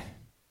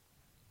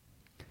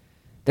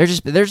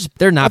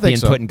 They're not being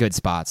put in good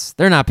spots.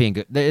 They're not being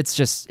good.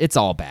 It's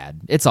all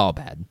bad. It's all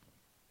bad.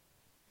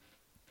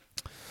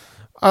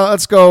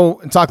 Let's go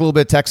and talk a little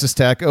bit Texas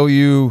Tech.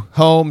 OU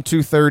home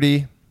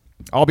 2:30.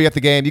 I'll be at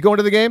the game. You going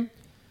to the game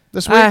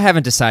this week? I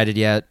haven't decided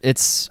yet.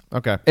 It's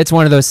okay. It's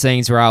one of those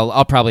things where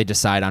I'll probably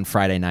decide on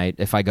Friday night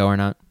if I go or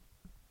not.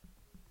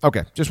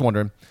 Okay, just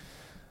wondering.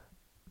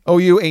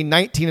 OU a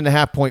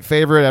 19.5-point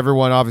favorite.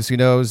 Everyone obviously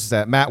knows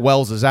that Matt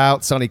Wells is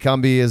out. Sonny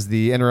Cumbie is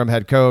the interim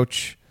head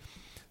coach.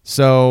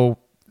 So,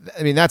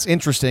 I mean, that's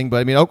interesting, but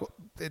I mean,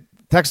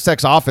 Texas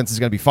Tech's offense is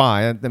going to be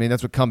fine. I mean,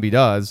 that's what Cumbie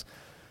does.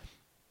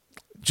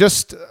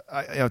 Just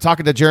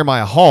talking to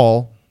Jeremiah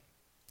Hall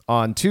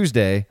on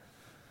Tuesday,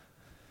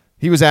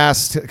 he was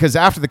asked because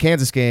after the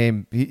Kansas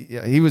game,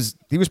 he was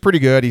pretty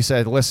good. He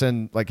said,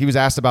 "Listen, like he was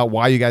asked about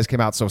why you guys came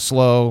out so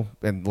slow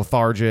and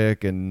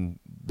lethargic, and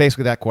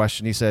basically that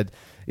question. He said,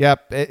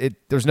 "Yep,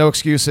 there's no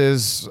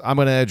excuses. I'm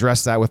going to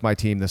address that with my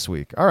team this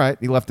week." All right,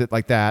 he left it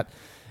like that.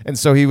 And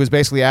so he was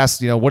basically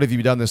asked, what have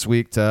you done this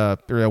week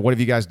what have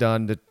you guys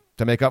done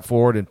to make up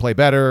for it and play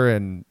better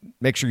and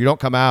make sure you don't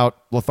come out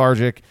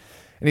lethargic?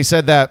 And he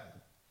said that,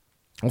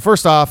 well,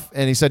 first off,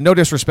 and he said, no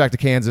disrespect to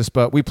Kansas,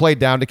 but we played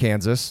down to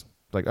Kansas.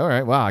 Like, all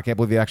right, wow, I can't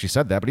believe he actually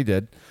said that, but he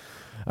did.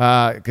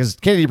 Because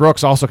Kennedy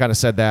Brooks also kind of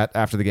said that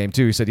after the game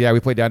too. He said, yeah, we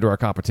played down to our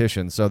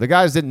competition. So the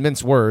guys didn't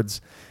mince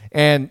words.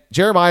 And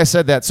Jeremiah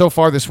said that so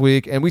far this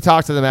week, and we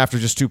talked to them after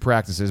just 2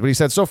 practices, but he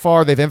said so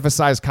far they've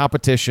emphasized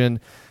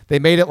competition. They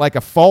made it like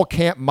a fall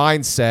camp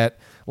mindset,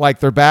 like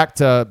they're back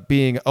to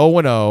being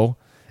 0-0,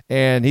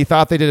 and he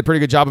thought they did a pretty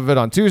good job of it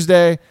on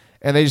Tuesday,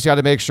 and they just got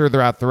to make sure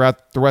they're out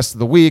throughout the rest of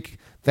the week,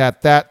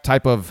 that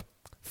type of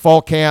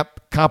fall camp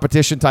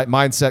competition type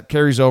mindset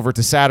carries over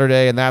to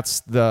Saturday, and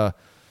that's the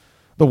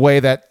way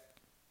that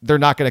they're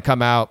not going to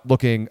come out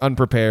looking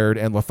unprepared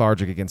and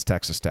lethargic against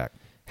Texas Tech.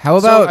 How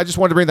about? So I just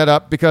wanted to bring that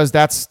up because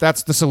that's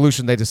the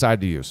solution they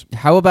decided to use.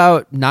 How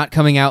about not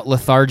coming out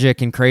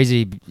lethargic and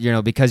crazy?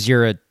 Because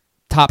you're a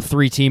top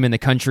 3 team in the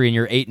country and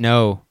you're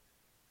 8-0,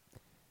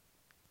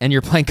 and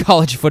you're playing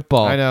college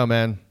football. I know,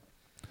 man.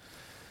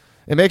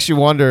 It makes you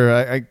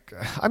wonder.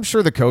 I'm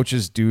sure the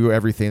coaches do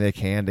everything they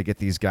can to get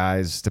these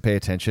guys to pay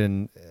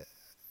attention.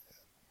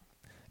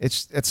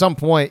 It's at some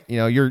point,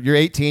 you're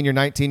 18, you're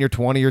 19, you're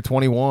 20, you're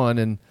 21,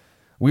 and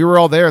we were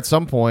all there at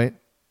some point.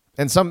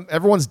 And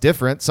everyone's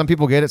different. Some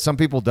people get it, some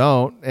people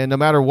don't. And no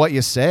matter what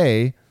you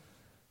say,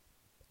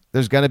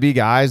 there's going to be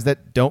guys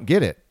that don't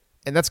get it.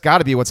 And that's got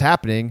to be what's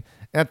happening.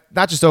 And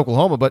not just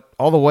Oklahoma, but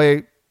all the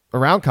way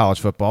around college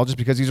football, just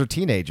because these are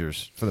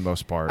teenagers for the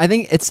most part. I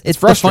think it's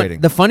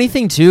frustrating. The funny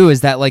thing too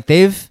is that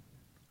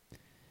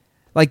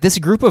this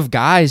group of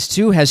guys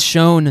too has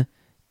shown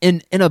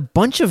in a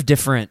bunch of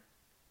different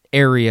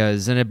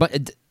areas and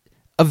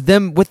of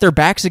them with their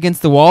backs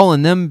against the wall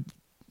and them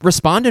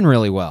responding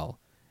really well.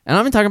 And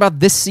I'm talking about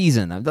this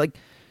season.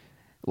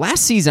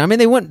 Last season,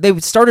 they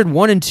started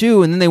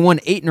 1-2 and then they won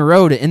 8 in a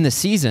row to end the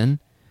season.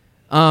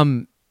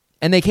 And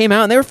they came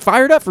out and they were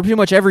fired up for pretty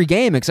much every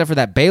game except for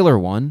that Baylor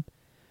one.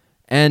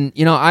 And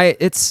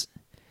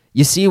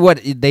you see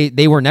what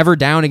they were never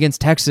down against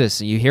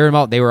Texas. You hear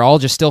about they were all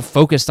just still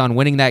focused on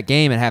winning that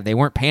game and they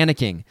weren't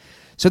panicking.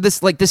 So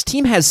this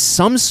team has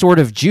some sort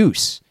of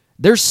juice.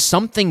 There's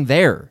something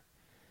there.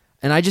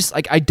 And I just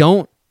I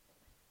don't.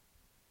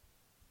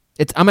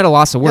 I'm at a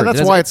loss of words. Yeah,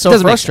 that's why it's so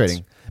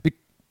frustrating.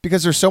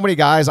 Because there's so many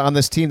guys on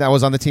this team that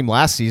was on the team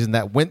last season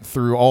that went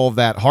through all of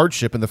that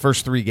hardship in the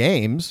first 3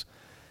 games.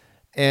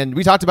 And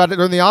we talked about it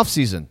during the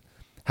offseason.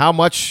 How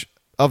much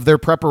of their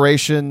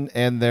preparation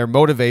and their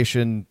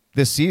motivation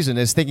this season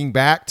is thinking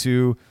back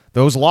to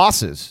those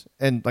losses.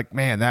 And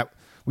man, that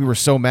we were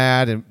so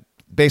mad. And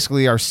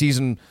basically our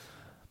season,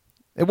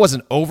 it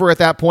wasn't over at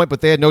that point,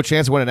 but they had no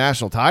chance to win a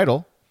national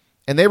title.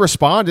 And they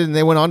responded and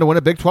they went on to win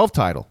a Big 12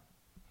 title.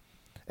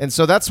 And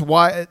so that's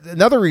why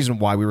another reason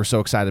why we were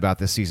so excited about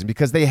this season,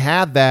 because they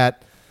had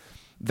that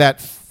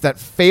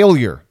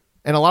failure,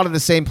 and a lot of the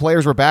same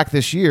players were back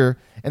this year.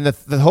 And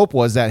the hope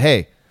was that,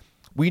 hey,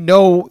 we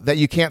know that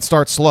you can't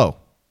start slow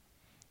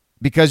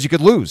because you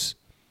could lose.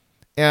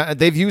 And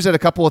they've used it a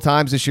couple of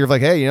times this year.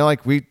 I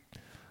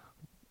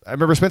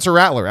remember Spencer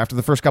Rattler after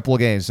the first couple of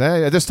games.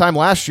 Hey, at this time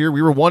last year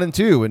we were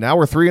 1-2, and now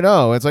we're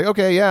 3-0. It's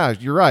okay, yeah,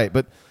 you're right.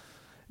 But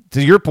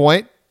to your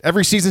point,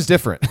 every season's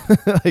different.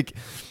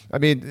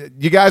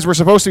 You guys were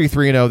supposed to be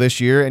 3-0 this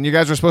year, and you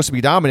guys were supposed to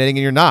be dominating,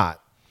 and you're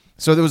not.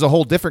 So there was a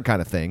whole different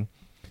kind of thing.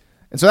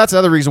 And so that's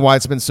another reason why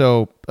it's been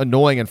so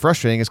annoying and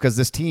frustrating, is because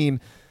this team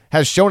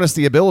has shown us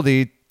the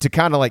ability to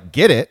kind of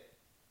get it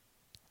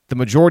the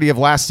majority of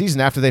last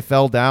season after they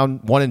fell down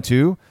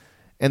 1-2.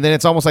 And then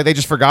it's almost like they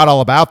just forgot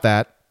all about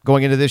that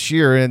going into this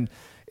year. And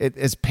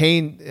as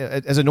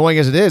annoying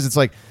as it is, it's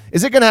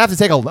is it going to have to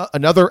take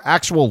another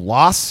actual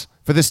loss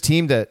for this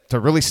team to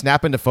really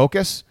snap into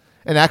focus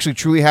and actually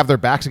truly have their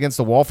backs against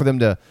the wall for them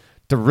to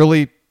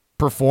really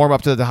perform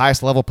up to the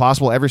highest level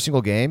possible every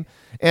single game?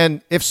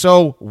 And if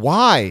so,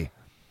 why?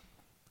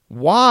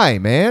 Why,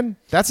 man?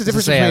 That's the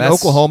difference between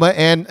Oklahoma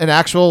and an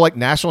actual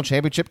national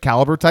championship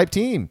caliber type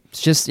team.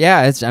 It's just,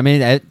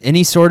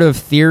 any sort of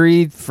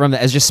theory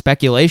as just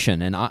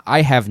speculation, and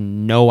I have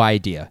no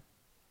idea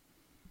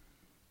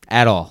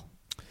at all.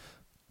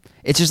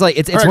 It's just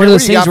it's right, one of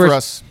those things where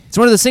it's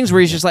one of those things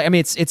where he's just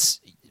it's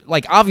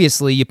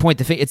obviously you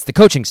point it's the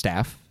coaching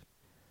staff,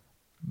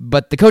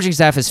 but the coaching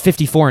staff is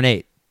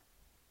 54-8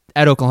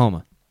 at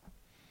Oklahoma.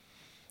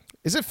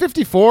 Is it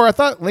 54? I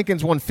thought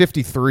Lincoln's won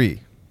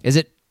 53. Is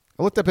it?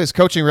 I looked up his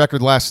coaching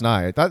record last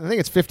night. I think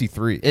it's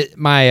 53.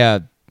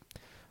 I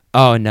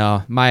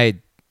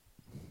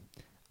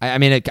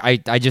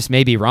just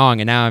may be wrong,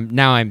 and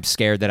now I'm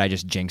scared that I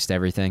just jinxed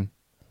everything.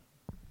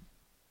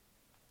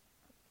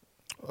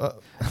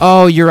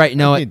 You're right.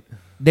 No,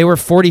 they were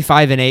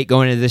 45-8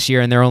 going into this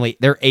year, and they're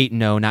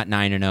 8-0, not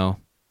 9-0.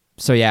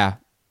 So yeah.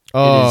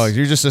 Oh,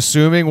 you're just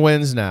assuming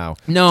wins now.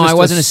 No, just I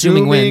wasn't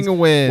assuming wins.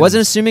 wins.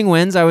 Wasn't assuming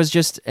wins. I was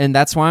just, and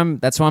that's why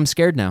I'm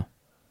scared now.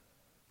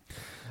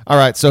 All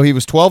right, so he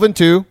was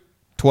 12-2,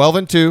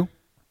 12-2,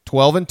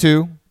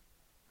 12-2,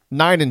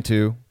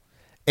 9-2,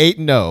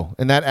 8-0,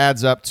 and that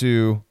adds up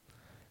to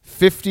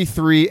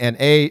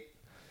 53-8.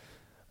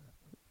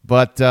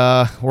 But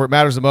where it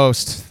matters the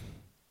most,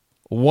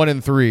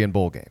 1-3 in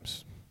bowl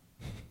games,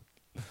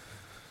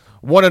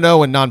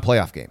 1-0 in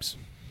non-playoff games.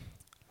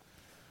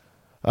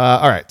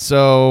 All right,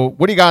 so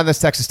what do you got in this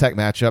Texas Tech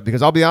matchup?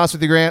 Because I'll be honest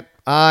with you, Grant,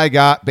 I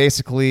got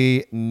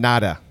basically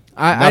nada.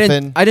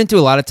 Nothing. I didn't do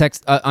a lot of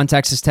on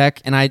Texas Tech,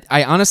 and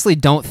I honestly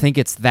don't think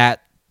it's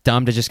that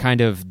dumb to just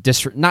kind of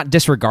not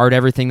disregard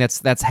everything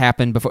that's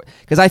happened before,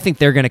 because I think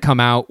they're going to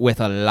come out with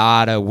a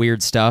lot of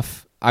weird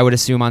stuff I would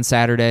assume, on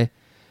Saturday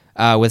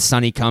with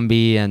Sonny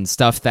Cumbie and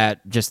stuff that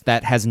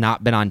has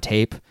not been on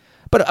tape.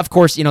 But of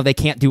course, they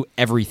can't do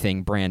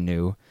everything brand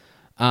new.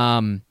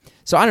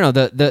 So I don't know.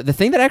 The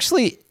thing that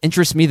actually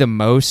interests me the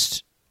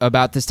most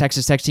about this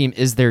Texas Tech team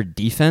is their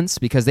defense,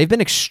 because they've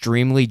been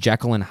extremely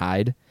Jekyll and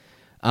Hyde.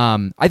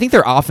 I think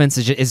their offense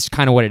is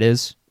kind of what it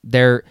is.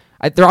 Their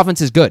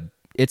offense is good.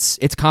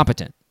 It's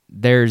competent.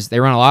 They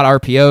run a lot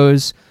of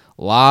RPOs,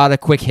 a lot of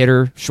quick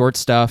hitter, short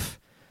stuff.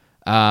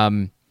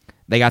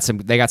 They got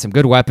some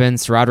good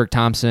weapons. Roderick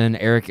Thompson,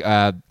 Eric.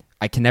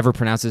 I can never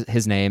pronounce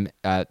his name.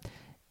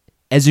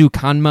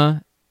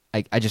 Ezukanma.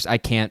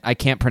 I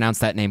can't pronounce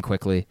that name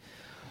quickly.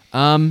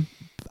 I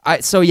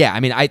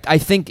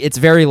think it's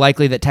very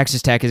likely that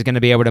Texas Tech is going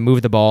to be able to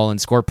move the ball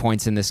and score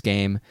points in this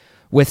game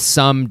with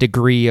some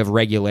degree of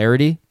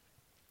regularity.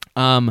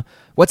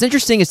 What's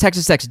interesting is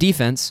Texas Tech's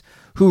defense,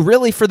 who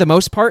really, for the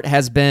most part,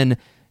 has been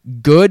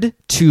good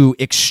to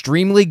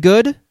extremely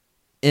good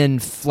in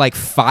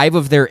 5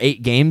 of their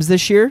 8 games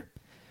this year.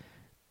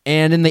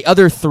 And in the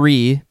other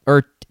 3,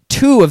 or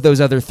 2 of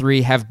those other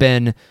 3 have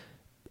been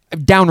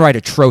downright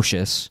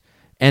atrocious.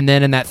 And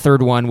then in that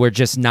third one, we're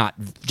just not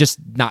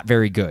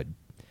very good.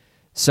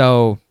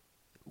 So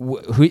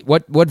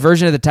what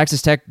version of the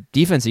Texas Tech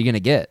defense are you going to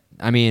get?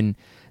 I mean,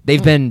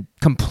 they've been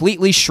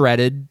completely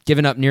shredded,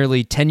 giving up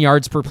nearly 10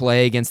 yards per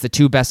play against the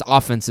 2 best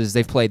offenses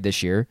they've played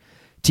this year,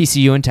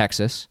 TCU and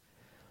Texas.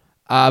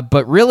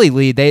 But really,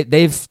 Lee,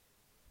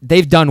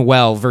 they've done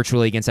well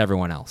virtually against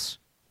everyone else.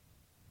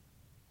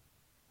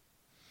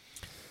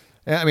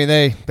 Yeah, I mean,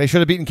 they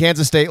should have beaten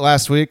Kansas State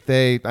last week.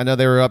 I know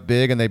they were up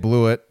big and they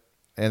blew it,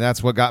 and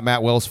that's what got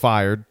Matt Wells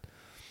fired.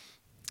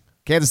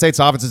 Kansas State's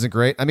offense isn't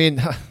great. I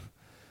mean,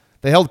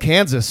 they held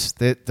Kansas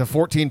to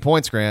 14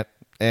 points, Grant,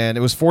 and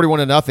it was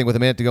 41-0 with a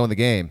minute to go in the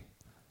game.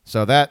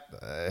 So they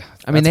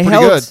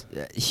held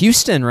good.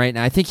 Houston right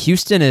now. I think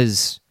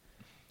Houston's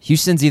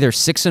either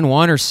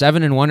 6-1 or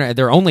 7-1.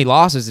 Their only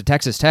loss is to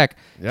Texas Tech.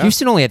 Yeah.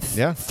 Houston only had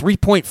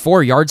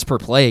 3.4 yards per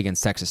play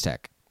against Texas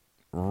Tech.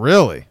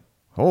 Really?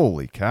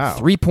 Holy cow.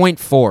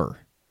 3.4.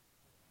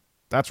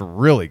 That's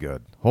really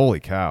good. Holy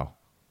cow.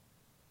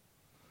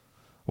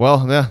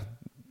 Well, yeah.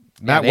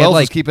 Matt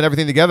Wells is keeping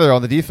everything together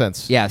on the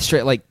defense. Yeah,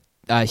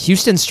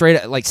 Houston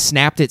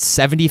snapped it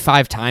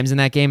 75 times in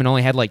that game and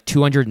only had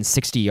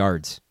 260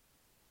 yards.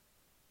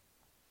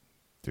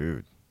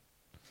 Dude.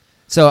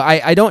 So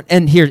I don't,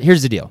 and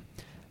here's the deal.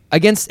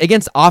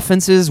 Against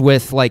offenses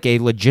with a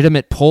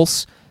legitimate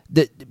pulse,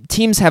 the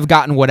teams have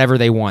gotten whatever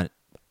they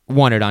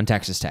wanted on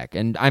Texas Tech.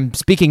 And I'm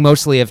speaking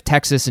mostly of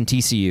Texas and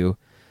TCU.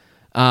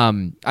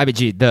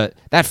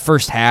 That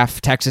first half,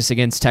 Texas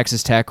against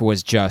Texas Tech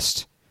was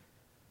just,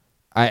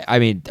 I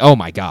mean, oh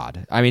my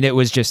God. I mean, it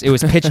was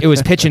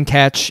pitch and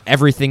catch.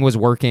 Everything was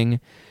working.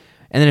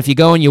 And then if you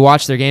go and you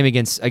watch their game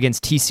against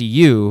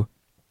TCU,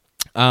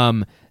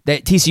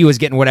 that TCU was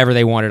getting whatever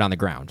they wanted on the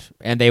ground,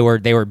 and they were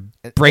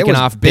breaking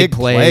off big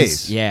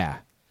plays. Yeah.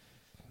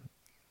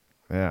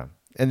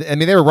 And I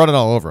mean, they were running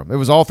all over them. It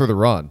was all through the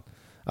run.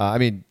 I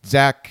mean,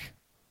 Zach,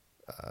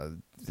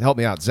 help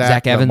me out.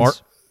 Zach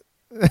Evans.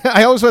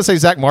 I always want to say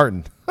Zach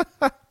Martin.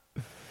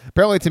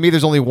 Apparently, to me,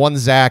 there's only one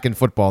Zach in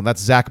football, and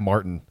that's Zach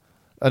Martin,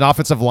 an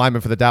offensive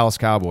lineman for the Dallas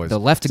Cowboys. The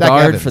left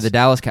guard Evans. For the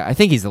Dallas Cowboys. I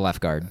think he's the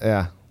left guard.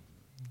 Yeah.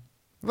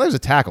 Well, there's a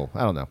tackle.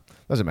 I don't know.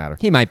 Doesn't matter.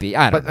 He might be.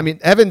 I don't know. I mean,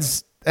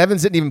 Evans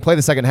didn't even play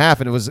the second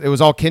half, and it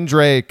was all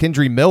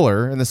Kendry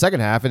Miller in the second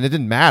half, and it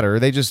didn't matter.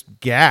 They just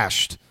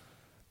gashed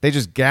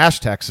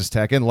Texas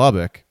Tech in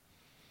Lubbock.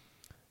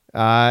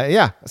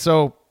 Yeah.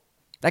 So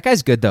that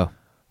guy's good though.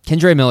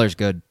 Kendry Miller's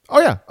good. Oh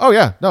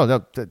yeah. No,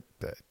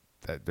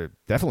 they're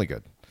definitely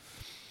good.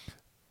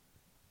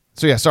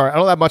 So yeah, sorry, I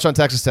don't have much on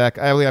Texas Tech.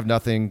 I really have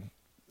nothing.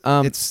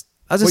 They're going to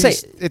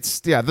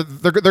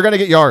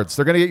get yards.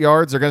 They're going to get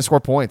yards. They're going to score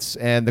points.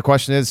 And the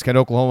question is, can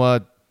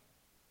Oklahoma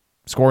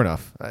score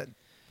enough?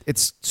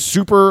 It's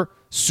super,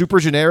 super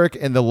generic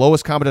and the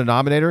lowest common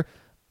denominator.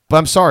 But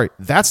I'm sorry,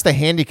 that's the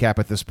handicap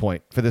at this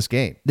point for this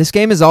game. This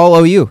game is all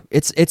OU.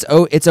 It's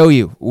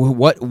OU.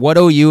 What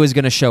OU is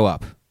going to show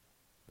up?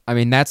 I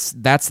mean, that's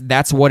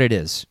what it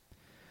is.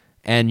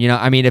 And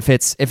I mean, if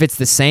it's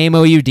the same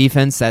OU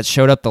defense that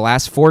showed up the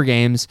last 4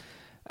 games,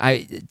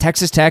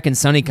 Texas Tech and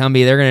Sonny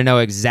Cumbie, they're going to know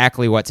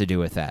exactly what to do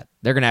with that.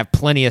 They're going to have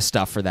plenty of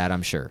stuff for that,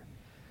 I'm sure.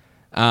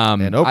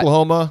 And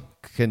Oklahoma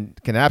can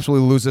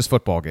absolutely lose this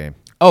football game.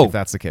 Oh, if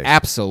that's the case,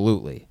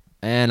 absolutely.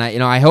 And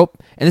I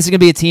hope, and this is going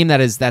to be a team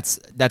that's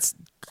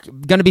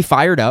going to be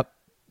fired up,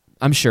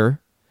 I'm sure.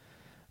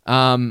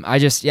 I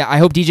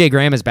hope DJ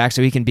Graham is back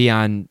so he can be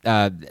on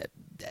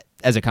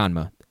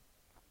Ezukanma.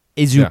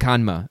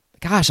 Yeah.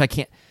 Gosh, I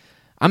can't.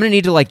 I'm going to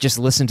need to just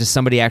listen to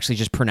somebody actually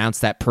just pronounce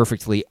that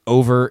perfectly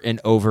over and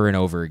over and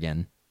over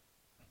again.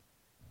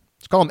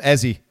 Let's call him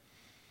Ezzy.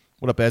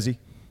 What up, Ezzy?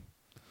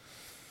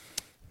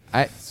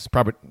 It's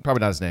probably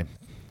not his name.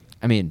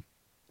 I mean,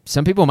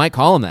 some people might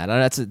call him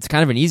that. It's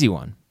kind of an easy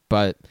one,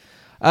 but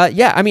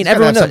yeah. I mean,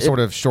 everyone knows some sort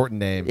of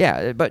shortened name.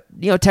 Yeah, but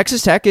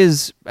Texas Tech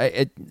is,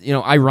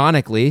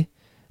 ironically,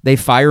 They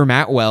fire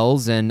Matt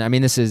Wells, and I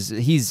mean,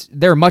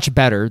 they're much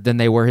better than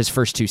they were his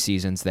first 2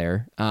 seasons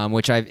there. There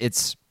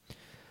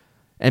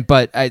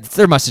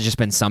must have just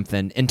been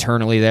something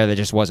internally there that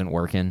just wasn't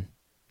working.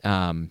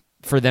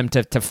 For them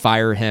to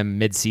fire him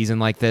mid-season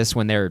like this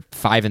when they're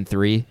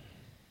 5-3.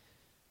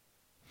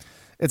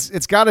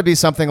 It's got to be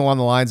something along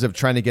the lines of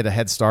trying to get a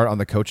head start on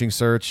the coaching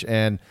search.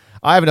 And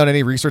I haven't done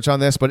any research on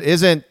this, but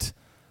maybe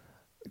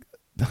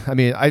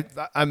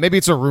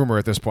it's a rumor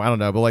at this point. I don't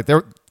know, but like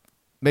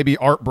maybe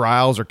Art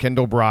Briles or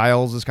Kendall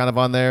Briles is kind of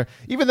on there.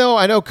 Even though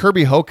I know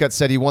Kirby Hocutt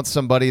said he wants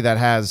somebody that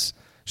has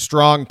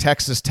strong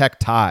Texas Tech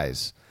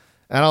ties.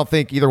 And I don't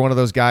think either one of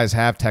those guys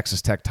have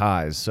Texas Tech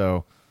ties.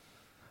 So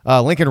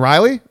Lincoln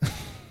Riley?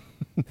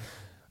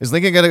 Is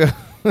Lincoln going to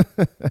go?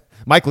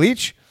 Mike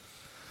Leach?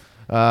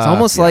 It's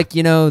almost like,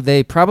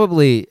 they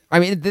probably,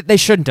 they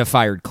shouldn't have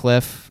fired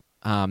Cliff.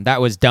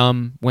 That was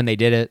dumb when they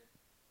did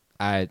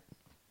it.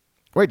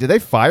 Wait, did they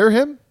fire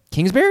him?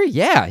 Kingsbury?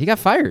 Yeah, he got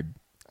fired.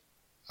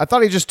 I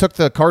thought he just took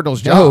the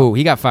Cardinals' job. No,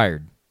 he got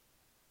fired.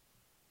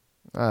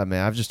 Man,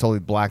 I've just totally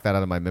blacked that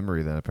out of my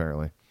memory then,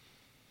 apparently.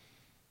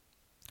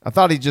 I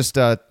thought he just,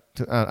 I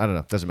don't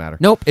know, doesn't matter.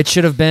 Nope, it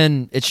should have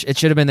been,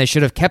 they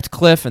should have kept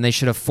Cliff, and they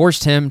should have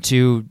forced him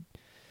to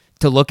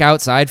look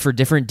outside for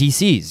different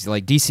DCs,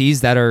 like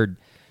DCs that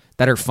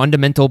are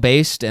fundamental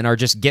based and are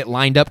just get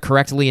lined up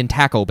correctly and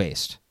tackle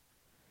based.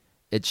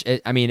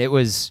 It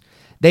was,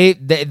 they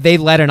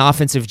let an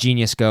offensive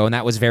genius go, and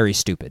that was very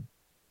stupid.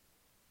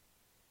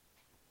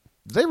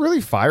 Did they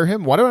really fire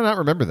him? Why do I not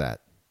remember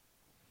that?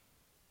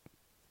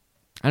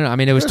 I don't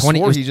know. It was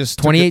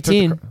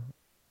 2018.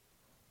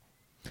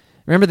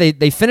 Remember,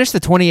 they finished the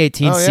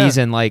 2018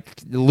 season like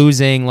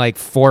losing like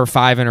 4 or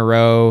 5 in a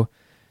row,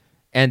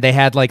 and they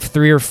had like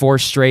 3 or 4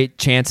 straight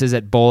chances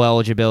at bowl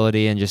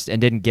eligibility and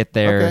didn't get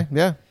there. Okay,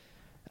 yeah.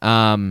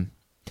 And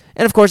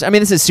of course,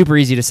 this is super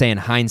easy to say in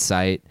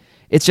hindsight.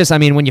 It's just,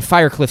 when you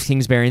fire Cliff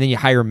Kingsbury and then you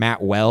hire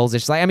Matt Wells,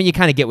 it's like, you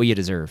kind of get what you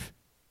deserve.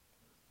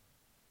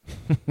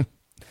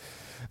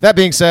 That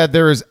being said,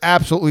 there is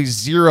absolutely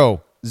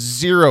zero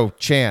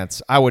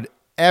chance I would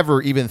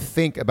ever even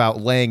think about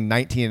laying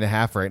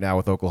 19.5 right now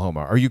with Oklahoma.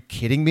 Are you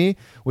kidding me?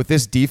 With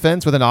this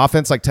defense, with an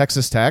offense like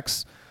Texas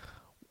Tech's?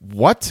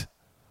 What?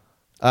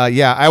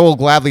 Yeah, I will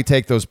gladly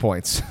take those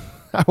points.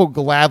 I will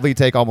gladly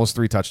take almost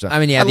 3 touchdowns.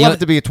 I'd love it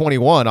to be a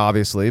 21,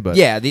 obviously, but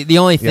yeah, the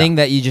only thing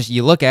that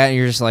you look at and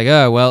you're just like,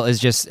 oh well, is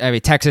just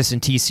Texas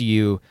and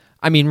TCU.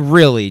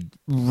 Really,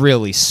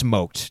 really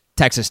smoked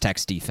Texas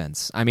Tech's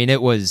defense.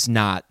 It was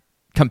not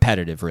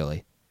competitive,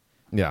 really.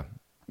 Yeah.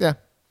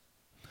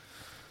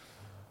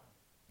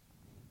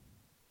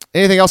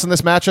 Anything else in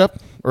this matchup,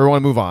 or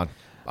want to move on?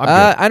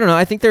 I don't know.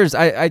 I think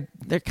I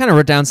kind of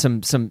wrote down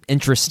some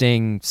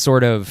interesting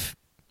sort of,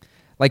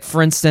 like,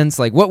 for instance,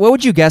 like what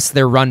would you guess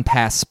their run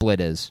pass split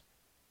is?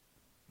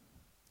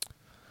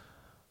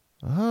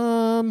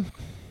 I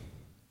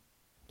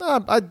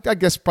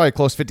guess probably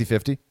close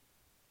 50-50.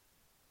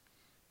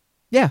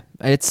 Yeah,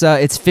 it's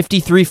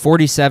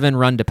 53-47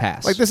 run to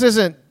pass. Like this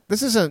isn't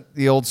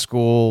the old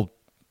school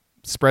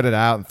spread it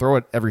out and throw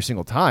it every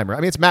single time,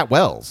 right? It's Matt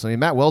Wells.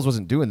 Matt Wells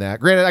wasn't doing that.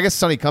 Granted, I guess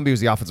Sonny Cumbie was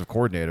the offensive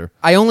coordinator.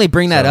 I only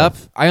bring that up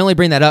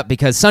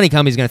because Sonny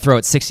Cumbie's going to throw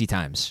it 60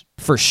 times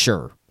for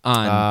sure.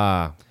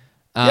 Yeah.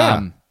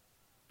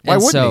 Why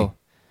wouldn't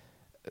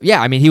he?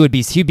 Yeah,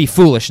 he'd be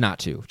foolish not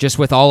to, just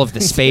with all of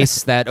the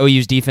space that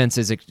OU's defense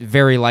is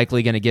very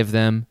likely going to give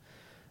them.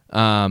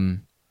 Yeah,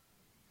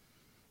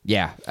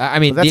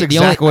 that's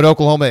exactly what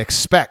Oklahoma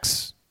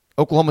expects.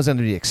 Oklahoma's going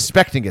to be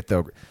expecting it,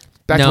 though.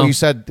 Back to what you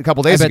said a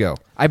couple days ago.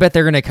 I bet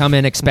they're going to come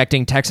in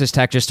expecting Texas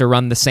Tech just to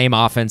run the same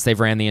offense they've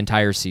ran the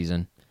entire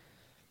season.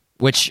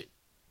 Which,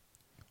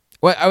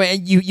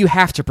 you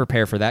have to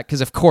prepare for that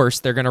because, of course,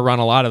 they're going to run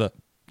a lot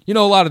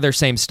of their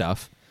same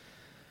stuff.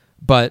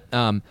 But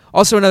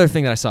also another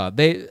thing that I saw,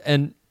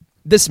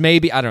 this may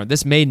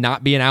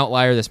not be an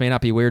outlier, this may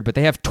not be weird, but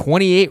they have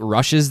 28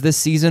 rushes this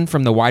season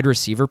from the wide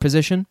receiver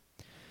position.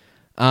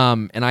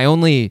 And I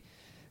only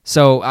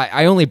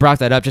brought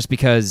that up just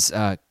because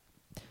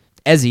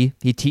Ezzy,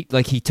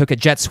 he took a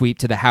jet sweep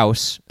to the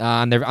house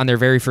on their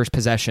very first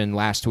possession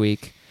last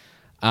week.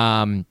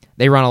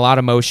 They run a lot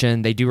of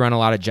motion. They do run a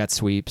lot of jet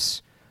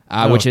sweeps,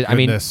 which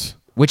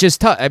is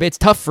tough. It's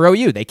tough for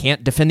OU. They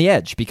can't defend the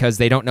edge because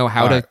they don't know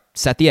how to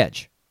set the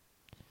edge.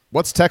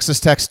 What's Texas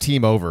Tech's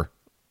team over?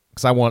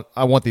 Because I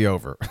want the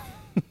over.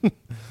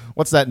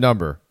 What's that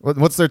number?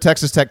 What's their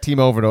Texas Tech team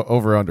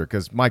over under?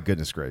 Because my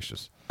goodness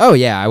gracious. Oh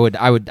yeah,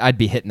 I'd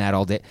be hitting that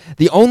all day.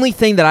 The only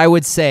thing that I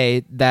would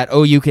say that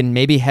OU can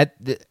maybe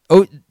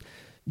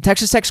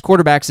Texas Tech's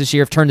quarterbacks this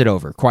year have turned it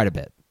over quite a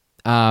bit.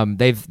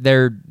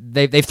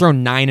 They've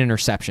thrown 9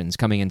 interceptions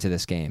coming into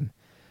this game.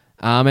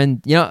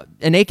 And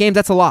in 8 games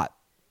that's a lot.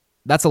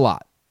 That's a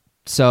lot.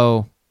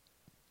 So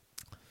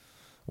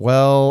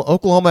well,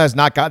 Oklahoma has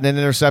not gotten an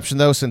interception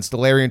though since the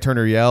Larry and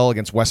Turner Yell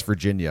against West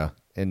Virginia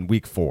in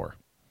week 4.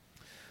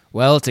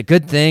 Well, it's a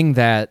good thing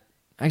that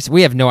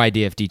we have no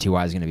idea if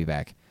D2Y is going to be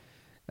back.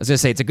 I was going to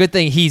say it's a good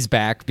thing he's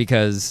back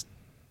because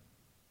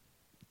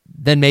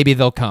then maybe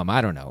they'll come.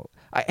 I don't know.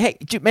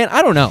 Man,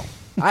 I don't know.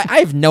 I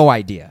have no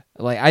idea.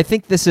 Like, I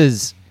think this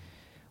is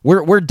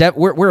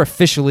we're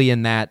officially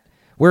in that.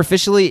 We're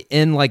officially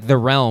in like the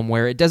realm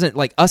where it doesn't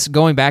like us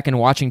going back and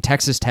watching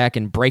Texas Tech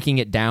and breaking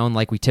it down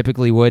like we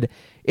typically would.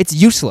 It's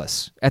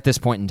useless at this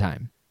point in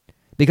time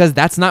because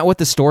that's not what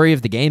the story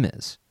of the game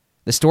is.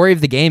 The story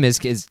of the game is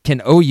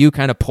can OU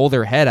kind of pull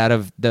their head out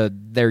of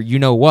their you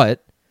know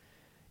what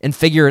and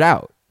figure it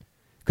out.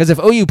 Because if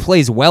OU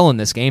plays well in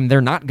this game,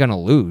 they're not going to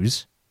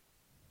lose.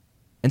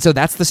 And so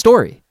that's the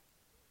story.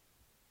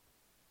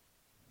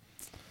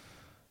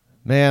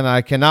 Man,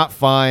 I cannot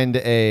find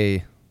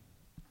a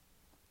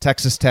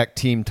Texas Tech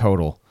team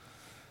total.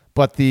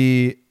 But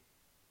the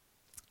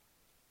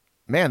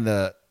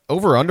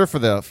over-under for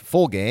the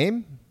full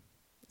game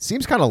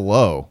seems kind of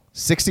low,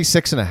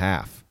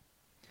 66.5.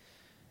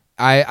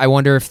 I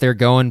wonder if they're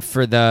going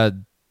for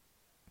the...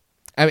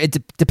 I mean,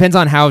 it depends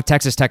on how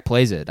Texas Tech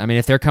plays it. I mean,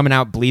 if they're coming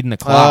out bleeding the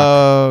clock...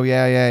 Oh,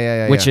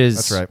 yeah. Which is...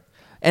 That's right.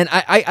 And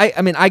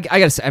I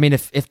gotta say, I mean,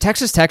 if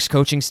Texas Tech's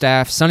coaching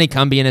staff, Sonny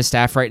Cumbie and his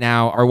staff right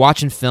now are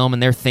watching film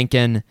and they're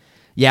thinking,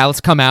 yeah, let's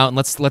come out and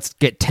let's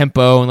get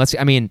tempo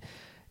and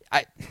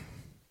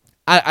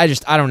I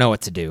don't know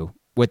what to do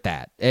with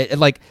that.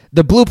 Like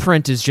the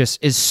blueprint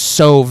is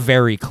so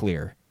very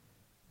clear,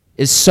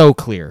 is so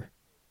clear.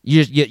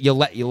 You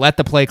let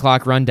the play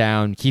clock run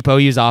down, keep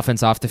OU's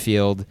offense off the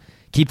field,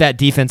 keep that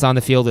defense on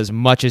the field as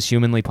much as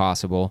humanly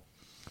possible.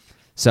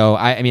 So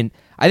I mean.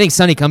 I think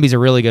Sonny Cumbie's a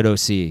really good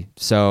OC.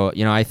 So,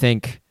 I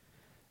think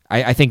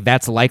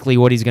that's likely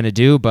what he's going to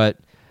do, but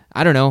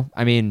I don't know.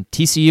 I mean,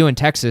 TCU and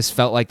Texas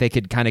felt like they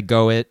could kind of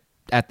go it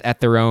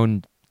at their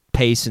own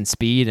pace and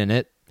speed, and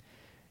it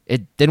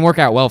didn't work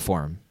out well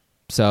for him.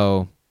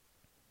 So,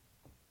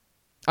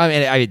 I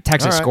mean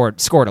Texas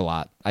scored a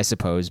lot, I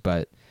suppose,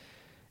 but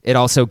it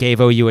also gave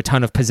OU a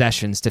ton of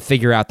possessions to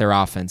figure out their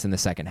offense in the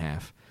second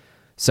half.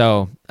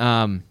 So,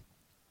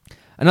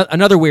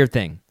 another weird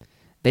thing.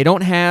 They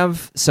only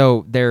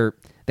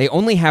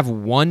have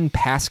one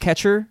pass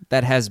catcher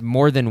that has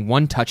more than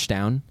one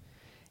touchdown,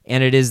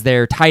 and it is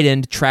their tight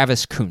end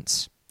Travis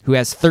Kuntz, who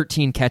has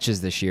 13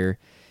 catches this year.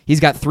 He's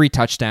got 3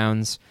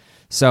 touchdowns,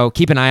 so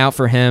keep an eye out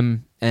for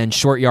him and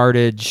short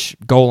yardage,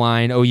 goal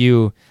line,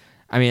 OU.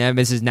 I mean,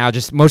 this is now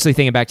just mostly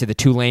thinking back to the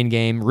Tulane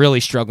game,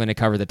 really struggling to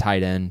cover the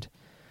tight end.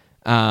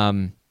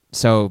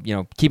 So,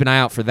 keep an eye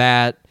out for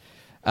that.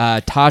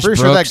 Taj Pretty Brooks.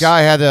 sure that guy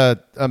had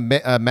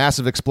a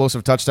massive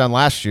explosive touchdown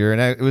last year,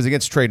 and it was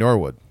against Trey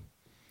Norwood.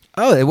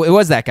 Oh, it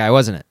was that guy,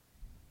 wasn't it?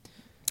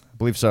 I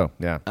believe so,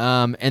 yeah.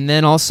 And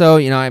then also,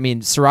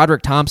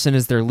 SaRodorick Thompson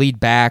is their lead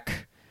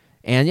back,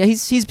 and yeah,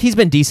 he's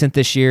been decent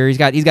this year. He's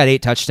got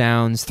 8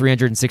 touchdowns,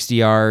 360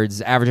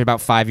 yards, averaging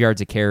about 5 yards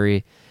a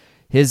carry.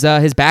 His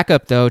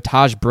backup though,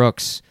 Taj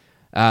Brooks,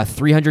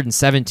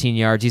 317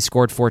 yards. He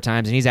scored 4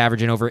 times, and he's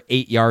averaging over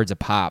 8 yards a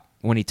pop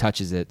when he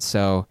touches it.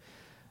 So.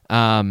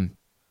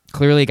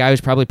 Clearly a guy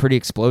who's probably pretty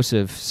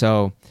explosive.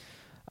 So,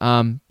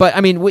 but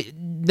I mean,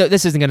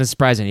 this isn't going to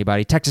surprise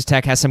anybody. Texas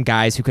Tech has some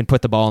guys who can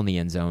put the ball in the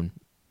end zone.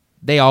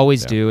 They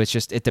always do. It's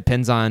just, it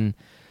depends on,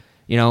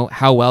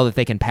 how well that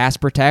they can pass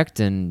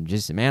protect. And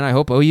just, man, I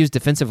hope OU's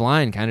defensive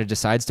line kind of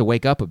decides to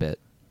wake up a bit.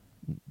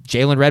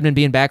 Jalen Redmond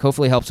being back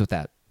hopefully helps with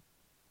that.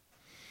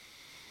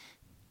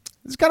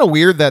 It's kind of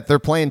weird that they're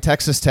playing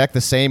Texas Tech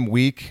the same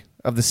week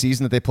of the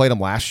season that they played them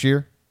last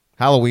year,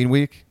 Halloween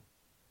week.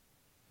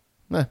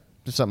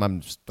 Just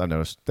something I've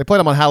noticed. They played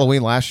them on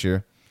Halloween last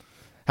year.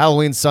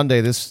 Halloween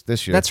Sunday this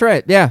year. That's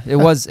right. Yeah, it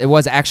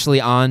was actually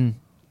on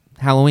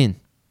Halloween.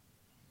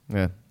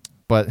 Yeah.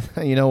 But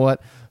you know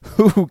what?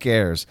 Who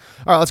cares?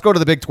 All right, let's go to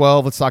the Big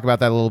 12. Let's talk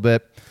about that a little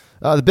bit.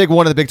 The big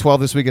one of the Big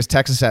 12 this week is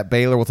Texas at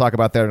Baylor. We'll talk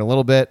about that in a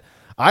little bit.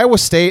 Iowa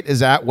State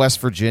is at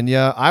West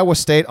Virginia. Iowa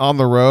State on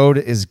the road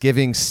is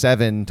giving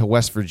 7 to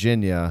West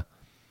Virginia.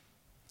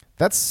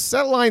 That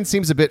line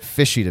seems a bit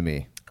fishy to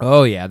me.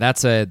 Oh yeah,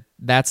 that's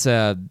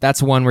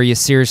one where you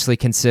seriously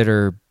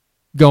consider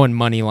going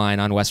money line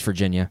on West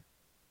Virginia.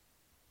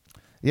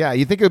 Yeah,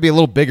 you think it would be a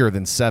little bigger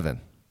than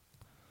 7.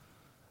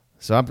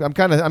 So I'm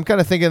kind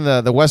of thinking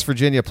the West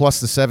Virginia plus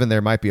the 7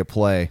 there might be a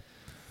play.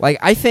 Like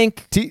I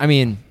think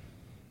trying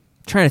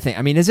to think.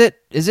 I mean, is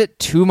it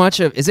too much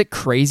of is it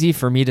crazy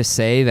for me to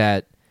say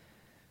that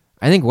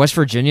I think West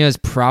Virginia is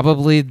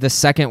probably the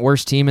second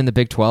worst team in the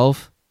Big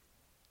 12?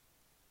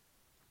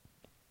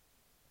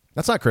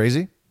 That's not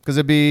crazy. Because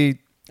it'd be...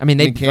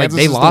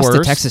 they lost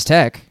to Texas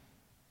Tech.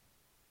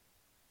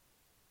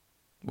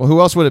 Well, who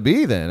else would it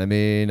be then? I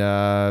mean,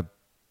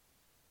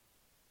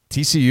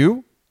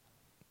 TCU?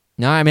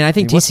 No, I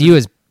think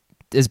TCU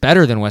is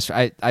better than West...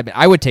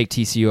 I would take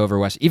TCU over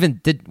West...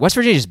 Did West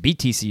Virginia just beat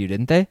TCU,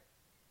 didn't they?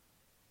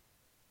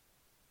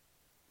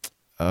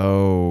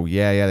 Oh,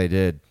 yeah, they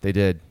did. They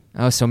did.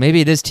 Oh, so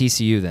maybe it is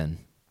TCU then.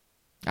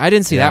 I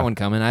didn't see that one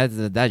coming.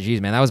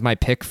 Geez, man, that was my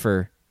pick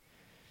for...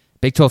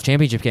 Big 12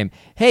 championship game.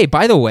 Hey,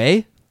 by the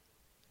way,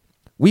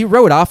 we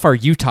wrote off our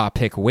Utah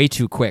pick way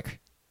too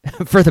quick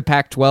for the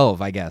Pac-12,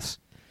 I guess.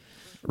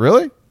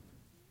 Really?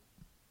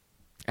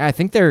 I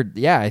think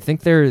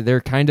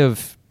they're kind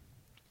of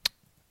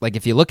like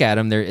if you look at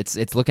them,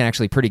 it's looking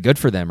actually pretty good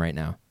for them right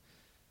now.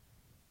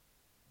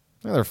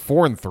 Yeah, they're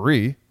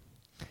 4-3.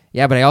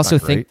 Yeah, but I also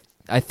Not great.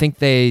 think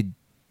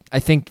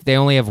they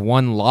only have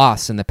one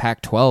loss in the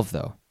Pac-12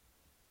 though,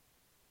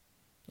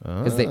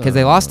 because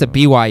they lost to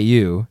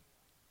BYU.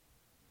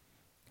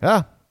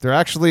 Yeah,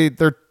 they're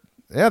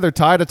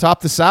tied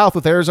atop the South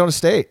with Arizona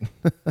State.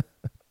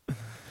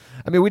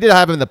 I mean, we did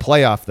have them in the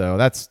playoff though.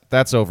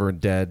 That's over and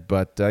dead.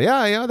 But They,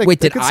 Wait,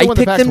 they did could I still win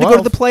pick the them to go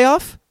to the Pac-12.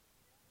 playoff?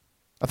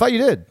 I thought you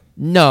did.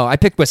 No, I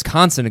picked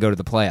Wisconsin to go to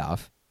the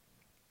playoff.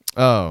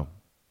 Oh,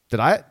 did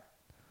I?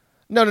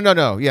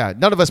 No. Yeah,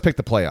 none of us picked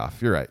the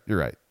playoff. You're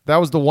right. That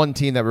was the one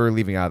team that we were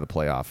leaving out of the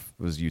playoff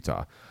was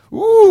Utah.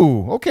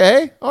 Ooh,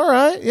 okay, all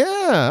right,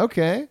 yeah,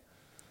 okay.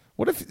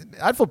 What if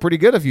I'd feel pretty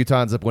good if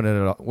Utah ends up winning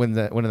it all, winning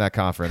that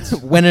conference,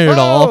 Winning it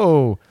all.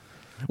 Oh,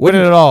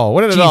 winning it all.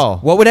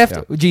 What would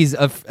have to? Geez,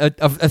 a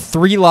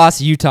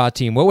 3-loss Utah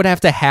team. What would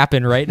have to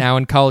happen right now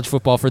in college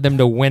football for them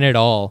to win it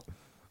all?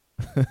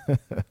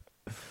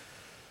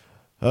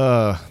 That's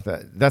a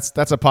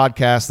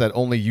podcast that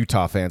only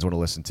Utah fans want to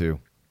listen to.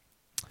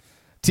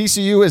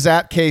 TCU is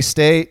at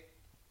K-State.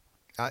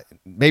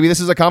 Maybe this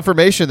is a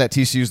confirmation that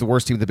TCU is the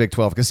worst team in the Big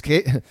 12 because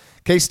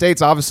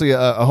K-State's obviously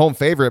a home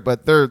favorite,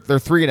 but they're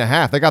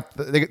 3.5. They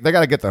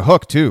got to get the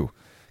hook too.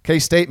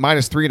 K-State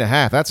minus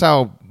 3.5. That's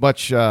how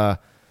much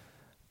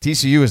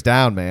TCU is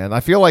down, man. I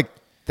feel like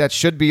that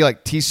should be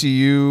like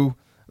TCU,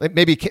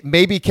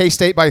 maybe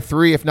K-State by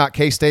 3, if not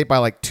K-State by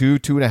like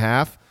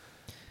 2.5,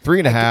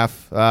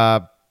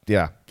 3.5.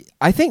 Yeah.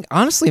 I think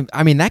honestly,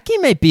 I mean that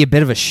game might be a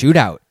bit of a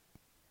shootout.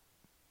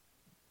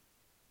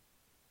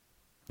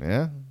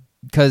 Yeah.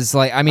 Because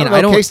I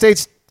don't.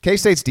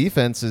 K-State's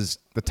defense is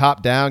the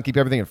top down, keep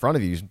everything in front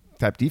of you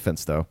type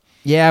defense though.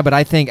 Yeah, but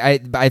I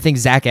think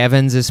Zach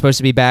Evans is supposed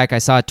to be back. I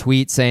saw a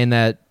tweet saying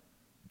that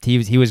he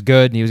was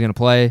good and he was going to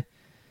play.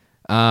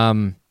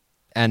 And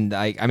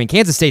I mean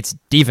Kansas State's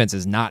defense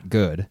is not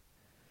good.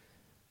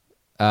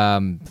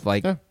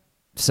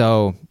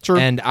 So True.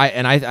 and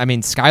I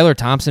mean Skylar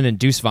Thompson and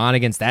Deuce Vaughn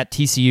against that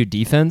TCU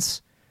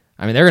defense.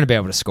 I mean they're going to be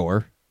able to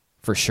score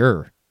for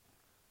sure.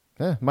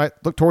 Yeah, might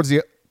look towards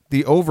the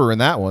over in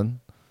that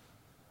one.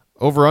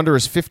 Over under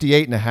is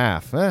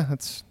 58.5.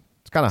 It's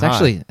kind of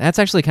high. That's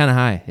actually kind of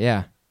high.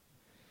 Yeah.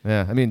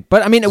 Yeah, I mean,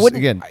 But I mean, it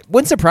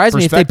wouldn't surprise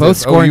me if they both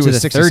score into the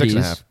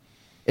 30s.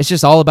 It's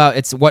just all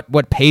about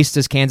what pace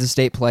does Kansas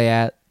State play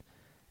at.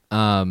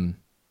 We'll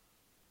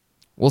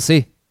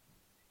see.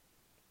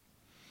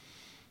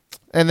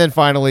 And then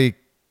finally,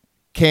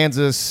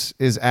 Kansas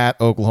is at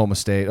Oklahoma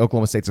State.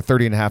 Oklahoma State's a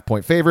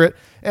 30.5-point favorite,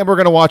 and we're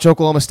going to watch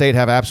Oklahoma State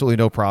have absolutely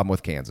no problem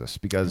with Kansas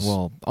because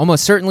we'll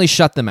almost certainly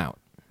shut them out.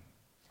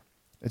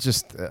 It's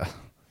just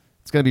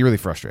it's going to be really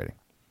frustrating.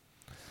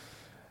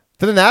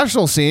 To the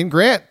national scene,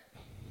 Grant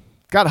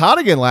got hot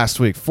again last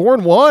week.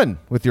 4-1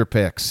 with your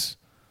picks.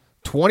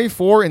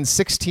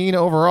 24-16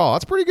 overall.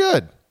 That's pretty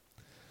good.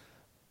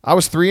 I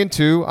was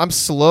 3-2. I'm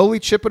slowly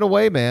chipping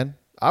away, man.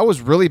 I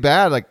was really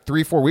bad like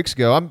 3-4 weeks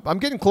ago. I'm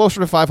getting closer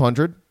to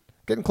 500.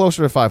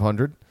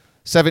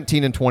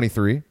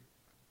 17-23.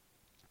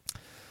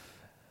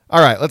 All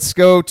right, let's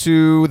go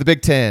to the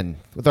Big Ten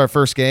with our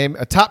first game.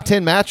 A top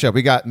 10 matchup.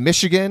 We got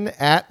Michigan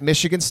at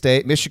Michigan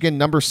State. Michigan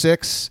number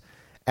 6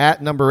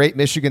 at number 8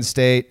 Michigan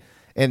State.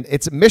 And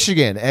it's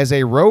Michigan as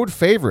a road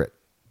favorite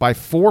by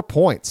 4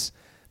 points.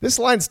 This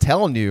line's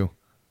telling you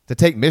to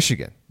take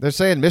Michigan. They're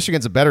saying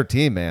Michigan's a better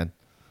team, man.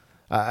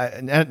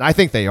 And I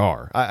think they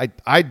are.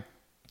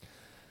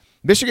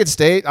 Michigan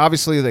State,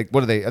 obviously, like,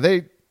 what are they? Are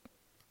they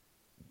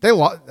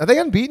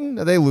unbeaten?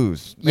 Or they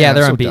lose? Man, yeah,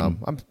 they're so unbeaten.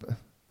 Dumb.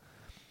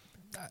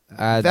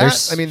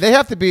 I mean, they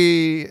have to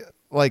be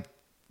like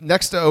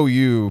next to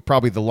OU,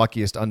 probably the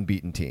luckiest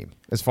unbeaten team.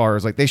 As far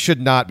as like, they should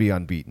not be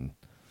unbeaten.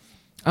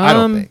 I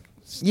don't think.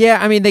 Yeah,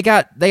 I mean, they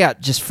got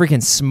just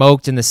freaking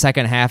smoked in the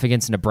second half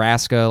against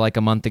Nebraska like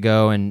a month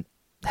ago and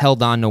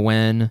held on to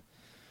win.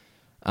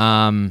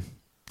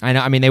 I know.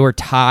 I mean, they were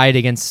tied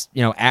against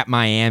at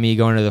Miami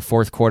going into the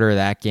fourth quarter of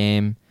that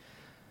game.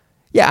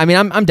 Yeah, I mean,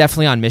 I'm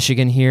definitely on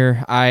Michigan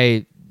here.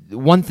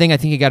 One thing I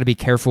think you got to be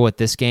careful with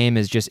this game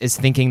is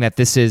thinking that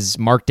this is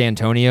Mark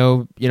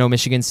D'Antonio,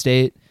 Michigan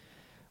State.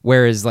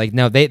 Whereas, like,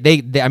 no, they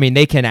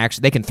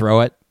can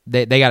throw it.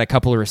 They got a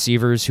couple of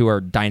receivers who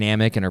are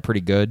dynamic and are pretty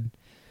good,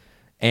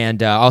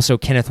 and also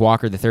Kenneth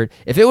Walker III.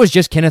 If it was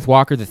just Kenneth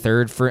Walker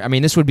III,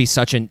 this would be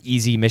such an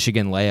easy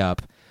Michigan layup.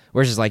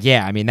 Whereas it's like,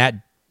 yeah, I mean that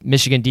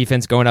Michigan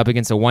defense going up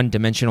against a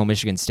one-dimensional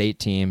Michigan State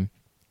team,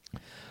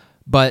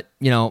 but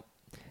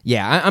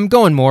yeah, I'm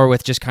going more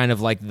with just kind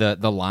of like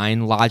the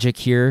line logic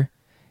here.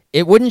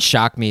 It wouldn't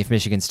shock me if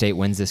Michigan State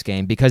wins this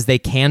game because they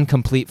can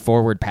complete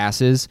forward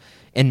passes,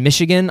 and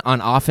Michigan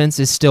on offense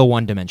is still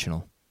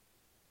one-dimensional.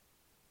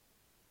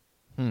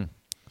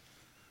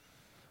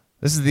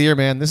 This is the year,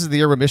 man. This is the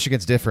year where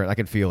Michigan's different. I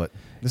can feel it.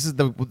 This is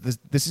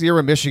the year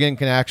where Michigan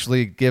can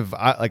actually give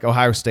like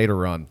Ohio State a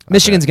run.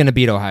 Michigan's going to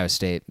beat Ohio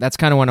State. That's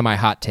kind of one of my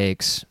hot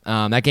takes.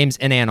 That game's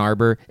in Ann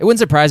Arbor. It wouldn't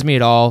surprise me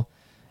at all.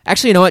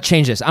 Actually, you know what?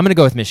 Change this. I'm going to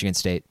go with Michigan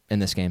State in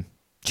this game.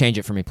 Change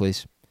it for me,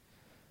 please.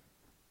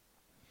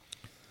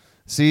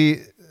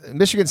 See,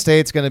 Michigan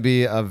State's going to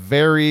be a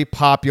very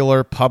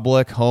popular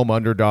public home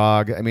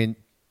underdog. I mean,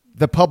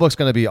 the public's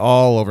going to be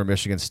all over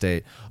Michigan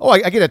State. Oh,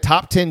 I get a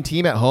top 10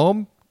 team at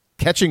home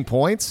catching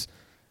points.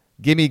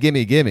 Gimme,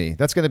 gimme, gimme.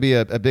 That's going to be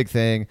a big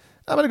thing.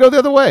 I'm going to go the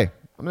other way.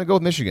 I'm going to go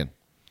with Michigan.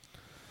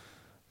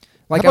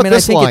 Like, How about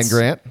this I think line,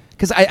 Grant?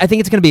 Because I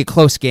think it's going to be a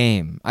close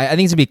game. I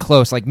think it's going to be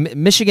close. Like,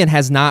 Michigan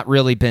has not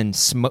really been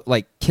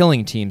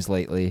killing teams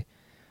lately.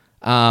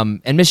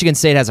 And Michigan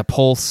State has a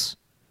pulse.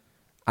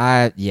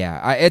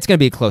 It's going to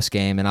be a close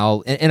game.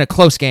 And in a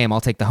close game, I'll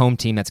take the home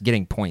team that's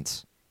getting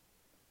points.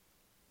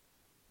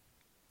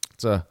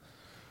 It's a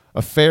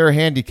fair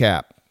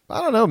handicap. I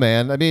don't know,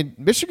 man. I mean,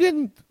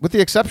 Michigan, with the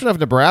exception of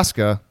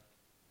Nebraska,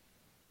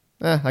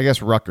 I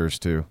guess Rutgers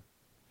too.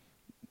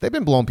 They've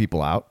been blowing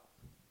people out.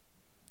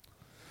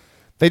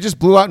 They just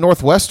blew out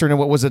Northwestern in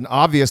what was an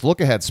obvious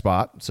look-ahead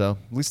spot, so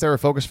at least they were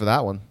focused for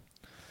that one.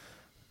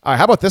 All right,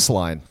 how about this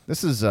line?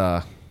 This is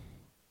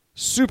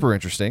super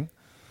interesting.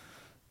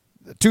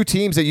 Two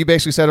teams that you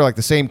basically said are like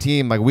the same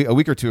team like a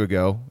week or two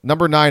ago.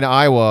 Number 9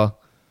 Iowa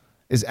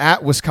is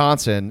at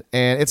Wisconsin,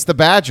 and it's the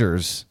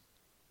Badgers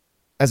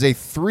as a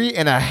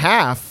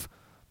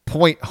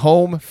 3.5-point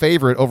home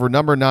favorite over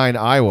number 9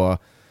 Iowa.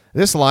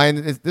 This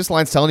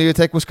line's telling you to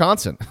take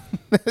Wisconsin.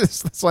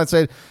 this line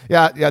said,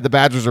 yeah, the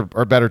Badgers are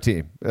a better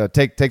team.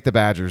 Take the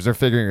Badgers. They're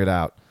figuring it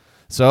out.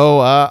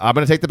 So I'm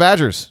going to take the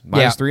Badgers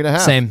minus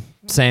 3.5.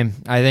 Same.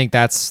 I think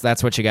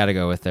that's what you got to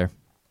go with there.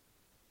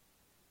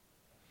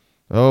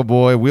 Oh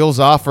boy, wheels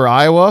off for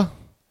Iowa.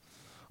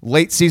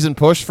 Late season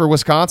push for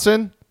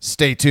Wisconsin.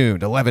 Stay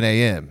tuned. 11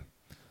 a.m.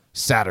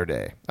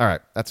 Saturday. All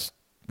right, that's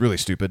really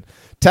stupid.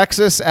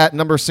 Texas at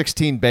number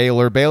 16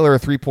 Baylor. Baylor a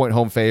 3-point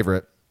home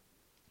favorite.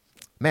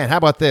 Man, how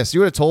about this? You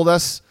would have told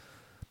us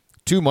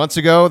 2 months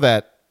ago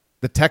that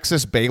the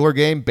Texas-Baylor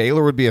game,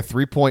 Baylor would be a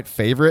 3-point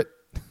favorite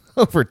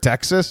over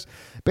Texas.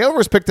 Baylor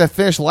was picked to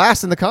finish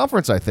last in the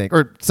conference, I think,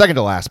 or second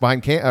to last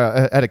behind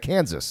ahead of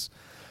Kansas.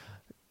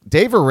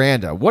 Dave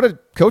Aranda, what a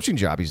coaching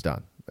job he's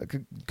done.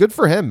 Good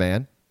for him,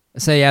 man.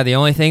 So, yeah, the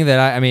only thing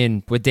that I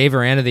mean, with Dave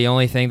Aranda, the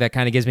only thing that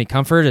kind of gives me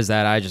comfort is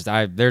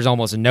that there's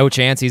almost no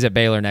chance he's at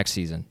Baylor next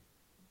season.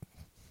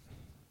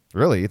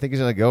 Really? You think he's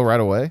going to go right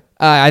away?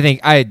 I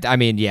think he's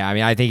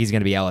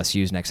going to be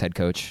LSU's next head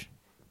coach.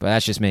 But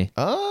that's just me.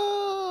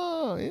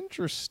 Oh,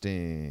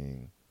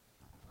 interesting.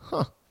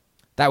 Huh.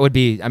 That would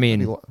be,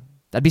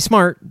 that'd be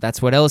smart.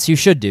 That's what LSU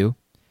should do.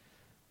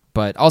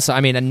 But also,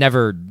 I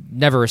never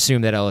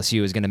assume that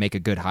LSU is going to make a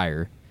good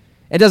hire.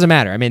 It doesn't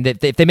matter. I mean, if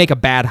they make a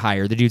bad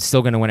hire, the dude's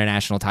still going to win a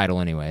national title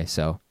anyway.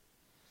 So,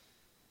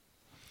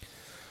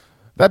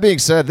 that being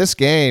said, this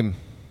game,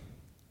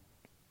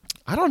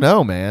 I don't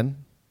know, man.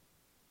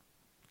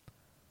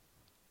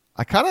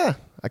 I kind of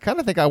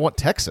think I want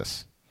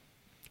Texas.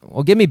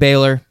 Well, give me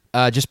Baylor,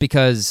 just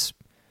because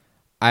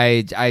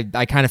I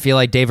kind of feel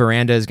like Dave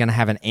Aranda is going to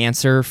have an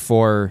answer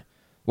for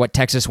what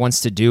Texas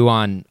wants to do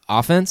on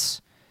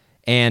offense.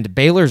 And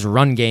Baylor's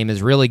run game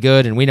is really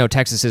good, and we know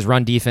Texas's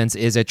run defense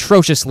is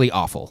atrociously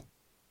awful.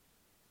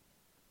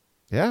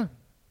 Yeah.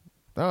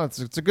 No,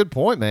 it's a good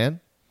point, man.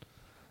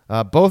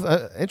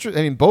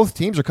 Both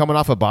teams are coming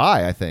off a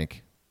bye, I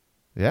think.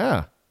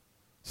 Yeah.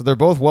 So they're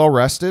both well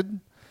rested.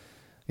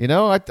 You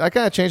know, I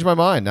kind of changed my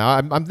mind. Now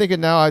I'm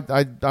thinking now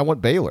I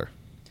want Baylor.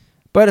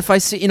 But if I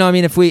see,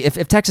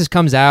 if Texas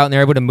comes out and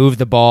they're able to move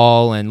the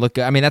ball and look,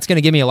 that's going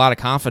to give me a lot of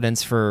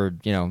confidence for,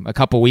 a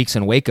couple weeks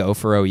in Waco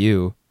for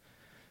OU,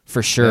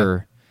 for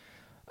sure.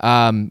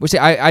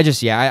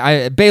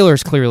 Yeah.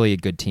 Baylor's clearly a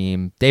good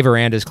team. Dave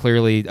Aranda is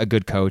clearly a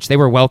good coach. They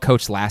were well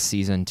coached last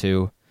season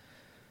too.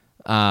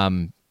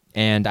 And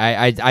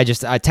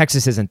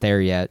Texas isn't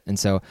there yet, and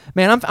so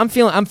man, I'm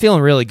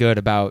feeling really good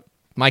about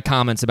my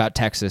comments about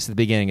Texas at the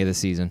beginning of the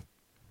season.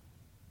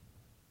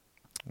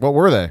 What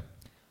were they?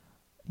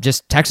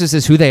 Just Texas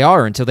is who they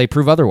are until they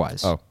prove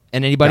otherwise. Oh,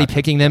 and anybody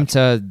picking them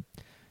to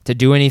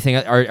do anything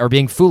are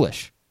being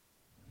foolish.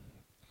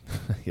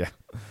 Yeah.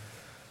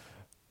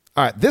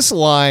 All right, this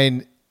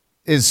line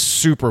is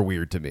super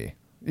weird to me.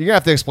 You're going to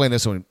have to explain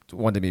this one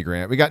to me,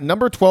 Grant. We got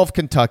number 12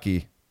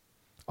 Kentucky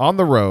on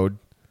the road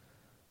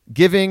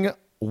giving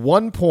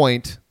 1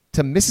 point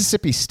to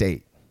Mississippi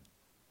State.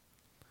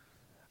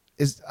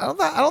 I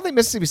don't think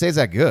Mississippi State is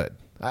that good.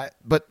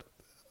 But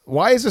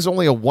why is this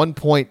only a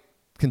 1-point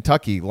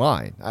Kentucky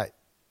line?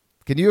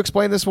 Can you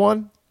explain this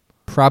one?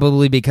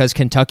 Probably because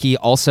Kentucky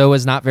also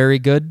is not very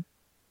good.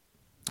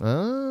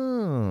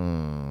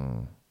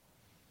 Oh.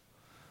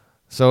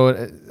 So,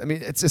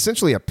 it's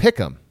essentially a pick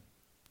 'em.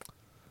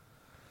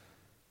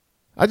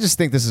 I just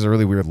think this is a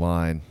really weird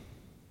line.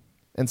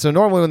 And so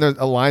normally when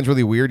a line's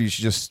really weird, you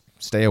should just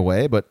stay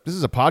away. But this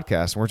is a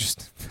podcast, and we're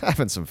just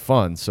having some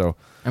fun. So,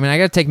 I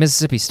got to take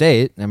Mississippi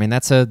State. I'm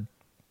not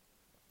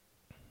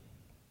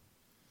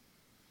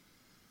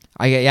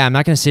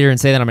going to sit here and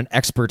say that I'm an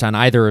expert on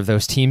either of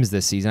those teams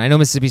this season. I know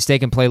Mississippi State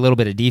can play a little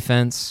bit of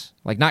defense.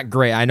 Not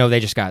great. I know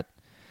they just got...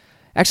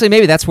 Actually,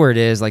 maybe that's where it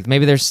is.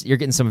 Maybe you're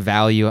getting some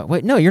value.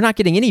 Wait, no, you're not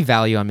getting any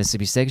value on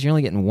Mississippi State because you're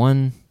only getting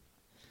one.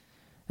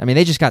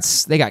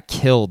 They got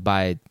killed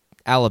by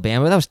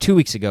Alabama. That was 2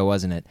 weeks ago,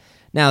 wasn't it?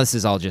 Now this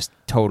is all just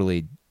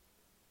totally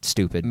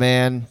stupid.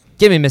 Man,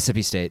 Give me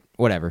Mississippi State.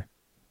 Whatever.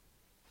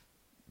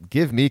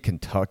 give me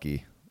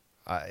Kentucky.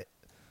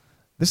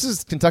 This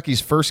is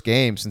Kentucky's first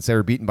game since they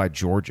were beaten by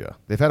Georgia.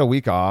 They've had a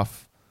week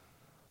off.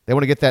 They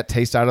want to get that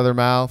taste out of their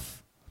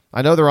mouth.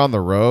 I know they're on the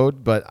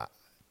road, but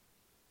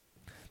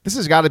this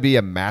has got to be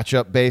a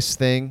matchup-based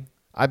thing.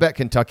 I bet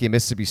Kentucky and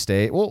Mississippi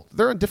State. Well,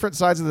 they're on different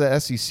sides of the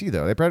SEC,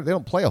 though. They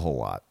don't play a whole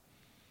lot.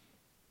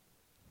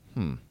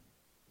 When's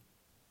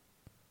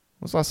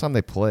the last time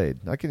they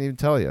played? I can't even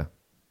tell you.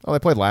 Oh, they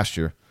played last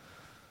year.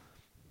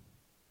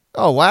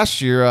 Oh,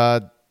 last year,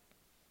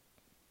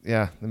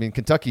 yeah. I mean,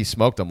 Kentucky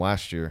smoked them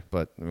last year,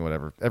 but I mean,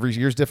 whatever. Every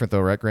year's different,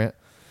 though, right, Grant?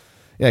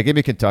 Yeah, give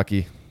me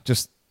Kentucky.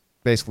 Just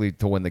basically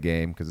to win the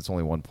game because it's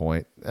only 1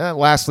 point.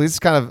 Lastly,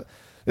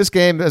 this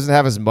game doesn't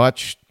have as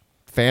much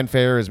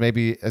fanfare as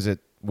maybe as it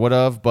would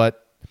have,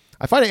 but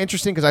I find it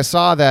interesting because I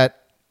saw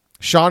that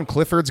Sean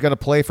Clifford's going to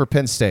play for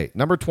Penn State,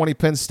 number 20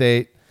 Penn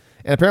State,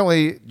 and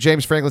apparently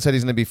James Franklin said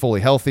he's going to be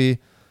fully healthy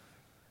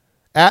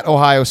at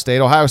Ohio State.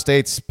 Ohio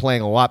State's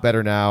playing a lot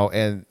better now,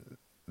 and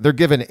they're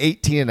given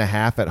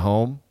 18.5 at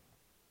home.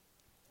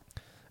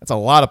 That's a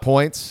lot of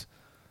points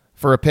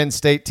for a Penn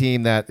State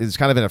team that is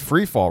kind of in a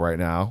free fall right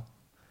now.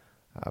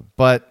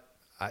 But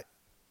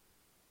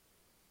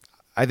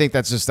I think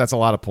that's a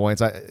lot of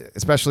points,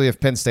 especially if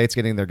Penn State's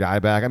getting their guy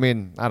back. I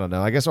mean, I don't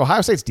know. I guess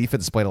Ohio State's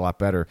defense has played a lot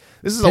better.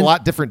 This is a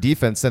lot different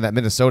defense than that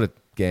Minnesota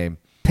game.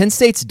 Penn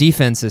State's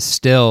defense is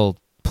still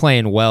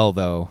playing well,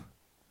 though.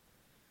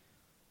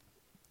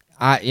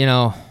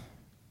 Yeah,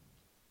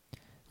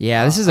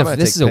 this is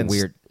a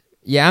weird.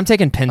 Yeah, I'm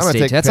taking Penn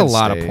State. That's a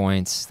lot of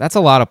points. That's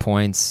a lot of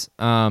points.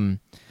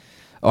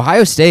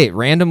 Ohio State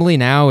randomly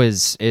now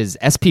is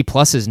SP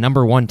Plus's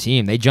number 1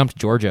 team. They jumped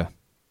Georgia.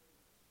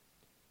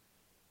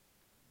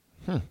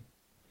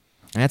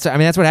 That's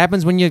what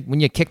happens when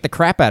you kick the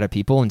crap out of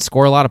people and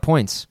score a lot of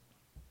points.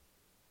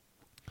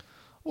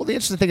 Well, the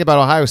interesting thing about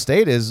Ohio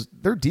State is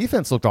their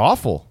defense looked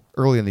awful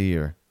early in the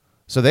year.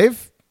 So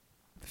they've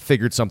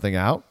figured something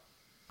out.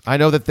 I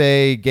know that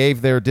they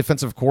gave their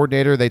defensive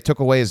coordinator, they took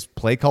away his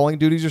play calling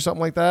duties or something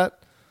like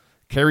that.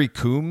 Kerry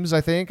Coombs, I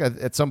think,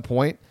 at some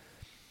point.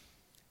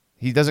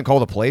 He doesn't call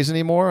the plays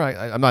anymore.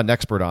 I'm not an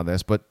expert on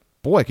this, but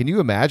boy, can you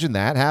imagine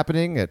that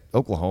happening at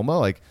Oklahoma?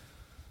 Like,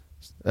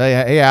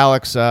 hey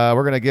Alex,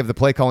 we're going to give the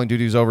play calling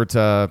duties over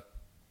to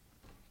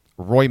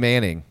Roy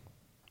Manning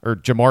or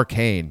Jamar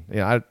Cain.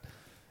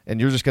 And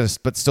you're just going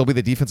to still be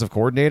the defensive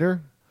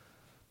coordinator?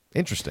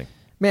 Interesting.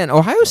 Man,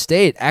 Ohio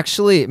State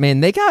actually,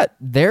 they got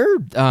their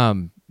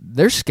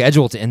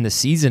schedule to end the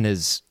season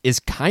is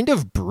kind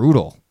of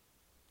brutal.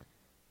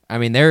 I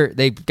mean,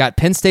 they've got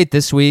Penn State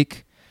this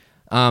week.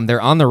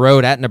 They're on the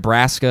road at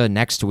Nebraska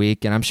next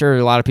week, and I'm sure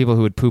a lot of people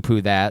who would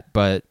poo-poo that,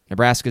 but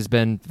Nebraska's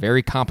been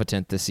very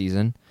competent this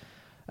season.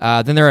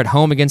 Then they're at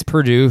home against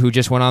Purdue, who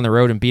just went on the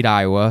road and beat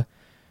Iowa.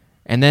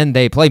 And then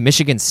they play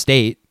Michigan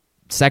State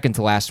second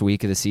to last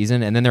week of the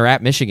season, and then they're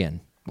at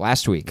Michigan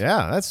last week.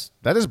 Yeah,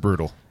 that is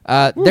brutal.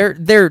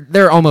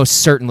 They're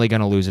almost certainly going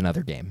to lose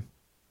another game.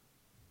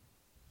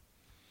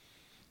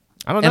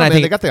 I don't know, man.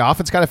 They got the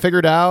offense kind of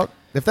figured out.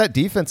 If that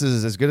defense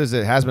is as good as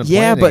it has been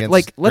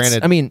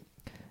playing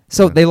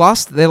but they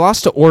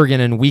lost to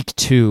Oregon in week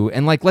 2,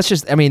 and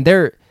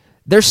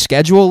their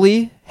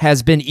schedule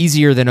has been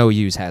easier than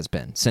OU's has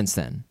been since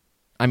then.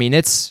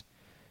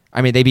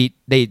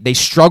 They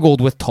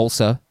struggled with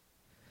Tulsa.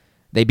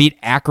 They beat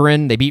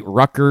Akron, they beat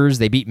Rutgers,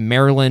 they beat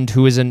Maryland,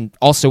 who is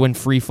also in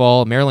free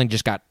fall.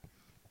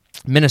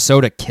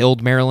 Minnesota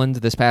killed Maryland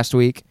this past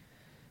week.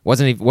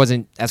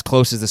 Wasn't as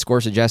close as the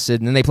score suggested.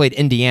 And then they played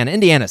Indiana.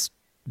 Indiana's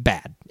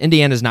bad.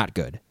 Indiana's not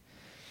good.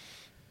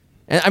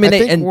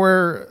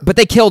 But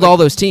they killed all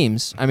those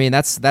teams.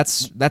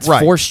 That's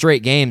right. 4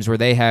 straight games where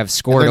they have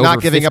scored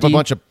over 50.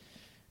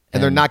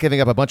 They're not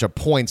giving up a bunch of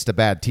points to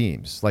bad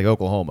teams like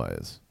Oklahoma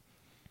is,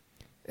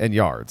 and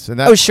yards.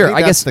 And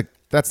I guess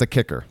that's the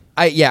kicker.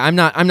 I'm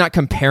not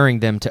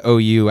comparing them to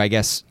OU. I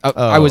guess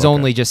I was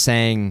only just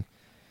saying,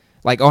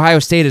 like, Ohio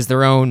State is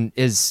their own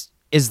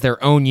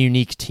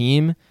unique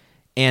team,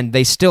 and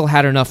they still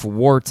had enough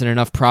warts and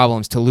enough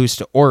problems to lose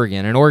to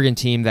Oregon, an Oregon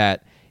team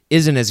that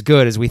isn't as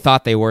good as we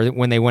thought they were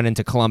when they went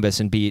into Columbus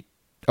and beat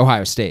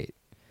Ohio State.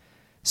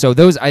 So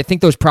I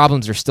think those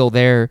problems are still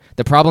there.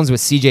 The problems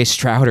with C.J.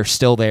 Stroud are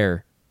still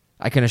there,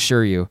 I can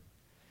assure you.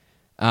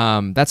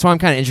 That's why I'm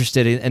kind of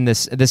interested in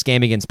this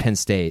game against Penn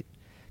State,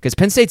 because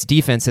Penn State's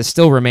defense has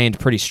still remained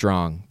pretty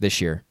strong this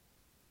year.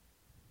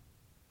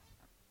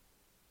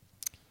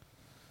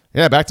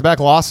 Yeah, back-to-back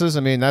losses.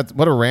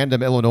 What a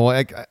random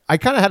Illinois. I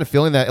kind of had a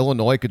feeling that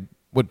Illinois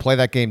would play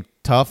that game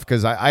tough,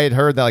 because I had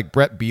heard that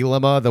Brett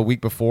Bielema the week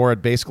before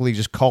had basically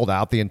just called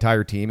out the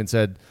entire team and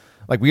said,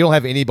 we don't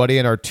have anybody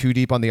in our 2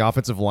 deep on the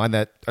offensive line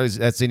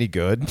that's any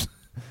good.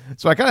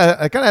 So I kind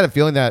of had a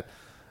feeling that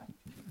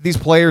these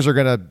players are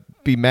going to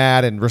be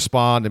mad and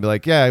respond and be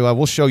like, yeah, well,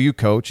 we'll show you,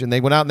 coach. And they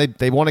went out and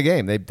they won a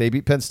game. They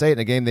beat Penn State in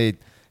a game they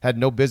had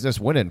no business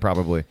winning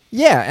probably.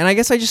 Yeah, and I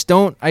guess I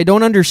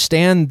don't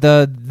understand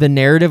the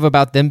narrative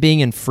about them being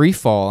in free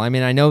fall. I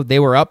mean, I know they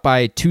were up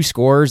by 2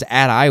 scores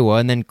at Iowa,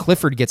 and then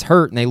Clifford gets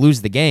hurt and they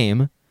lose the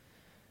game.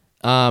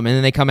 And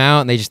then they come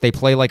out and they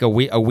play like a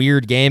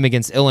weird game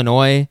against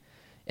Illinois,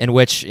 in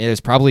which it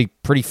was probably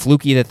pretty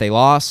fluky that they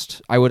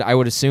lost. I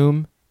would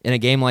assume in a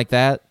game like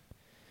that.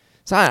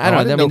 So I don't know.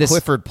 I didn't know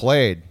Clifford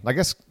played. I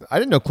guess I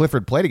didn't know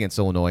Clifford played against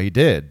Illinois. He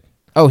did.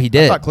 Oh, he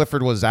did. I thought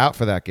Clifford was out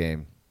for that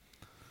game.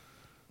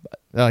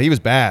 No, he was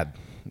bad.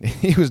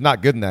 He was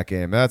not good in that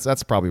game.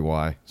 That's probably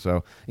why.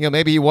 So,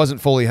 maybe he wasn't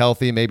fully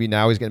healthy. Maybe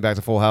now he's getting back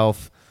to full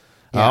health.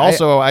 Yeah,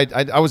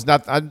 I was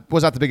not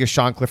the biggest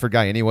Sean Clifford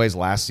guy anyways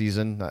last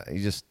season.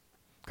 He's just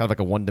kind of like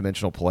a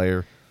one-dimensional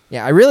player.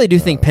 Yeah, I really do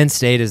think Penn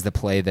State is the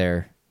play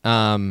there.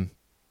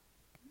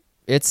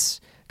 It's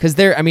because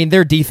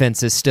their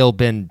defense has still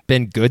been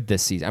good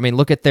this season. I mean,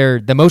 look at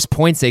the most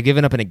points they've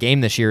given up in a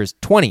game this year is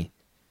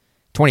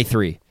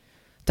 23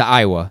 to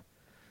Iowa,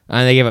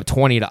 and they gave up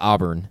 20 to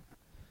Auburn.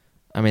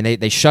 I mean,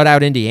 they shut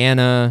out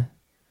Indiana.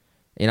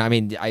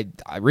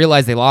 I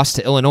realize they lost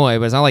to Illinois,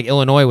 but it's not like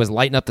Illinois was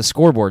lighting up the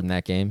scoreboard in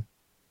that game.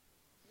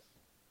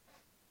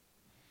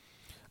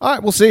 All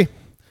right, we'll see.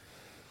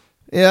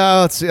 Yeah,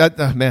 let's see.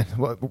 Man,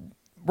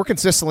 we're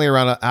consistently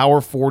around an hour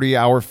 40,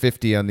 hour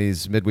 50 on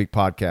these midweek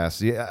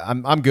podcasts. Yeah,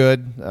 I'm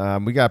good.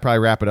 We got to probably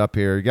wrap it up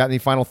here. You got any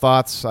final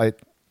thoughts?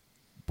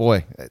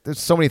 Boy, there's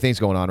so many things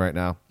going on right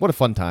now. What a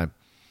fun time.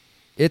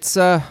 It's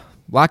a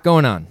lot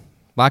going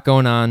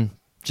on.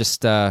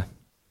 Just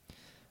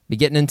be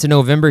getting into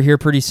November here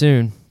pretty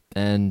soon,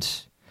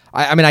 and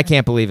I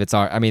can't believe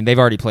they've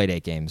already played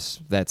 8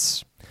 games.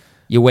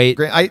 You wait.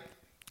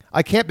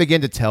 I can't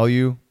begin to tell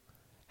you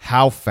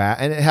how fast,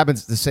 and it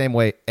happens the same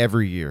way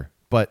every year,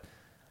 but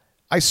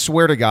I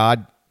swear to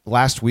God,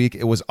 last week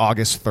it was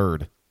August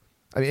 3rd.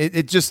 I mean,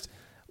 it just,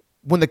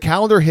 when the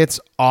calendar hits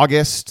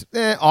August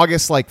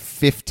like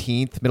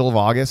 15th, middle of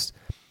August,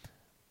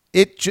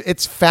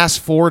 it's fast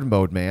forward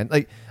mode, man.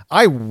 Like,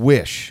 I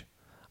wish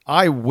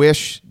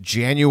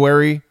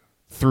January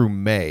through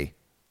May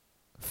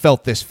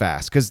felt this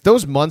fast, because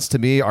those months to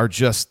me are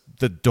just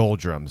the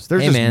doldrums.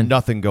 There's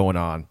nothing going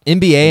on.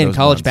 NBA and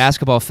college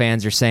basketball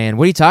fans are saying,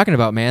 "What are you talking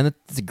about, man?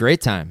 That's a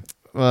great time."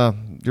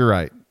 You're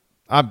right.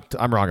 I'm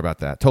wrong about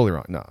that. Totally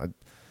wrong. No,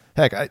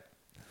 heck,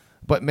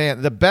 but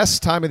man, the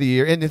best time of the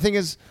year. And the thing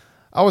is,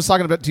 I was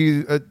talking about to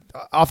you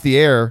off the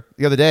air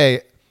the other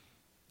day.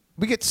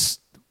 We get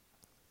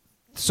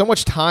so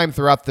much time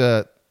throughout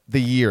the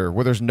year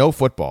where there's no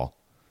football,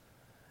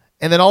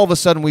 and then all of a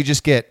sudden we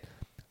just get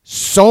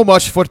so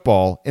much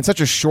football in such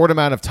a short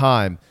amount of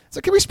time. It's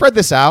like, can we spread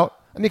this out?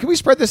 I mean, can we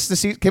spread this to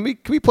see? Can we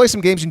play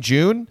some games in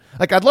June?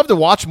 Like, I'd love to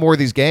watch more of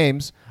these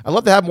games. I'd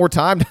love to have more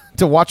time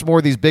to watch more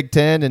of these Big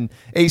Ten and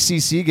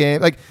ACC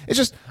games. Like, it's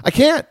just, I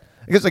can't.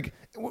 Because, like,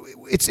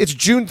 it's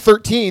June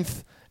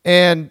 13th,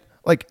 and,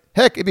 like,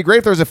 heck, it'd be great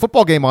if there was a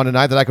football game on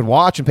tonight that I could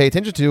watch and pay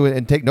attention to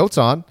and take notes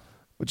on,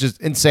 which is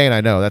insane.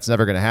 I know that's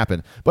never going to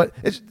happen. But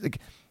it's like,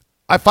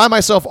 I find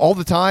myself all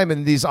the time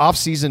in these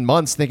off-season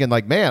months thinking,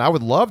 like, man, I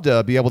would love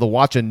to be able to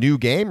watch a new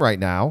game right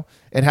now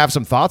and have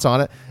some thoughts on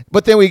it.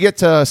 But then we get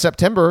to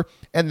September,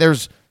 and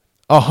there's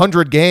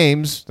 100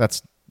 games.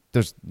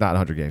 There's not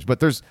 100 games, but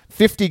there's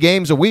 50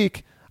 games a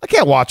week. I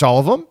can't watch all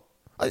of them.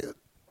 I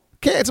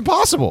can't. It's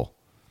impossible.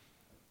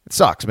 It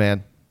sucks,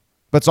 man.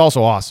 But it's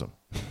also awesome.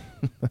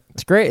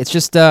 It's great. It's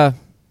just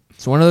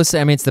it's one of those.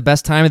 I mean, it's the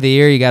best time of the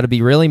year. You got to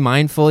be really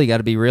mindful. You got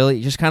to be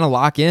you just kind of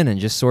lock in and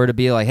just sort of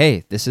be like,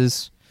 hey, this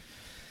is.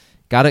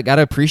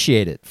 Gotta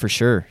appreciate it for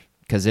sure,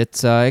 because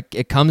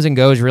it comes and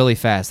goes really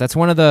fast. That's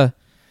one of the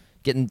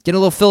getting a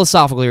little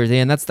philosophical here,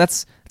 and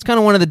that's kind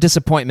of one of the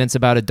disappointments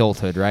about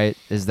adulthood, right?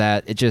 Is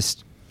that it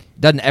just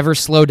doesn't ever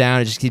slow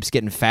down. It just keeps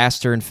getting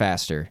faster and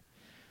faster,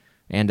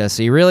 and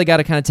so you really got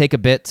to kind of take a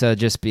bit to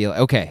just be like,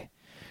 okay.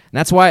 And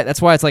that's why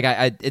it's like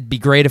it'd be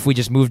great if we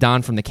just moved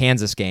on from the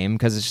Kansas game,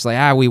 because it's just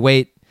like we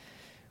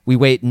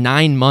wait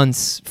 9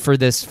 months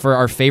for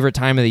our favorite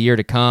time of the year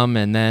to come,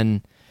 and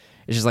then.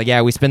 It's just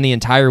like, we spend the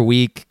entire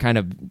week kind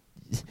of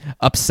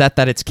upset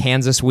that it's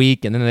Kansas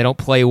week, and then they don't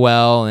play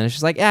well, and it's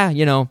just like,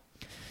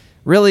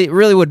 really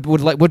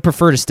would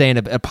prefer to stay in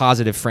a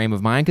positive frame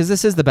of mind, because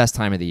this is the best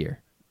time of the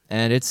year,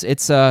 and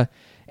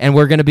and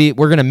we're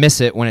gonna miss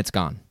it when it's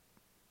gone.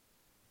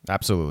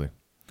 Absolutely.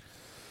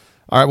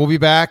 All right, we'll be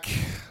back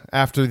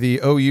after the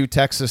OU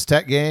Texas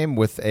Tech game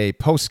with a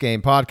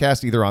post-game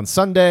podcast either on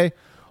Sunday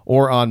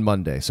or on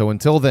Monday. So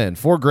until then,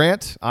 for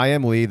Grant, I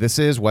am Lee. This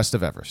is West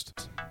of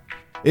Everest.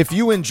 If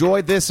you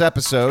enjoyed this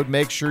episode,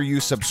 make sure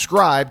you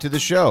subscribe to the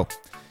show.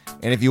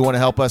 And if you want to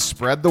help us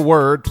spread the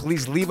word,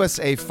 please leave us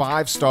a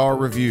 5-star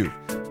review.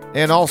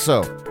 And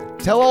also,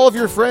 tell all of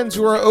your friends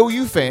who are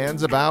OU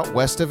fans about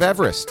West of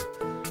Everest.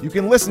 You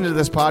can listen to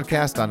this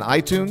podcast on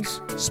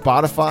iTunes,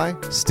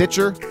 Spotify,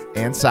 Stitcher,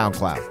 and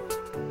SoundCloud.